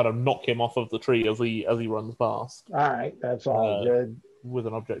 and kind of knock him off of the tree as he runs past. All right, that's all good. With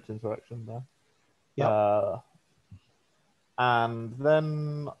an object interaction there. Yeah. And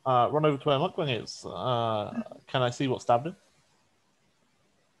then run over to where Mukbang is. Can I see what stabbed him?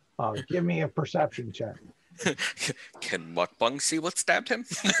 Give me a perception check. Can Mukbang see what stabbed him?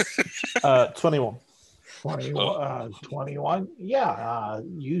 21. 21. Yeah,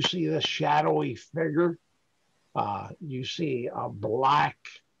 you see this shadowy figure. You see a black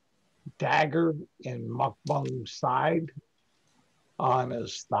dagger in Mukbang's side on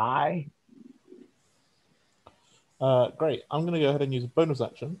his thigh. Great. I'm going to go ahead and use a bonus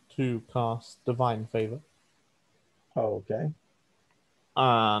action to cast Divine Favor. Okay.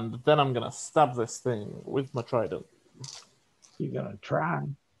 And then I'm going to stab this thing with my trident. You're going to try.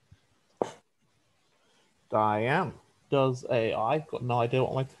 I am. I've got no idea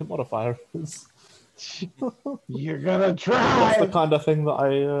what my hit modifier is. You're going to try. That's the kind of thing that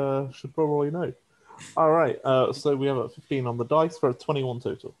I should probably know. All right. So we have a 15 on the dice for a 21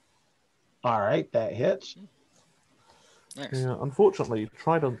 total. All right. That hits. Nice. Yeah, unfortunately,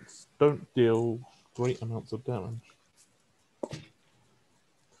 tridents don't deal great amounts of damage.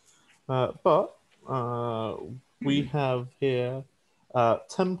 But we have here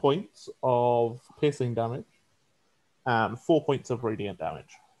 10 points of piercing damage and 4 points of radiant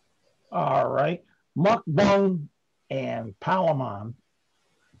damage. All right. Mukbang and Palamon,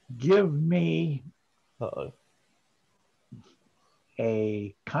 give me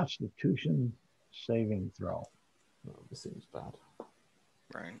a Constitution saving throw. Oh, this seems bad.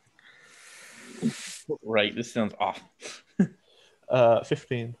 Right. Right, this sounds awful.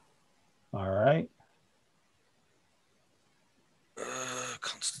 15. All right.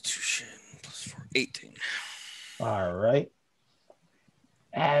 Constitution +4, 18. All right.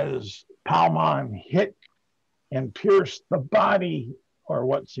 As Palmon hit and pierced the body, or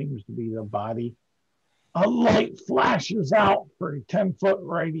what seems to be the body, a light flashes out for a 10-foot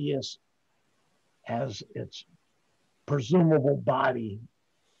radius as its presumable body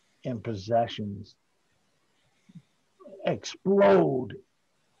and possessions explode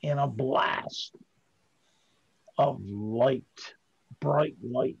in a blast of light, bright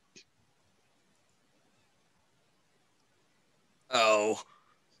light. Oh.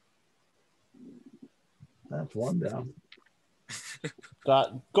 That's one down.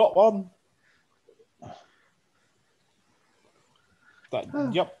 That got one.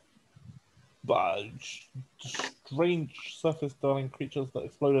 Yep. But strange surface-dwelling creatures that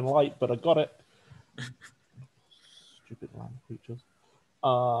explode in light, but I got it. Stupid land creatures.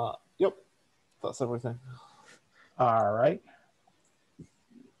 Yep. That's everything. All right.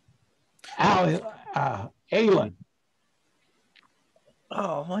 Aelin.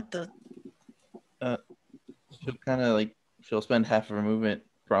 Oh, what the? She'll kind of she'll spend half of her movement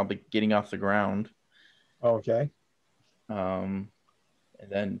probably getting off the ground. Okay. And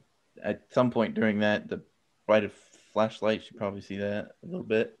then at some point during that, the bright of flashlight, you probably see that a little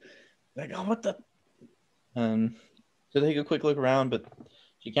bit. Like, oh, what the? So take a quick look around, but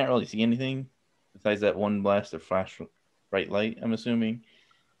she can't really see anything besides that one blast of flash bright light, I'm assuming.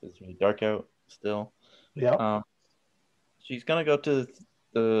 It's really dark out still. Yeah. She's going to go to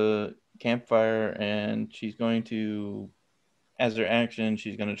the campfire and she's going to, as her action,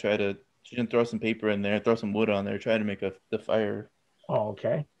 she's going to throw some paper in there, throw some wood on there, try to make the fire.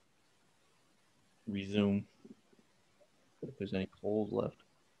 Okay. Resume. If there's any coals left.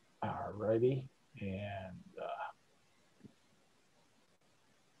 All righty. And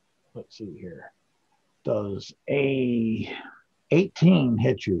let's see here. Does a 18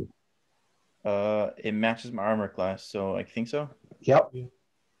 hit you? It matches my armor class, so I think so. Yep. Okay.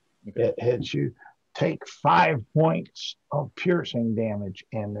 It hits you. Take 5 points of piercing damage,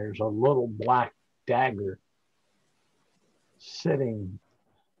 and there's a little black dagger sitting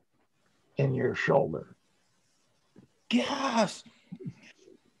in your shoulder. Yes.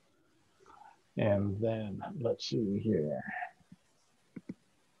 And then let's see here.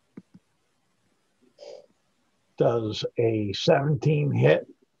 Does a 17 hit?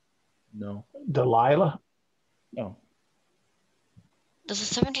 No. Delilah? No. Does a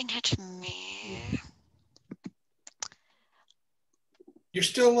 17 hit me? You're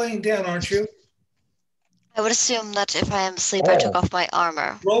still laying down, aren't you? I would assume that if I am asleep, I took off my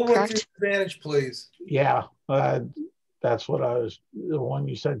armor. Roll with correct? advantage, please. Yeah, that's what the one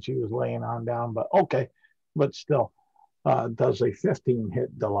you said she was laying on down, but okay. But still, does a 15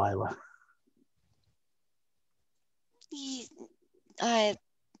 hit Delilah?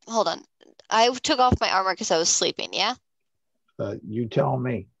 Hold on. I took off my armor because I was sleeping, yeah? You tell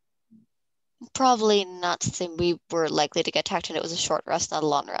me. Probably not, since we were likely to get attacked and it was a short rest, not a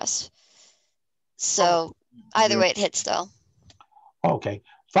long rest. So either way, it hits though. Okay,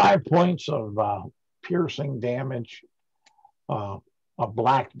 5 points of piercing damage. A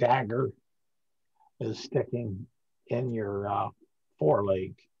black dagger is sticking in your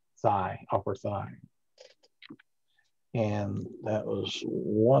foreleg, upper thigh. And that was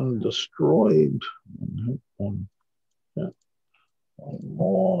one destroyed. One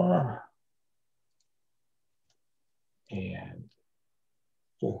more. And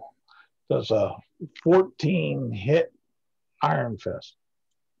does a 14 hit Iron Fist?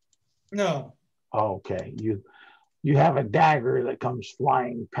 No. Okay, You have a dagger that comes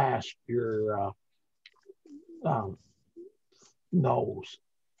flying past your nose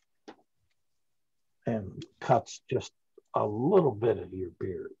and cuts just a little bit of your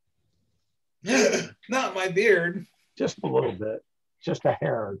beard. Not my beard. Just a little bit. Just a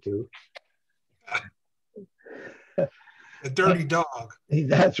hair or two. A dirty dog.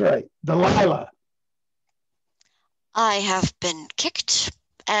 That's right. Delilah. I have been kicked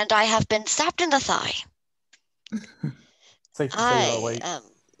and I have been stabbed in the thigh. Safe to say you're awake.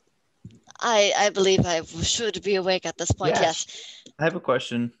 I believe I should be awake at this point, yes. I have a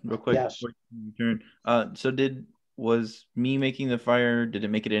question real quick. Yes. Before you turn. So was me making the fire, did it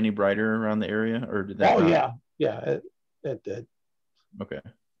make it any brighter around the area, or did that? Oh, yeah. Yeah, it did. Okay.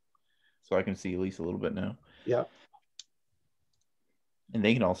 So I can see at least a little bit now. Yep. And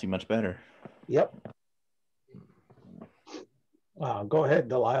they can all see much better. Yep. Go ahead,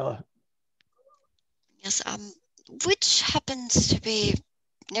 Delilah. Yes, which happens to be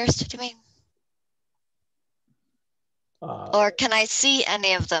nearest to me? Or can I see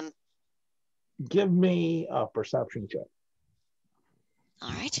any of them? Give me a perception check.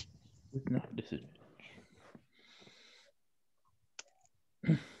 All right.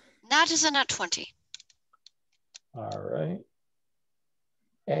 That is a nat 20. All right.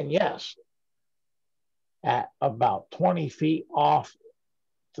 And yes, at about 20 feet off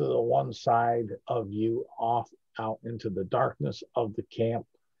to the one side of you, off out into the darkness of the camp,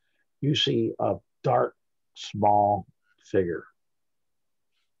 you see a dark, small figure.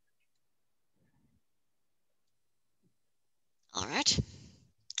 All right.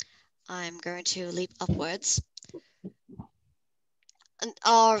 I'm going to leap upwards. And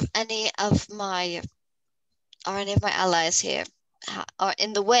are any of my allies here are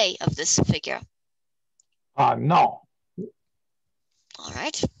in the way of this figure? No. All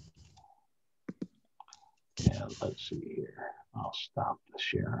right. Yeah, let's see here. I'll stop the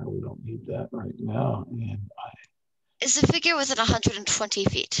share. We don't need that right now. And Is the figure within 120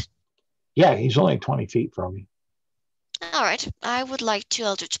 feet? yeah, he's only 20 feet from you. All right. I would like to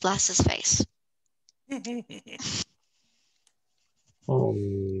Eldritch Blast his face.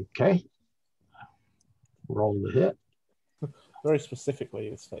 Okay. Roll the hit. Very specifically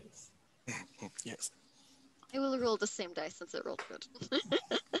his face. Yes. I will roll the same dice since it rolled good.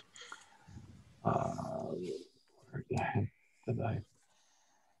 Where the heck did I?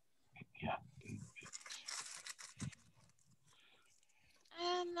 Yeah.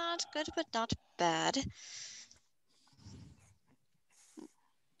 Not good, but not bad.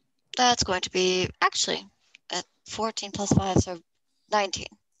 That's going to be actually at 14 plus 5, so 19.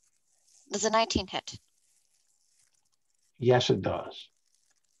 Does a 19 hit? Yes, it does.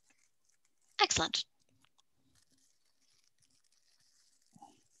 Excellent.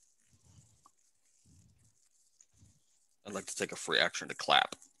 I'd like to take a free action to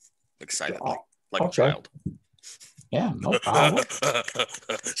clap excitedly, Oh, like a okay. child. Yeah, no problem.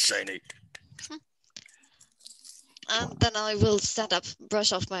 Shiny. And then I will stand up,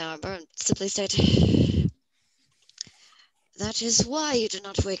 brush off my armor, and simply state, that is why you do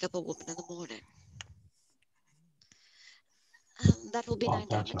not wake up a woman in the morning. That will be 9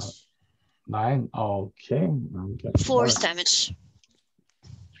 damage. 9? Okay. Force damage.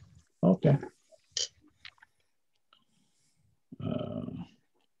 Okay.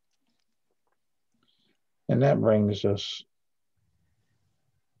 And that brings us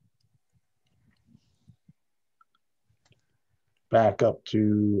back up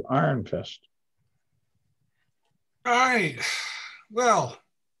to Iron Fist. All right. Well,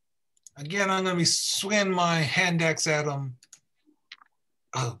 again, I'm going to be swinging my hand axe at him.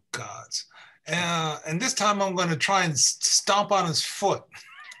 Oh, God. And this time I'm going to try and stomp on his foot.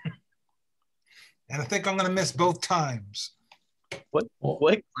 And I think I'm going to miss both times. What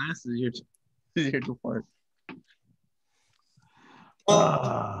class is your dwarf?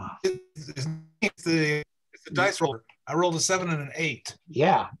 Well, it's the dice roller. I rolled a 7 and an 8.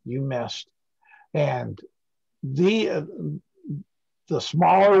 Yeah, you missed. And the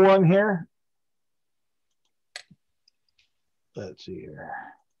smaller one here, let's see here,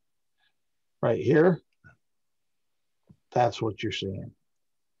 right here, that's what you're seeing.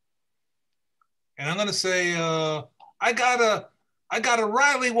 And I'm going to say, I got a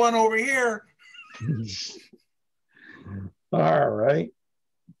Riley one over here. All right.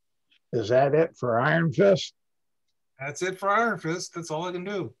 Is that it for Iron Fist? That's it for Iron Fist. That's all I can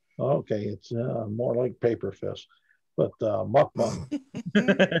do. Okay, it's more like Paper Fist. But Mukbang.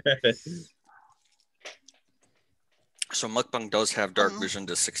 So Mukbang does have dark vision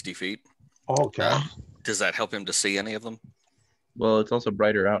to 60 feet. Okay. Does that help him to see any of them? Well, it's also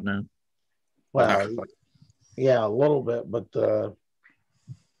brighter out now. Well, Yeah, a little bit, but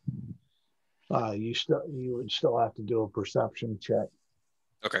you would still have to do a perception check.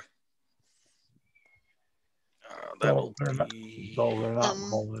 Okay. Though That'll they're be... not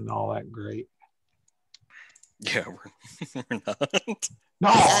rolling all that great. Yeah, we're not. No,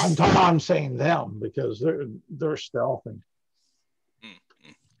 I'm saying them because they're stealthing.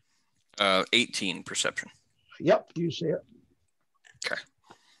 18 perception. Yep, you see it. Okay.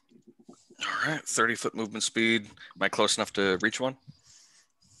 All right, 30-foot movement speed. Am I close enough to reach one?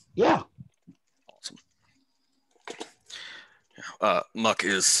 Yeah. Awesome. Muck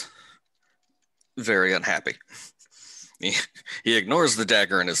is very unhappy. He ignores the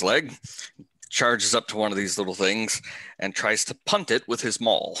dagger in his leg, charges up to one of these little things, and tries to punt it with his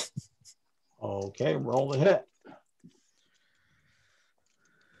maul. Okay, roll the hit.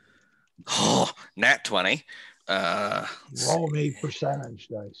 Oh, nat 20. Roll me percentage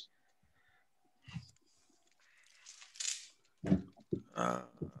dice.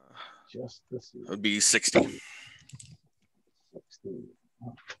 Just this It would be 60. 60.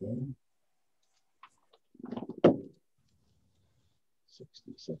 Okay.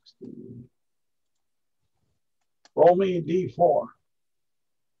 60. Roll me a D4.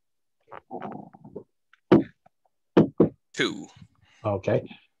 2. Okay.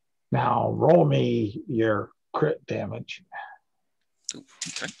 Now roll me your crit damage.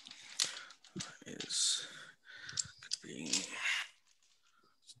 Okay. Is could be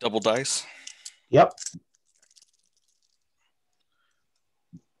double dice. Yep.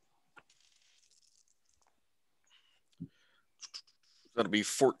 That'll be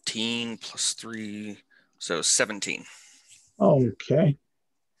 14 plus 3, so 17. Okay.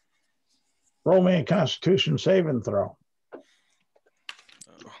 Roll me a Constitution saving throw.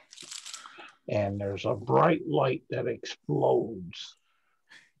 And there's a bright light that explodes.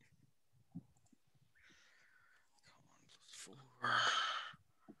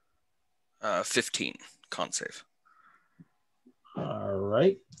 15 con save. All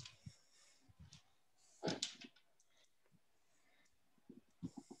right.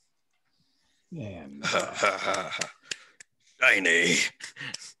 And shiny.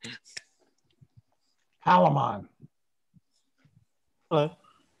 Palamon. Hello.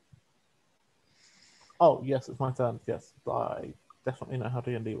 Oh, yes, it's my turn. Yes, I definitely know how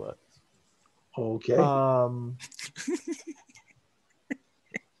D&D works. Okay.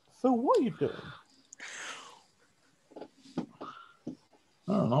 So what are you doing?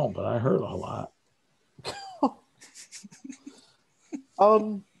 I don't know, but I heard a lot.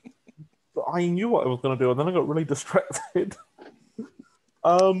 I knew what I was going to do, and then I got really distracted.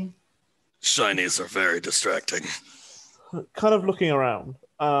 Shinies are very distracting. Kind of looking around.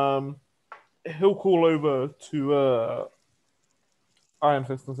 He'll call over to Iron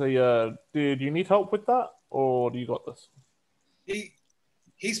Fist and say, did you need help with that, or do you got this?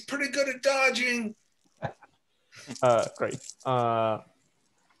 He's pretty good at dodging. Great.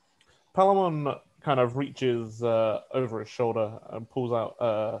 Palamon kind of reaches over his shoulder and pulls out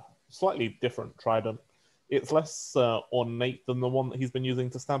a slightly different trident. It's less ornate than the one that he's been using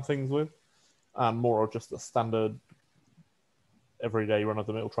to stab things with, and more of just a standard, everyday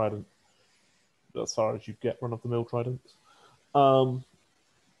run-of-the-mill trident, as far as you get run-of-the-mill tridents. And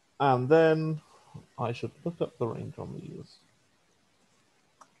then I should look up the range on these.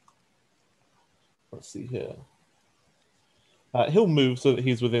 Let's see here. He'll move so that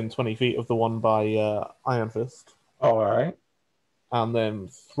he's within 20 feet of the one by Iron Fist. All right. And then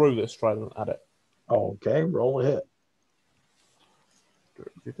throw this trident at it. Okay, roll a hit.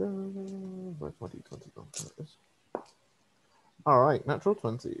 Where's my D20? Oh, there it is. All right, natural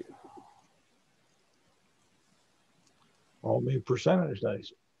 20. Roll me percentage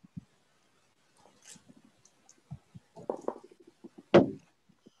dice.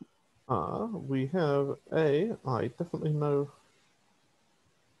 We have I definitely know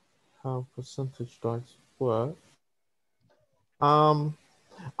how percentage dice work.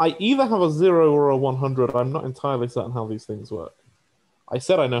 I either have a 0 or a 100. I'm not entirely certain how these things work. I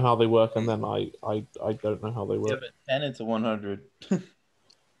said I know how they work, and then I don't know how they If you work. have a 10, it's a 100.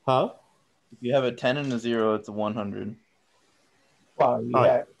 Huh? If you have a 10 and a 0, it's a 100. Well, yeah. All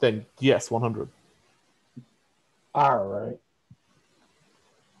right, then yes, 100. All right.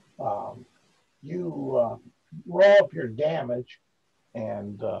 You roll up your damage,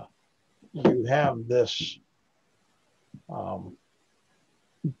 and you have this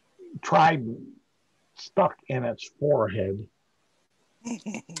trident stuck in its forehead.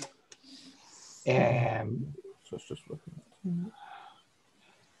 And So it's just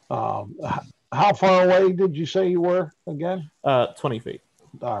how far away did you say you were again? 20 feet.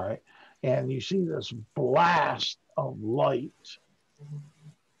 All right. and you see this blast of light.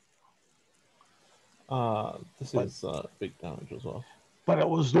 This is big damage as well. But it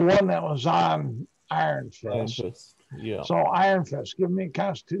was the one that was on Iron Fist. Iron Fist, yeah. So Iron Fist, give me a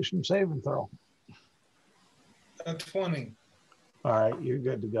Constitution saving throw. 20. All right, you're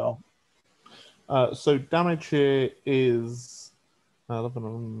good to go. So damage here is 11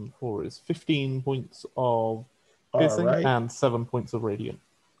 and 4 is 15 points of piercing and 7 points of radiant.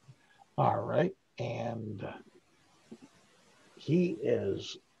 All right, and he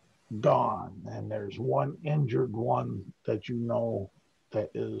is gone, and there's one injured one that you know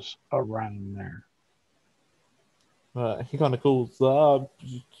that is around there. He kind of calls,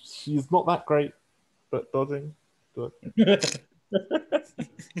 he's not that great, but dodging.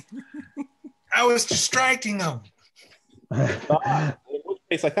 I was distracting him. In which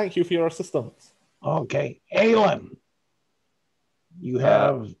case, I thank you for your assistance. Okay, Aelin, you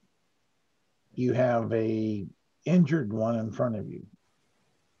have a injured one in front of you.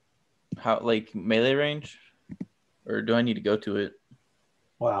 How, like melee range, or do I need to go to it?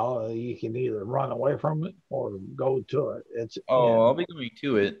 Well, you can either run away from it or go to it. I'll be going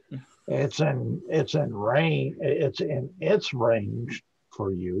to it. It's in range. It's in its range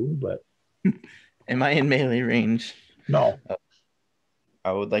for you, but am I in melee range? No.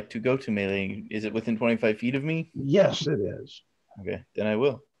 I would like to go to melee. Is it within 25 feet of me? Yes, it is. Okay, then I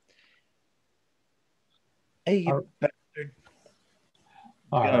will. Hey, you bastard.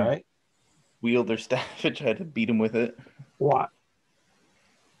 All right. Wield their staff and try to beat him with it. What?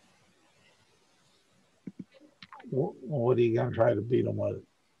 What are you going to try to beat him with?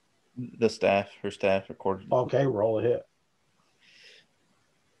 The staff, her staff, recorded. Okay, roll a hit.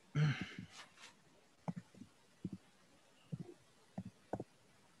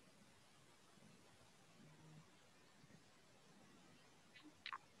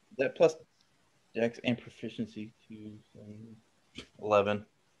 That plus dex and proficiency to 11.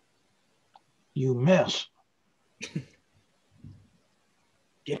 You miss.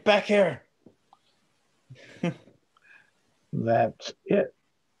 Get back here. That's it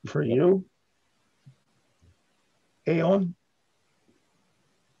for you. Aelin?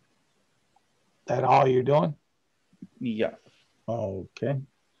 That all you're doing? Yeah. Okay.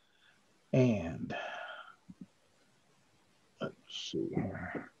 And let's see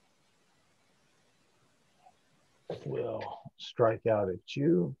here. We'll strike out at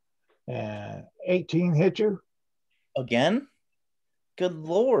you. And 18 hit you? Again? Good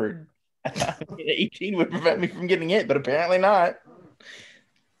Lord. I thought 18 would prevent me from getting it, but apparently not.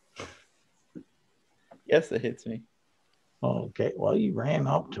 Yes, that hits me. Okay, well, you ran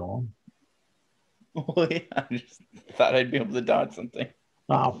up to him. Well, yeah, I just thought I'd be able to dodge something.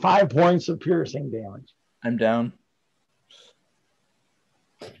 5 points of piercing damage. I'm down.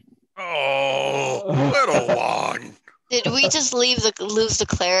 Oh, little one. Did we just lose the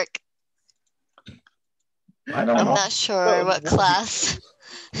cleric? I don't I'm know. not sure what class.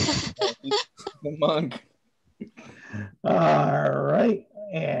 The monk. All right.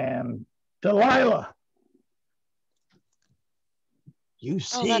 And Delilah. You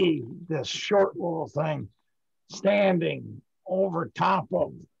see this short little thing standing over top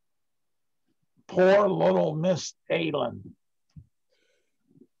of poor little Miss Aelin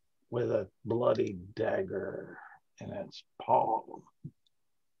with a bloody dagger in its paw.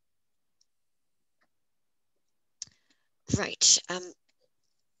 Right.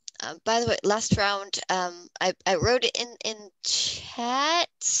 By the way, last round, I wrote it in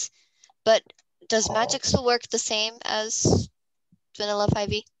chat, but does magic still work the same as vanilla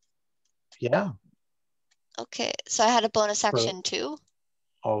 5e? Yeah. Okay, so I had a bonus action too.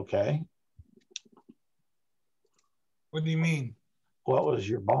 Okay. What do you mean? What was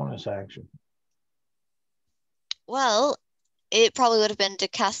your bonus action? Well, it probably would have been to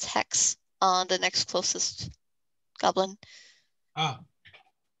cast Hex on the next closest goblin. Ah.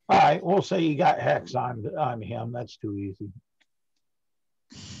 All right, we'll say you got Hex on him. That's too easy.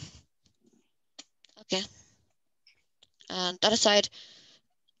 Okay. And that aside,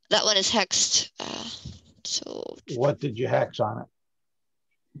 that one is hexed. So what did you hex on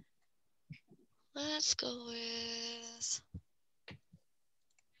it? Let's go with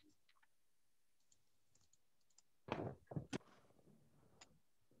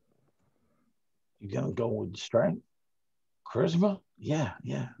You gonna go with strength? Charisma? Yeah.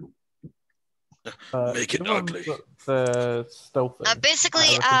 Make it ugly. The stealth.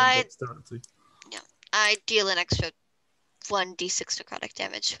 Basically, I deal an extra 1d6 necrotic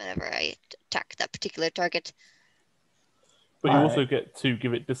damage whenever I attack that particular target. But you also get to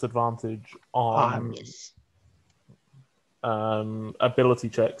give it disadvantage on. Yes. ability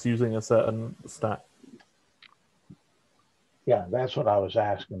checks using a certain stat. Yeah, that's what I was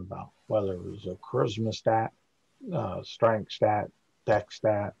asking about. Whether it was a charisma stat, strength stat, dex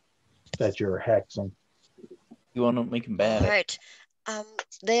stat that you're hexing. You want to make him All bad? right.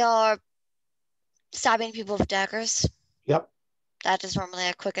 They are stabbing people with daggers. Yep. That is normally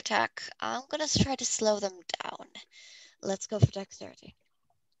a quick attack. I'm gonna try to slow them down. Let's go for dexterity.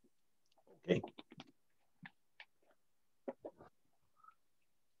 Okay.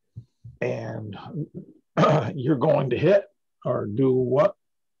 And you're going to hit or do what?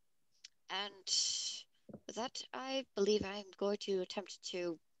 And with that, I believe I'm going to attempt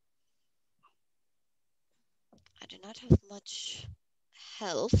to. I do not have much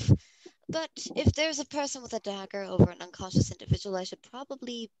health, but if there's a person with a dagger over an unconscious individual, I should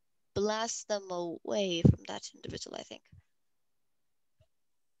probably blast them away from that individual, I think.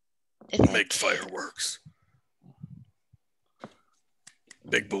 If Make fireworks.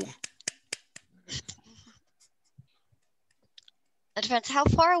 Big boom. It depends. How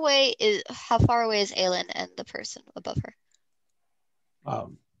far away is Aelin and the person above her?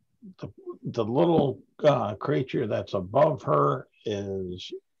 The little creature that's above her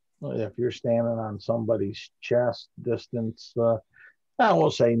is, if you're standing on somebody's chest distance, I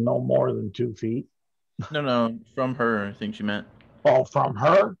will say no more than 2 feet. No, from her, I think she meant. Oh, from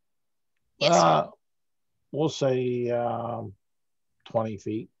her? Yes. We'll say 20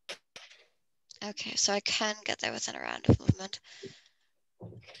 feet. Okay, so I can get there within a round of movement.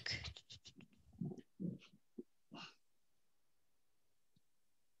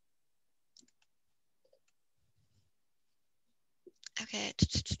 Okay,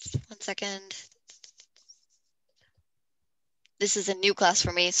 1 second. This is a new class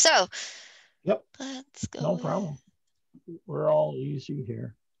for me, so Yep. let's go. No problem. We're all easy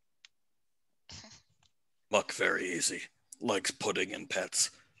here. Muck very easy. Likes pudding and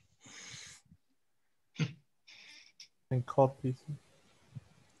pets. And cod pieces.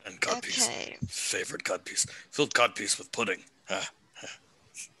 And codpiece. Okay. Favorite codpiece. Filled codpiece with pudding.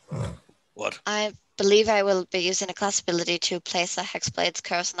 What? I believe I will be using a class ability to place a Hexblade's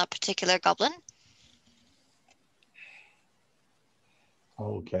curse on that particular goblin.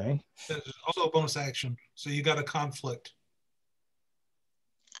 Okay. There's also a bonus action, so you got a conflict.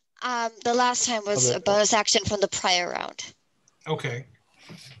 The last time was a bonus action from the prior round. Okay.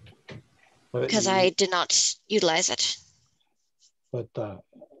 Because I did not utilize it. But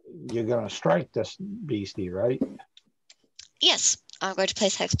you're going to strike this beastie, right? Yes, I'm going to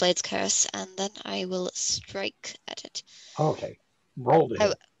place Hexblade's curse, and then I will strike at it. Okay. Roll the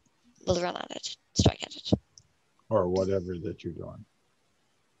hit. I will run at it, strike at it. Or whatever that you're doing.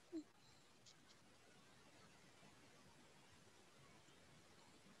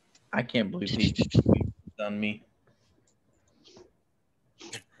 I can't believe he's done me.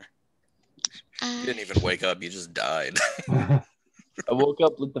 You didn't even wake up, you just died. I woke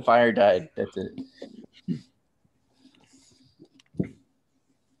up, lit the fire, died. That's it.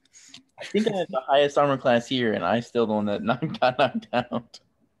 I think I have the highest armor class here, and I still don't got knocked out.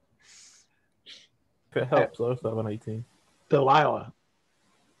 If it helps, I also have an 18. Delilah,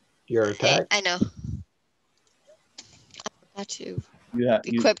 your attack? I know. I forgot to You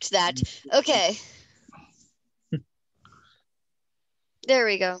equipped that. Okay. There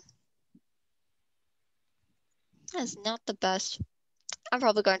we go. That's not the best. I'm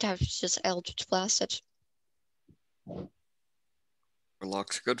probably going to have to just Eldritch Blast it.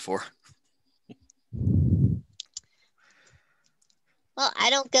 Warlock's good for. Well, I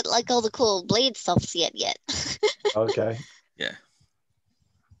don't get like all the cool blade stuff yet. Okay. Yeah.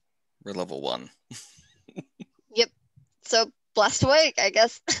 We're level 1. Yep. So blast away, I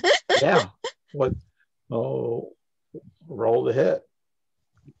guess. Yeah. What? Oh, roll the hit.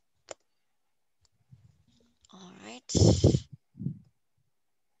 All right.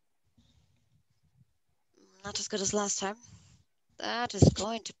 Not as good as last time. That is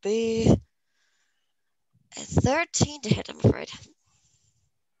going to be a 13 to hit, I'm afraid.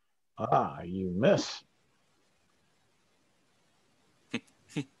 You miss.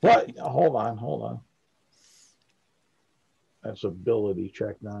 What? Hold on. That's ability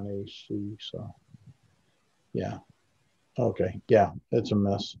check, not AC. So, yeah. Okay. Yeah, it's a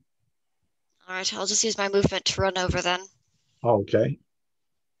miss. All right, I'll just use my movement to run over then. Okay.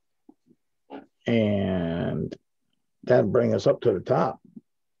 And that brings us up to the top.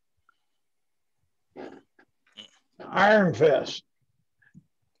 Iron Fist.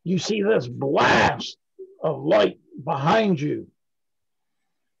 You see this blast of light behind you.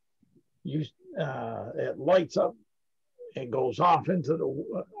 It lights up. It goes off into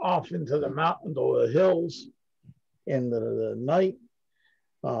the mountain, the hills, into the night.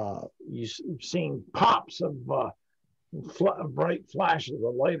 You've seen pops of bright flashes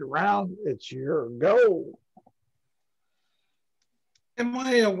of light around. It's your go. Am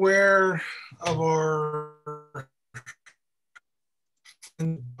I aware of our...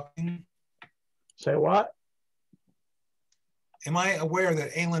 Say what? Am I aware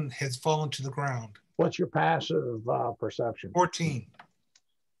that Aelin has fallen to the ground? What's your passive perception? 14.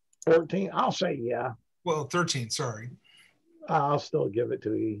 14? I'll say yeah. Well, 13, sorry. I'll still give it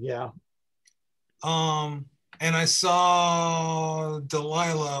to you, yeah. And I saw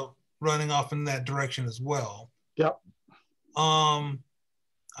Delilah running off in that direction as well. Yep. I'm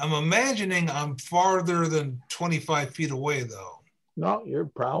imagining I'm farther than 25 feet away, though. No, you're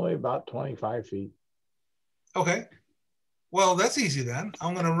probably about 25 feet. Okay. Well, that's easy then.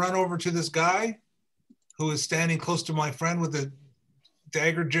 I'm going to run over to this guy who is standing close to my friend with a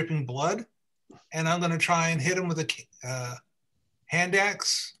dagger dripping blood, and I'm going to try and hit him with a hand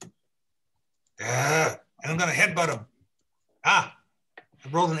axe. And I'm going to headbutt him. I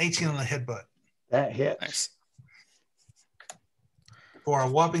rolled an 18 on the headbutt. That hits. Nice. For a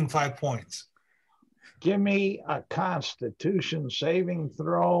whopping 5 points. Give me a Constitution saving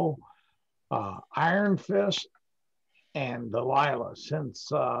throw, Iron Fist, and Delilah.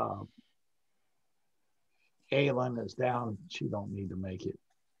 Since Aelin is down, she don't need to make it.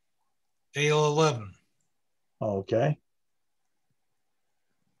 AL 11. Okay.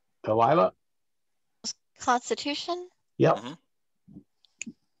 Delilah? Constitution? Yep. Mhm.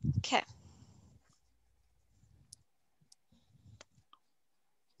 Okay.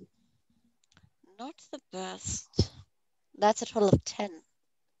 Not the best. That's a total of 10.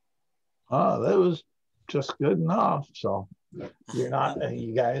 Oh, that was just good enough. So you're not,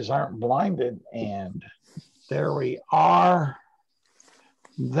 you guys aren't blinded. And there we are.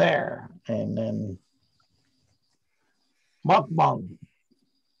 There. And then mukbang.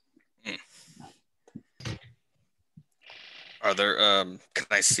 Are there, can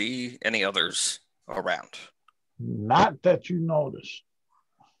I see any others around? Not that you notice.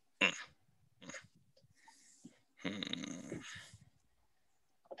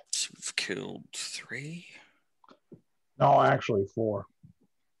 So we've killed 3? No, actually 4.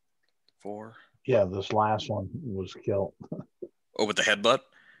 4? Yeah, this last one was killed. Oh, with the headbutt?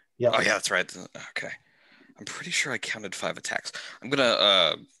 Yeah. Oh, yeah, that's right. Okay. I'm pretty sure I counted 5 attacks. I'm going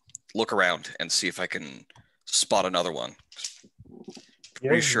to look around and see if I can spot another one.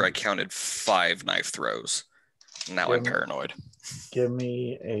 Pretty sure I counted 5 knife throws. Now I'm paranoid. Give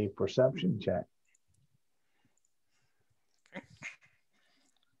me a perception check. Okay.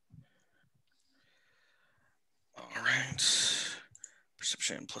 All right.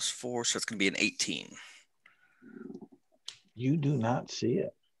 Perception +4, so it's going to be an 18. You do not see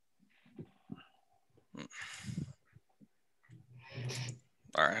it.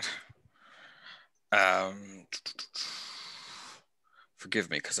 All right. Forgive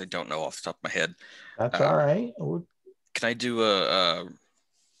me because I don't know off the top of my head. That's all right. Can I do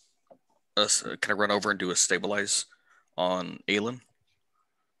can I run over and do a stabilize on Aelin?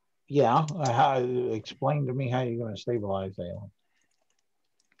 Yeah. Explain to me how you're going to stabilize Aelin.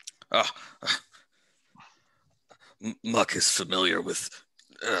 Muck is familiar with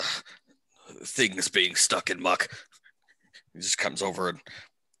things being stuck in muck. He just comes over and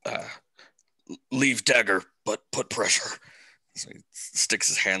Leave dagger, but put pressure. so he sticks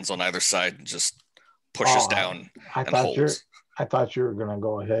his hands on either side and just pushes down and holds. I thought you were going to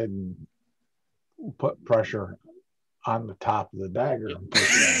go ahead and put pressure on the top of the dagger. And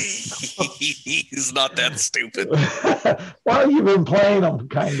push He's not that stupid. Well, you've been playing him,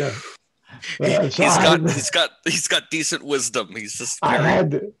 kind of. He's got decent wisdom. He's just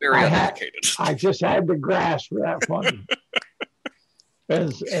very uneducated. I just had to grasp that one.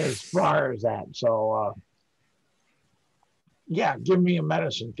 as far as that. So yeah, give me a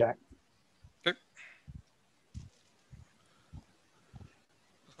medicine check. Okay.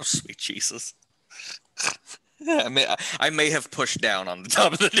 Oh, sweet Jesus. I may have pushed down on the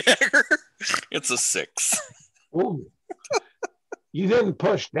top of the dagger. It's a 6. Ooh. You didn't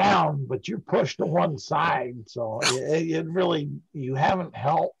push down, but you pushed to one side. So it really, you haven't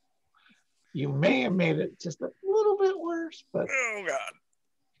helped. You may have made it just a little bit worse, but. Oh, God.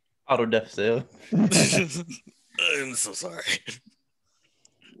 Auto def sale. I'm so sorry.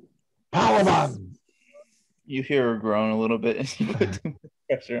 Palamon. You hear her groan a little bit and you put too much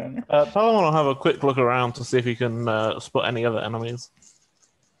pressure on her. Palamon will have a quick look around to see if he can spot any other enemies.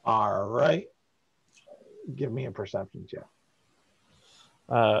 All right. Give me a perception check.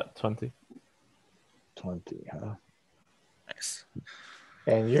 20. 20, Nice.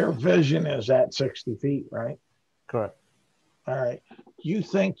 And your vision is at 60 feet, right? Correct. All right. You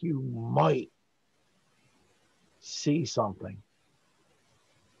think you might see something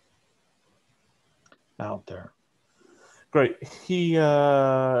out there. Great. He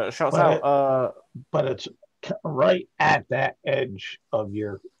shouts But out. But it's right at that edge of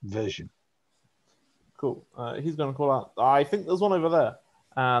your vision. Cool. He's going to call out, I think there's one over there.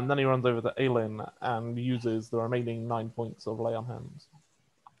 And then he runs over to Aelin and uses the remaining 9 points of lay on hands.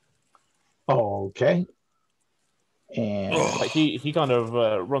 Okay. And like he kind of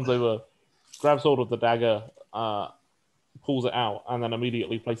runs over, grabs hold of the dagger, pulls it out, and then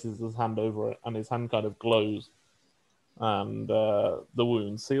immediately places his hand over it, and his hand kind of glows, and the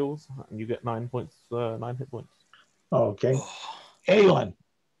wound seals, and you get 9 points, 9 hit points. Okay. Aelin.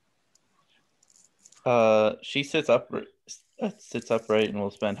 She sits upright, and will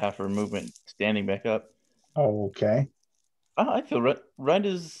spend half her movement standing back up. Okay. I feel right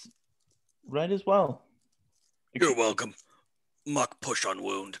as well. You're welcome. Muck push on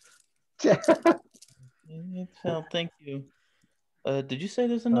wound. Well, thank you. Did you say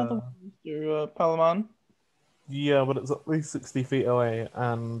there's another one, Mr. Palamon? Yeah, but it's at least 60 feet away,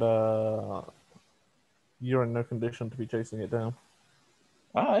 and you're in no condition to be chasing it down.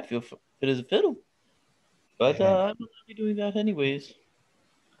 I feel fit as a fiddle. But I will not be doing that anyways.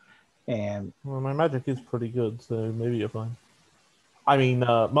 And well, my magic is pretty good, so maybe you're fine. I mean,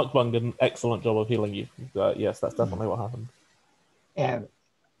 Mukbang did an excellent job of healing you. Yes, that's definitely what happened. And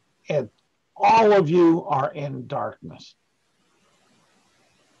all of you are in darkness.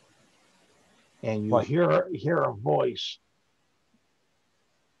 And you hear a voice.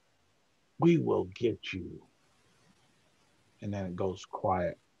 We will get you. And then it goes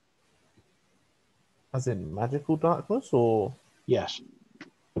quiet. As in magical darkness, or? Yes.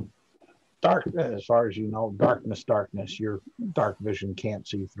 Darkness, as far as you know, darkness. Your dark vision can't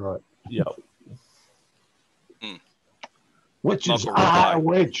see through it. Yep. Which is odd,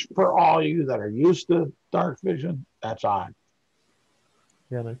 which for all you that are used to dark vision, that's odd.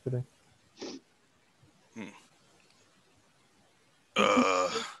 Yeah, no kidding.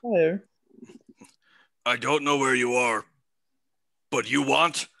 Fire. I don't know where you are, but you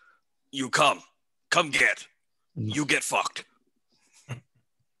want, you come. Come get. You get fucked.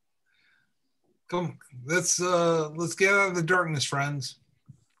 Come, let's get out of the darkness, friends.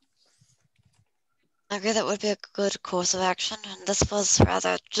 I agree that would be a good course of action, and this was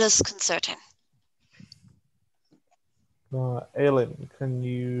rather disconcerting. Aelin, can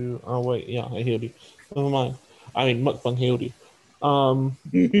you... Oh, wait, yeah, I healed you. Never mind. I mean, Mukbang healed you. Mukbang,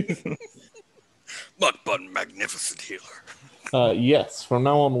 magnificent healer. Yes, from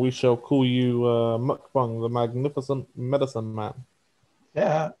now on we shall call you Mukbang, the magnificent medicine man.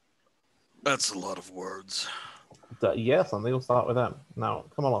 Yeah. That's a lot of words. Yes, and they'll start with them. Now,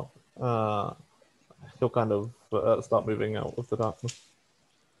 come along. He'll kind of start moving out of the darkness.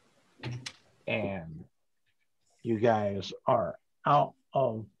 And you guys are out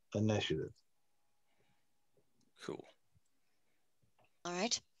of initiative. Cool. All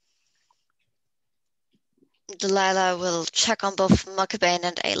right. Delilah will check on both Muckabane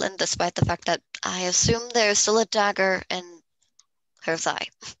and Aelin, despite the fact that I assume there's still a dagger in her thigh.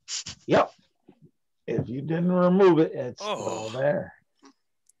 Yep. If you didn't remove it, it's still there.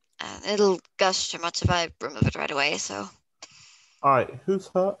 And it'll gush too much if I remove it right away, so. All right, who's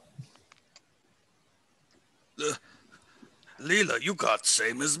hurt? Leela, you got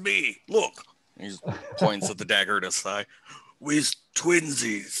same as me. Look. He points at the dagger at his thigh. We's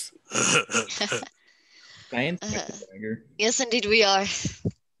twinsies. Yes, indeed we are,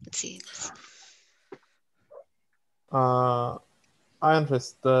 it seems. Iron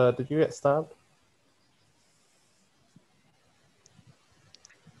Fist, did you get stabbed?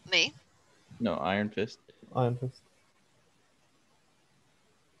 Me? No, Iron Fist. Iron Fist.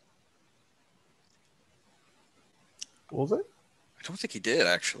 Was it? I don't think he did,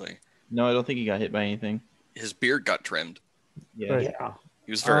 actually. No, I don't think he got hit by anything. His beard got trimmed. Yeah. Right.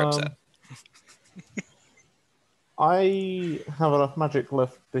 He was very upset. I have enough magic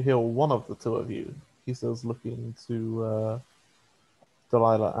left to heal one of the two of you, he says, looking to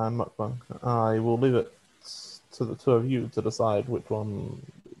Delilah and Mukbang. I will leave it to the two of you to decide which one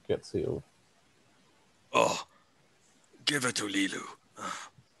gets healed. Oh, give it to Lilu.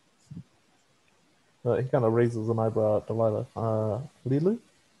 He kind of raises an eyebrow at Delilah. Lilu?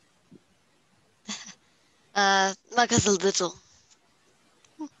 Mug has a little.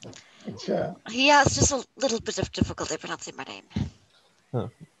 He has just a little bit of difficulty pronouncing my name. Oh,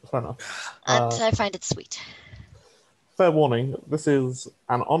 fair enough. And I find it sweet. Fair warning, this is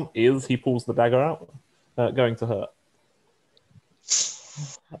an on-is, he pulls the dagger out, going to hurt.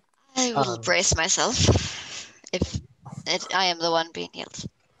 I will brace myself. I am the one being healed.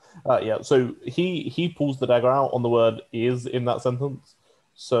 Yeah, so he pulls the dagger out on the word is in that sentence.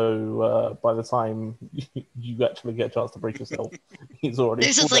 So by the time you actually get a chance to brace yourself, he's already.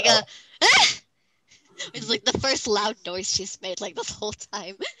 It's just pulled like it out. It's like the first loud noise she's made like this whole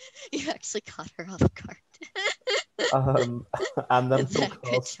time. You actually caught her off guard. And then he'll Good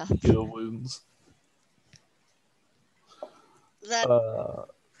cast job. Cure Wounds. That.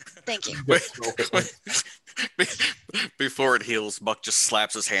 Thank you. Get 12 hit points. Before it heals, Muck just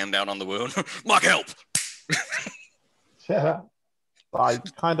slaps his hand down on the wound. Muck, help! I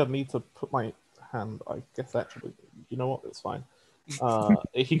kind of need to put my hand, I guess actually, you know what, it's fine.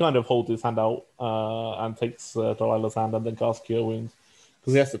 He kind of holds his hand out and takes Delilah's hand and then casts Cure Wounds.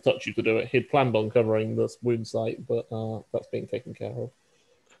 Because he has to touch you to do it. He'd planned on covering this wound site, but that's being taken care of.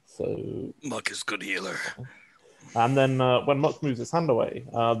 So Muck is good healer. And then when Muck moves his hand away,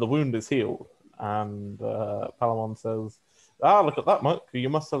 the wound is healed. And Palamon says, look at that, Muck. You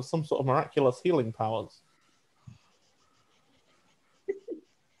must have some sort of miraculous healing powers.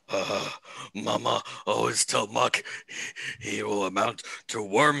 Mama always tell Muck he will amount to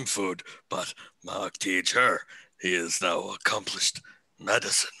worm food, but Muck teach her. He is now accomplished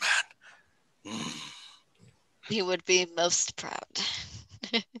medicine man. He would be most proud.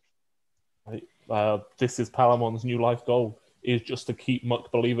 This is Palamon's new life goal, is just to keep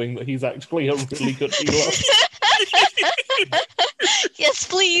Muck believing that he's actually a really good healer. Yes,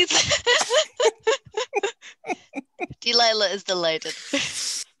 please. Delilah is delighted.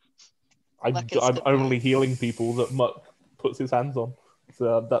 I'm only healing people that Muck puts his hands on.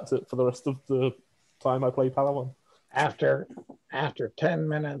 So that's it for the rest of the time I play Palamon. After 10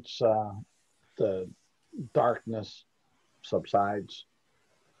 minutes, the darkness subsides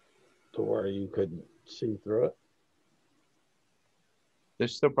to where you couldn't see through it.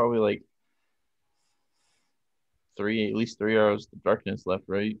 There's still probably like at least 3 hours of darkness left,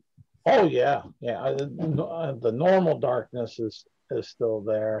 right? Oh yeah. The normal darkness is still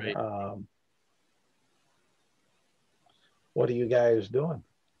there. Right. What are you guys doing?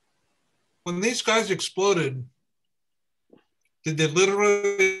 When these guys exploded, did they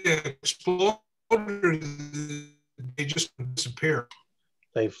literally explode or did they just disappear?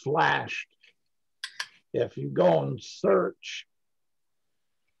 They flashed. If you go and search,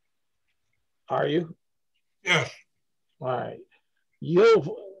 are you? Yeah. All right.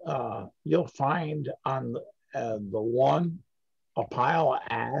 You'll find on the one a pile of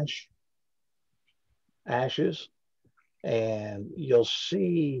ashes, and you'll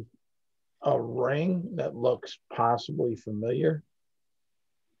see a ring that looks possibly familiar,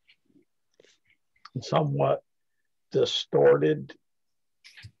 somewhat distorted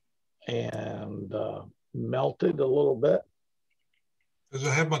and melted a little bit. Does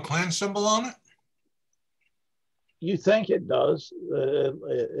it have my clan symbol on it? You think it does.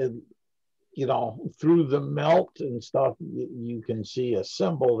 Through the melt and stuff, you can see a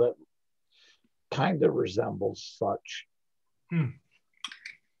symbol that kind of resembles such.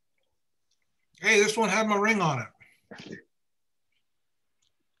 Hey, this one had my ring on it.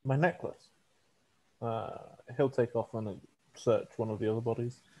 My necklace. He'll take off and search one of the other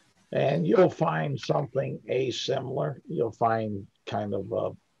bodies. And you'll find something asimilar. You'll find kind of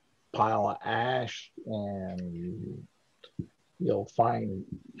a pile of ash, and you'll find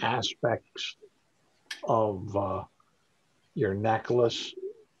aspects of your necklace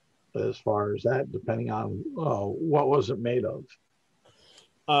as far as that, depending on what was it made of.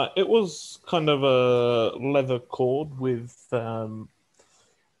 It was kind of a leather cord with, I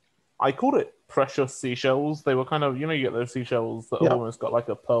called it precious seashells. They were kind of, you get those seashells that almost got like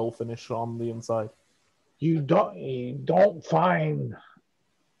a pearl finish on the inside. You don't find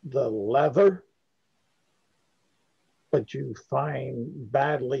the leather, but you find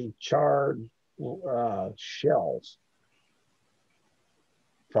badly charred shells.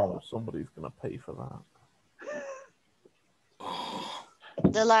 Somebody's gonna pay for that.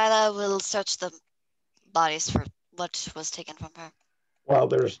 Delilah will search the bodies for what was taken from her. Well,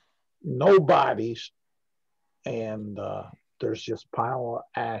 there's no bodies, and there's just pile of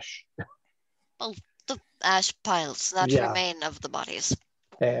ash. Well, the ash piles, not remain of the bodies.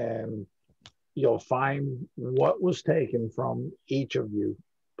 And you'll find what was taken from each of you,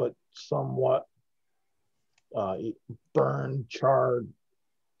 but somewhat burned, charred,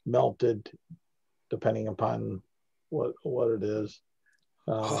 melted, depending upon what it is.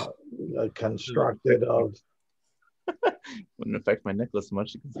 Constructed of. Wouldn't affect my necklace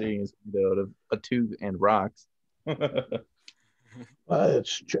much, considering it's made out of a tube and rocks.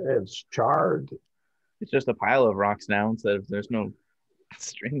 It's charred. It's just a pile of rocks now instead of there's no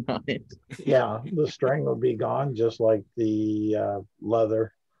string on it. Yeah, the string would be gone, just like the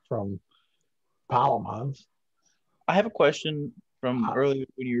leather from Palomons. I have a question from earlier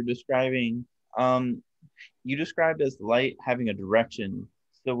when you were describing. You described as the light having a direction.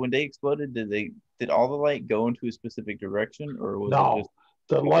 So when they exploded, did all the light go into a specific direction, or was it just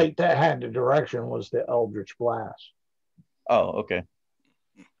the light that had the direction was the Eldritch Blast? Oh, okay.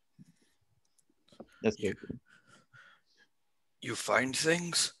 That's good. You find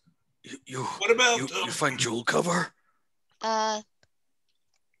things? You What about you find jewel cover?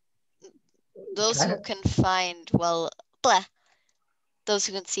 Those who can find those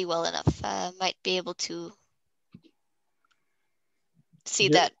who can see well enough might be able to see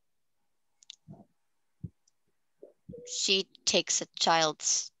that she takes a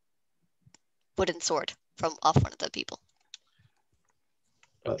child's wooden sword from off one of the people.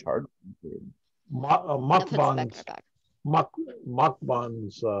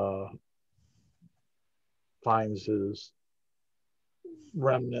 Muckbuns finds his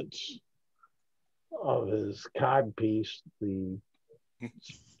remnants of his codpiece, the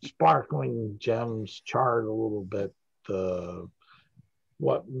sparkling gems charred a little bit,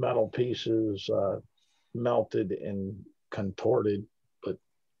 what metal pieces melted and contorted, but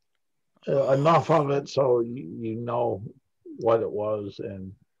enough of it so you know what it was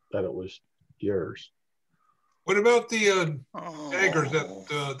and that it was yours. What about the daggers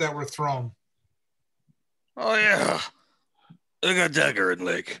that were thrown? Oh yeah, I got dagger in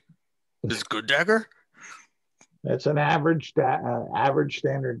leg. Is it good dagger? It's an average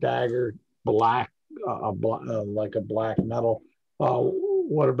standard dagger, black, like a black metal.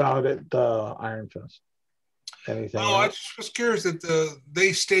 What about it, Iron Fist? Anything else? I just was curious that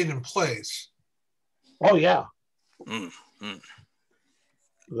they stayed in place. Oh yeah.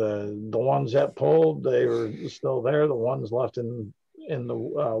 The ones that pulled, they were still there. The ones left in the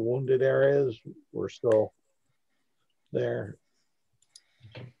wounded areas were still there.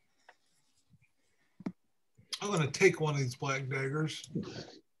 I'm going to take one of these black daggers.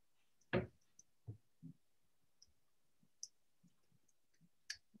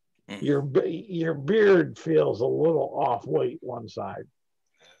 Your beard feels a little off weight one side.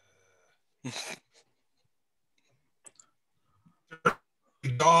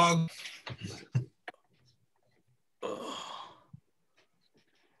 Dog.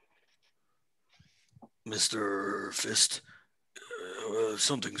 Mr. Fist,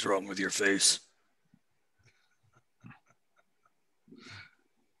 something's wrong with your face.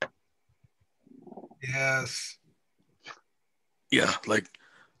 Yes. Yeah, like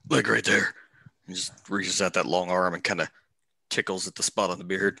right there. He just reaches out that long arm and kind of tickles at the spot on the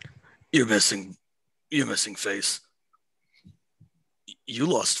beard. You're missing face. You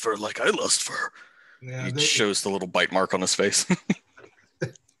lost fur like I lost fur. Yeah, he shows the little bite mark on his face.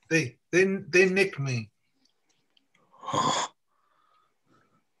 they nicked me. Huh.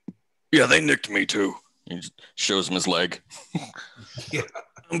 Yeah, they nicked me too. He just shows him his leg. Yeah.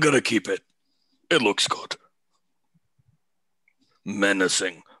 I'm gonna keep it. It looks good.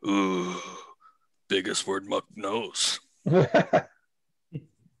 Menacing. Ooh. Biggest word Muck knows. And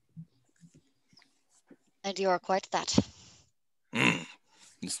you are quite that.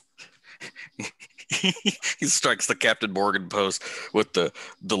 He strikes the Captain Morgan pose with the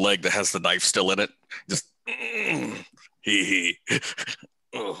leg that has the knife still in it. Just hee.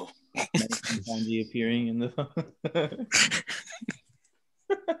 Oh. Kanji appearing in the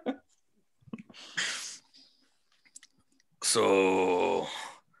So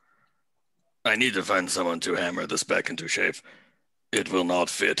I need to find someone to hammer this back into shape. It will not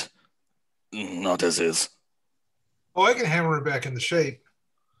fit. Not as is. Oh, I can hammer it back into shape.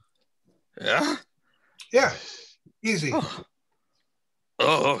 Yeah? Yeah. Easy.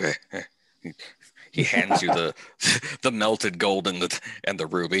 Oh okay. He hands you the melted gold and the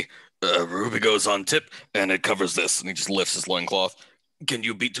ruby. Ruby goes on tip and it covers this, and he just lifts his loincloth. Can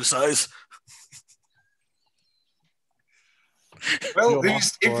you beat to size? Well,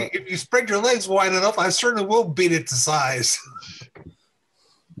 if you spread your legs wide enough, I certainly will beat it to size.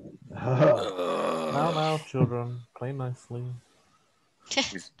 Now, children, play nicely.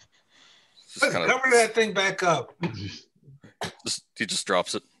 Cover that thing back up. He just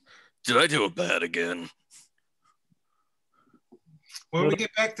drops it. Did I do it bad again? When we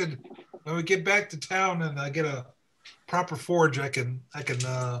get back to town and I get a proper forge, I can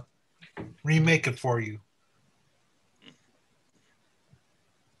remake it for you.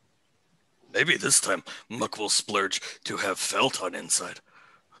 Maybe this time Muck will splurge to have felt on inside.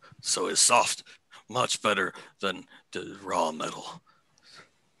 So it's soft, much better than the raw metal.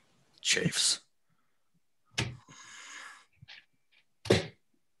 Chafes.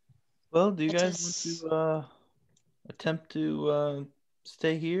 Well, do you It guys is- want to attempt to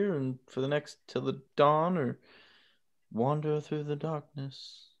stay here and for the next till the dawn, or wander through the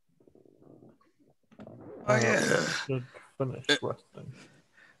darkness? Oh, yeah. Should finish resting.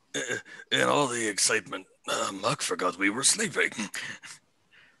 In all the excitement, Muck forgot we were sleeping.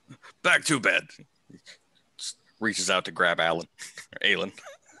 Back to bed. Just reaches out to grab Alan. Alan.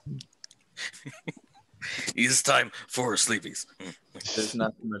 It's time for sleepies. There's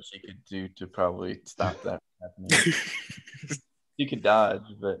not too much you could do to probably stop that from happening. You could dodge,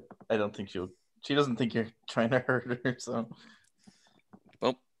 but I don't think she doesn't think you're trying to hurt her, so.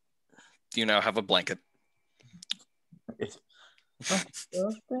 Well, you now have a blanket.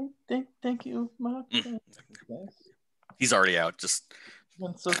 Thank you, Mark. Mm. Yes. He's already out. Just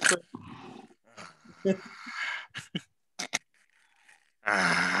Went so quick. She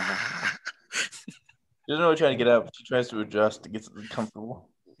doesn't really try to get out, but she tries to adjust to get something comfortable.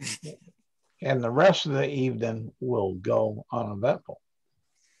 And the rest of the evening will go uneventful.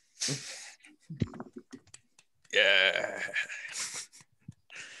 Yeah.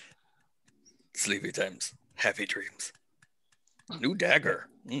 Sleepy times. Happy dreams. new dagger.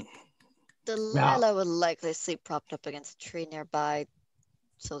 Delilah will likely sleep propped up against a tree nearby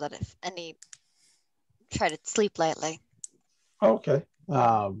so that if any try to sleep lightly. Okay.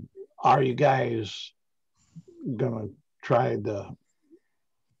 Are you guys gonna try to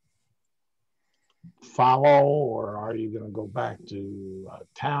follow, or are you gonna go back to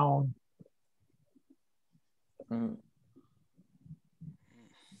town? I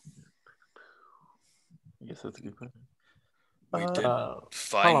guess that's a good question. We did find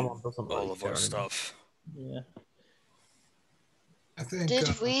Palamon doesn't really all of care our anymore. stuff. Yeah. I think.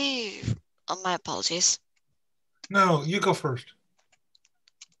 Did we? Oh, my apologies. No, you go first.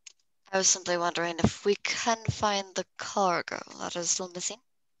 I was simply wondering if we can find the cargo that is still missing.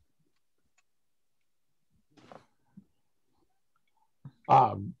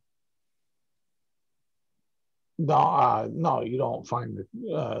 No, you don't find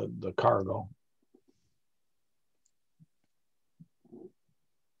the cargo.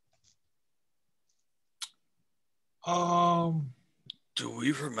 Do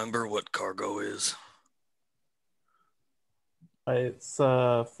we remember what cargo is? It's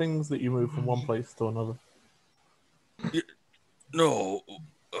things that you move from one place to another. No,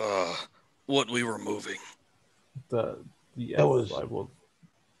 what we were moving. Yes, It was- I was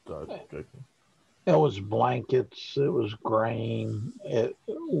joking. It was blankets. It was grain. It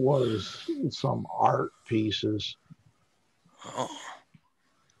was some art pieces.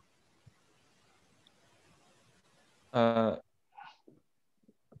 Oh,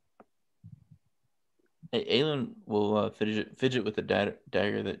 Aelin will fidget with the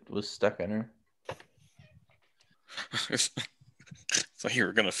dagger that was stuck on her. So you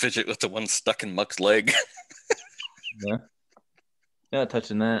were gonna fidget with the one stuck in Muck's leg. Yeah. Not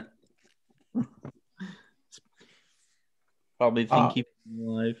touching that. Probably the thing keeping me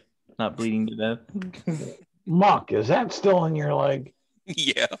alive, not bleeding to death. Muck, is that still in your leg?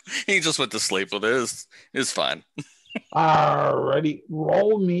 Yeah, he just went to sleep with it. It's fine. Alrighty,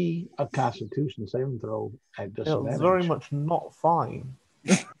 roll me a Constitution saving throw at disadvantage. It's very much not fine.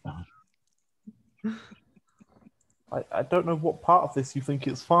 I don't know what part of this you think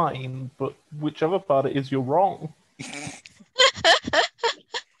is fine, but whichever part it is, you're wrong.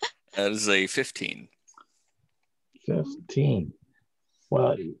 That is a 15. 15.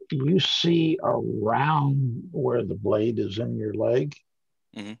 Well, you see around where the blade is in your leg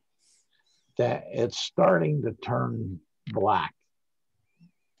that it's starting to turn black.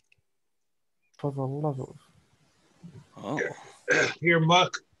 For the love of... Oh. Here,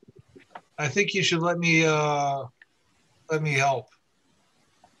 Muck. I think you should let me help.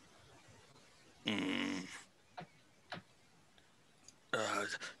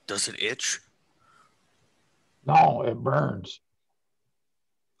 Does it itch? No, it burns.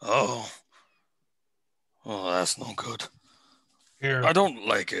 Oh. Oh, that's no good. Here. I don't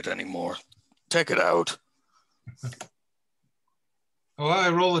like it anymore. Take it out. Well, I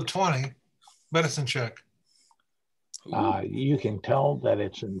rolled a 20. Medicine check. You can tell that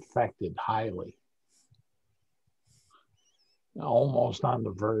it's infected highly. Almost on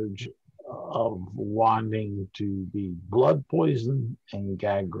the verge of wanting to be blood poison and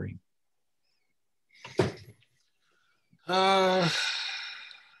gangrene. Did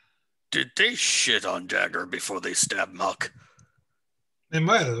they shit on Dagger before they stabbed Muck? They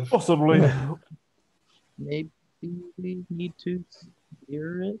might have. Possibly. Maybe we need to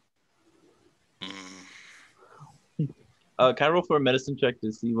hear it. Can I roll for a medicine check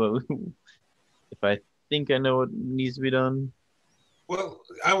to see what if I think I know what needs to be done? Well,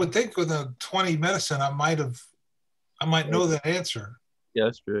 I would think with a 20 medicine, I might know that answer. Yeah,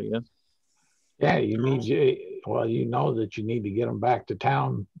 that's true. Yes. Yeah, you know that you need to get them back to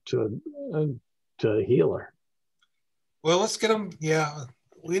town to heal her. Well, let's get them. Yeah,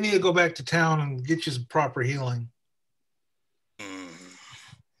 we need to go back to town and get you some proper healing.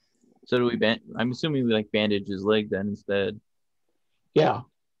 So do we I'm assuming we like bandage his leg then instead. Yeah.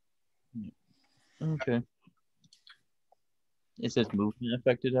 Okay. Is his movement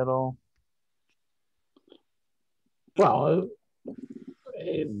affected at all? Well,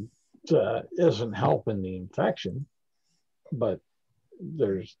 it isn't helping the infection, but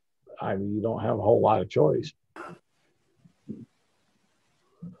you don't have a whole lot of choice.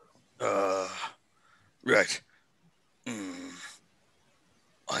 Right.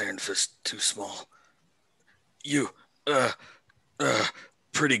 Iron Fist too small. You,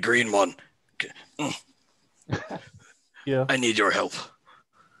 pretty green one. Yeah. I need your help.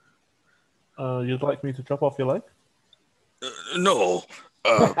 You'd like me to chop off your leg? No.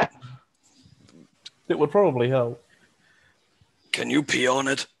 It would probably help. Can you pee on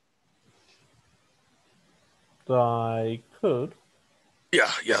it? I could.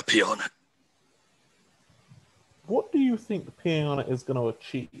 Yeah, pee on it. What do you think peeing on it is going to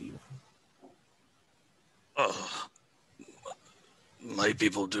achieve? My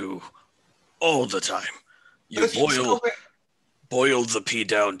people do all the time. You Let's just go back. boil the pee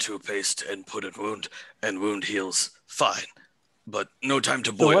down to a paste and put it wound, and wound heals fine. But no time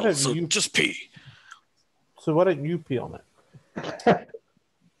to boil, so just pee. So why don't you pee on it?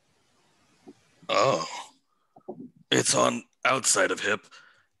 Oh. It's on outside of hip.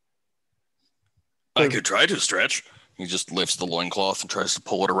 So, I could try to stretch. He just lifts the loincloth and tries to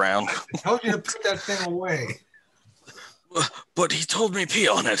pull it around. I told you to put that thing away. But he told me pee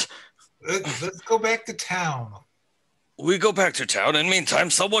on it. Let's go back to town. We go back to town, and meantime,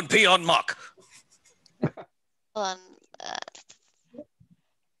 someone pee on Muck. Can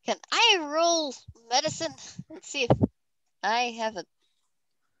I roll medicine and see if I have a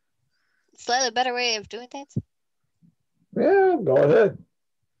slightly better way of doing things? Yeah, go ahead.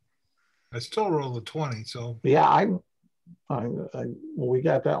 I still roll a 20, so. Yeah, we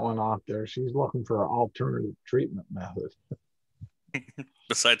got that one off there. She's looking for an alternative treatment method.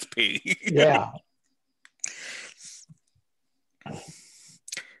 Besides pee. Yeah.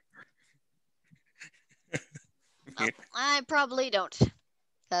 I probably don't.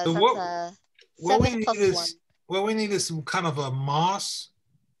 So what we need is some kind of a moss.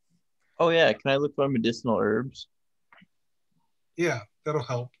 Oh yeah, can I look for medicinal herbs? Yeah, that'll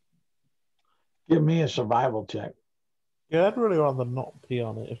help. Give me a survival check. Yeah, I'd really rather not pee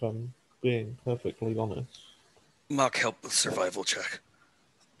on it if I'm being perfectly honest. Muck, help with survival check.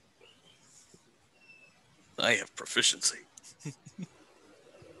 I have proficiency.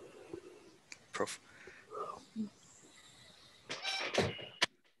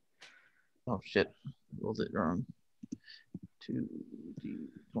 Oh shit, rolled it wrong.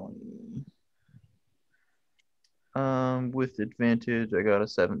 2d20. With advantage, I got a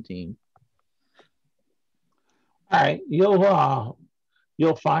 17. All right,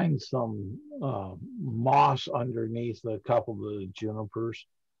 you'll find some moss underneath a couple of the junipers,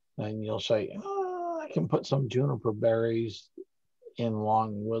 and you'll say, I can put some juniper berries in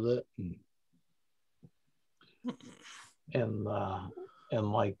along with it, and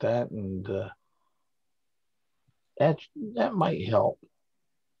like that, and that might help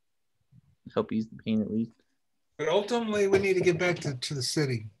ease the pain at least. But ultimately, we need to get back to the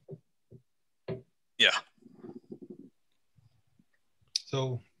city. Yeah.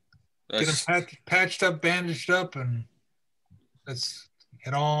 So get them patched up, bandaged up, and let's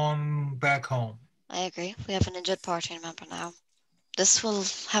head on back home. I agree. We have an injured party member now. This will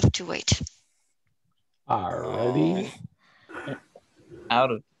have to wait. Alrighty.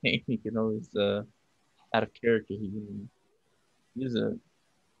 Out of pain, he can always out of character. He's a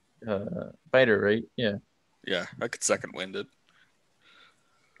fighter, right? Yeah. Yeah, I could second wind it.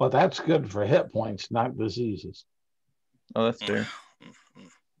 Well, that's good for hit points, not diseases. Oh, that's fair.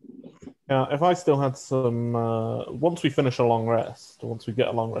 Yeah, if I still had some, once we finish a long rest, once we get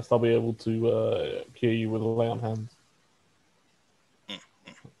a long rest, I'll be able to cure you with a lay on hands.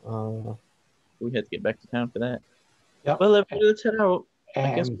 We had to get back to town for that. Yep. Well, let's head out. And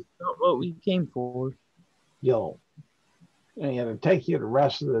I guess we got what we came for. It'll take you the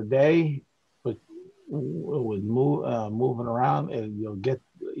rest of the day with moving around, and you'll get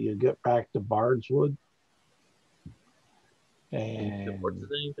back to Bardswood. And horses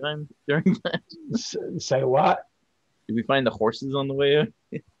anytime during that? Say what? Did we find the horses on the way?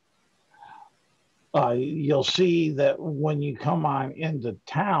 you'll see that when you come on into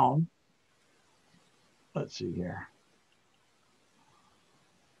town, let's see here.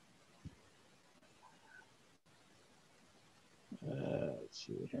 Let's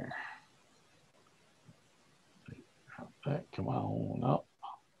see here. Come on up.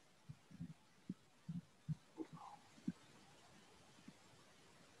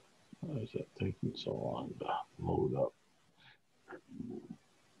 Why is that taking so long to load up?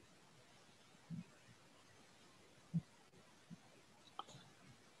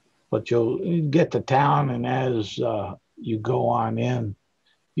 But you'll get to town, and as you go on in,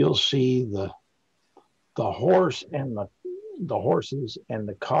 you'll see the horse and the horses and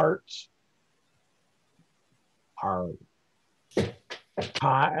the carts are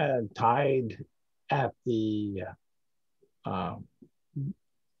tied at the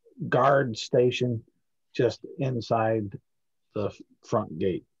guard station just inside the front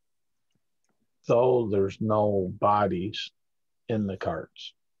gate. Though there's no bodies in the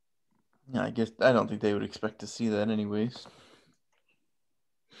carts. Yeah, I don't think they would expect to see that anyways.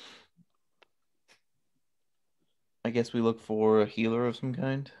 I guess we look for a healer of some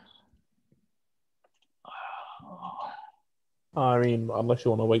kind. I mean, unless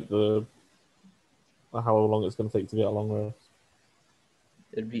you want to wait how long it's going to take to get a long rest.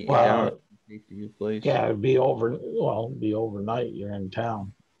 It'd be 8 hours to your place. Yeah, it'd be overnight. You're in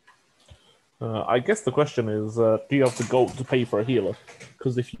town. I guess the question is, do you have the gold to pay for a healer?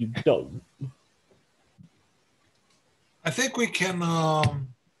 Because if you don't, I think we can.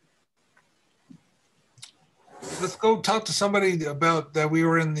 Let's go talk to somebody about that. We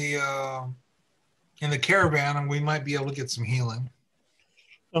were in the caravan, and we might be able to get some healing.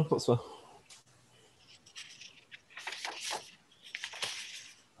 Oh, that's so.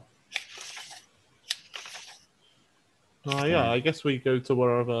 Yeah, I guess we go to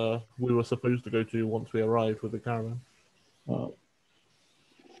wherever we were supposed to go to once we arrived with the caravan. Well,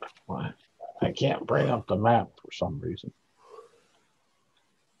 I can't bring up the map for some reason.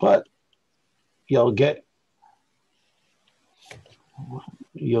 But you'll get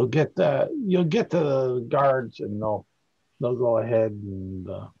the guards, and they'll go ahead and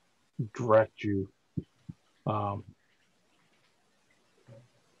direct you up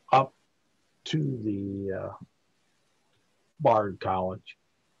to the Bard College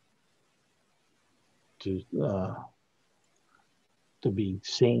to be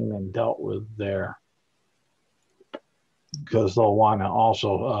seen and dealt with there, because they'll want to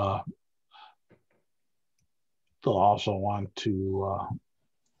also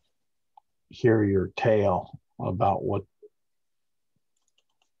hear your tale about what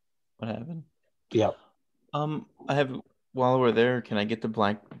happened. Yep. While we're there, can I get the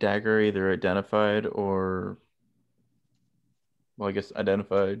black dagger either identified or, well, I guess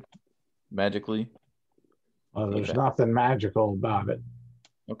identified magically? There's nothing magical about it.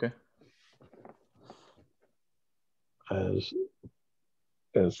 Okay.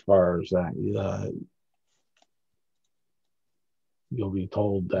 As far as that, you'll be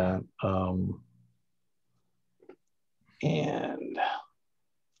told that, and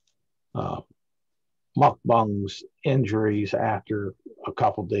Mukbang's injuries after a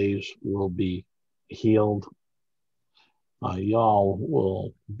couple days will be healed. Y'all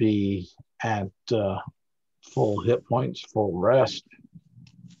will be at full hit points, full rest.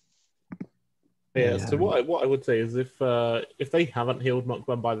 Yeah. So what I would say is if they haven't healed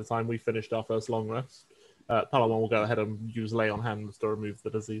Mukbang by the time we finished our first long rest, Palamon will go ahead and use Lay on Hands to remove the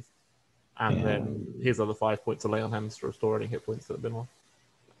disease, and then his other 5 points of Lay on Hands to restore any hit points that have been lost.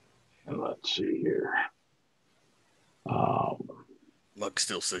 And let's see here. Mug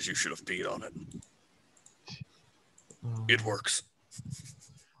still says you should have peed on it. It works.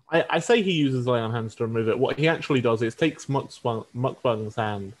 I say he uses Lay on Hands to remove it. What he actually does is takes Mukbang's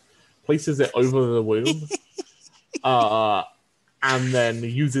hand, places it over the wound, and then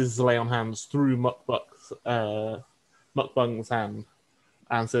uses Lay on Hands through Mukbang's hand,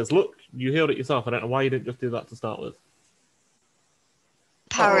 and says, "Look, you healed it yourself. I don't know why you didn't just do that to start with."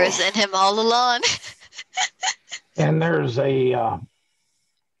 Power is in him all along. And there's a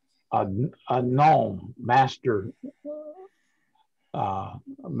gnome master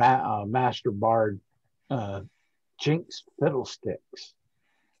master bard, Jinx Fiddlesticks,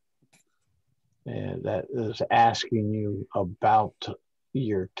 that is asking you about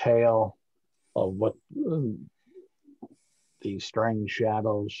your tale of what these strange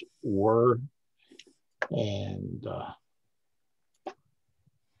shadows were, and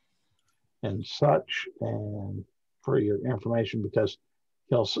such, and for your information, because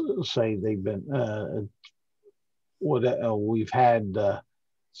he'll say they've been we've had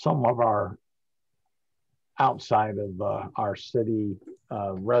some of our outside of our city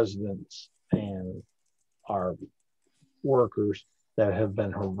residents and our workers that have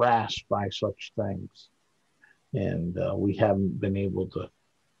been harassed by such things. And we haven't been able to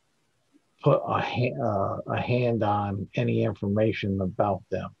put a hand on any information about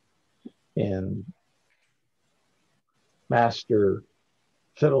them. And Master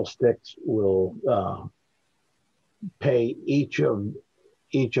Fiddlesticks will pay each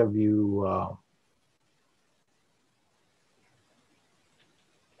of you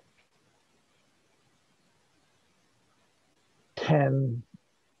 10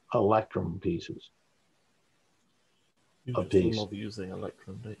 electrum pieces. You A just piece. love using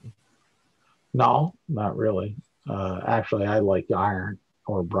electrum, don't you? No, not really. Actually, I like iron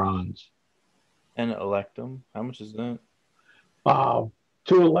or bronze. And electum. How much is that? 2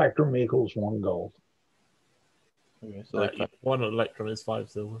 electrum equals 1 gold. Okay, so like 1 electrum is 5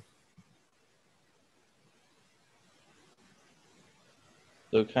 silver.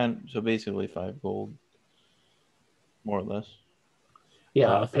 so basically 5 gold, more or less.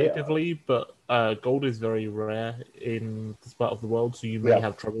 Yeah, effectively, but gold is very rare in this part of the world, so you may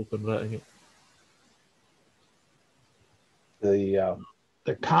have trouble converting it.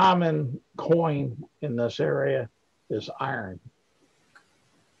 The common coin in this area is iron.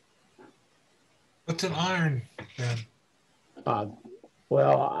 What's an iron then?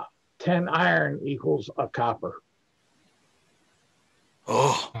 10 iron equals a copper.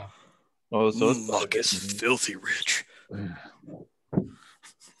 Oh, so it's Muck is filthy rich.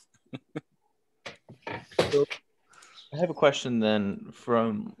 So, I have a question then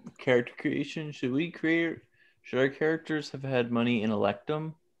from character creation. Should our characters have had money in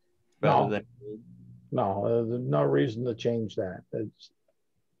electum rather than gold? No, there's no reason to change that. It's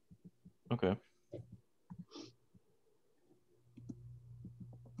okay.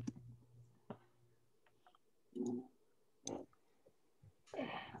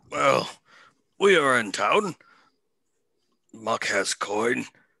 Well, we are in town. Muck has coin.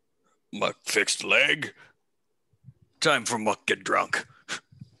 Muck fixed leg. Time for Muck get drunk.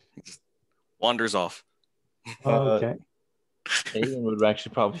 Wanders off. okay. Aiden would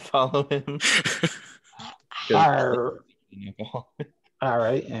actually probably follow him. All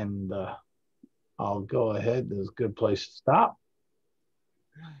right, and I'll go ahead. There's a good place to stop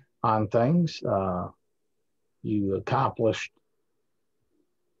on things. You accomplished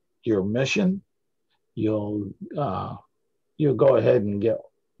your mission. You'll go ahead and get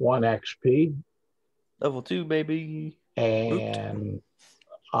 1 XP. Level 2, baby. And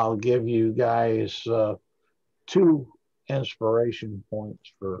I'll give you guys 2 inspiration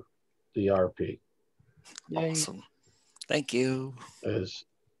points for the RP. Awesome. Thank you. As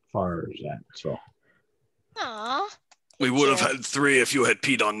far as that, so. Aw. We would have had 3 if you had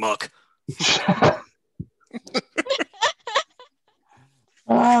peed on Muck.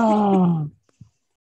 Ah.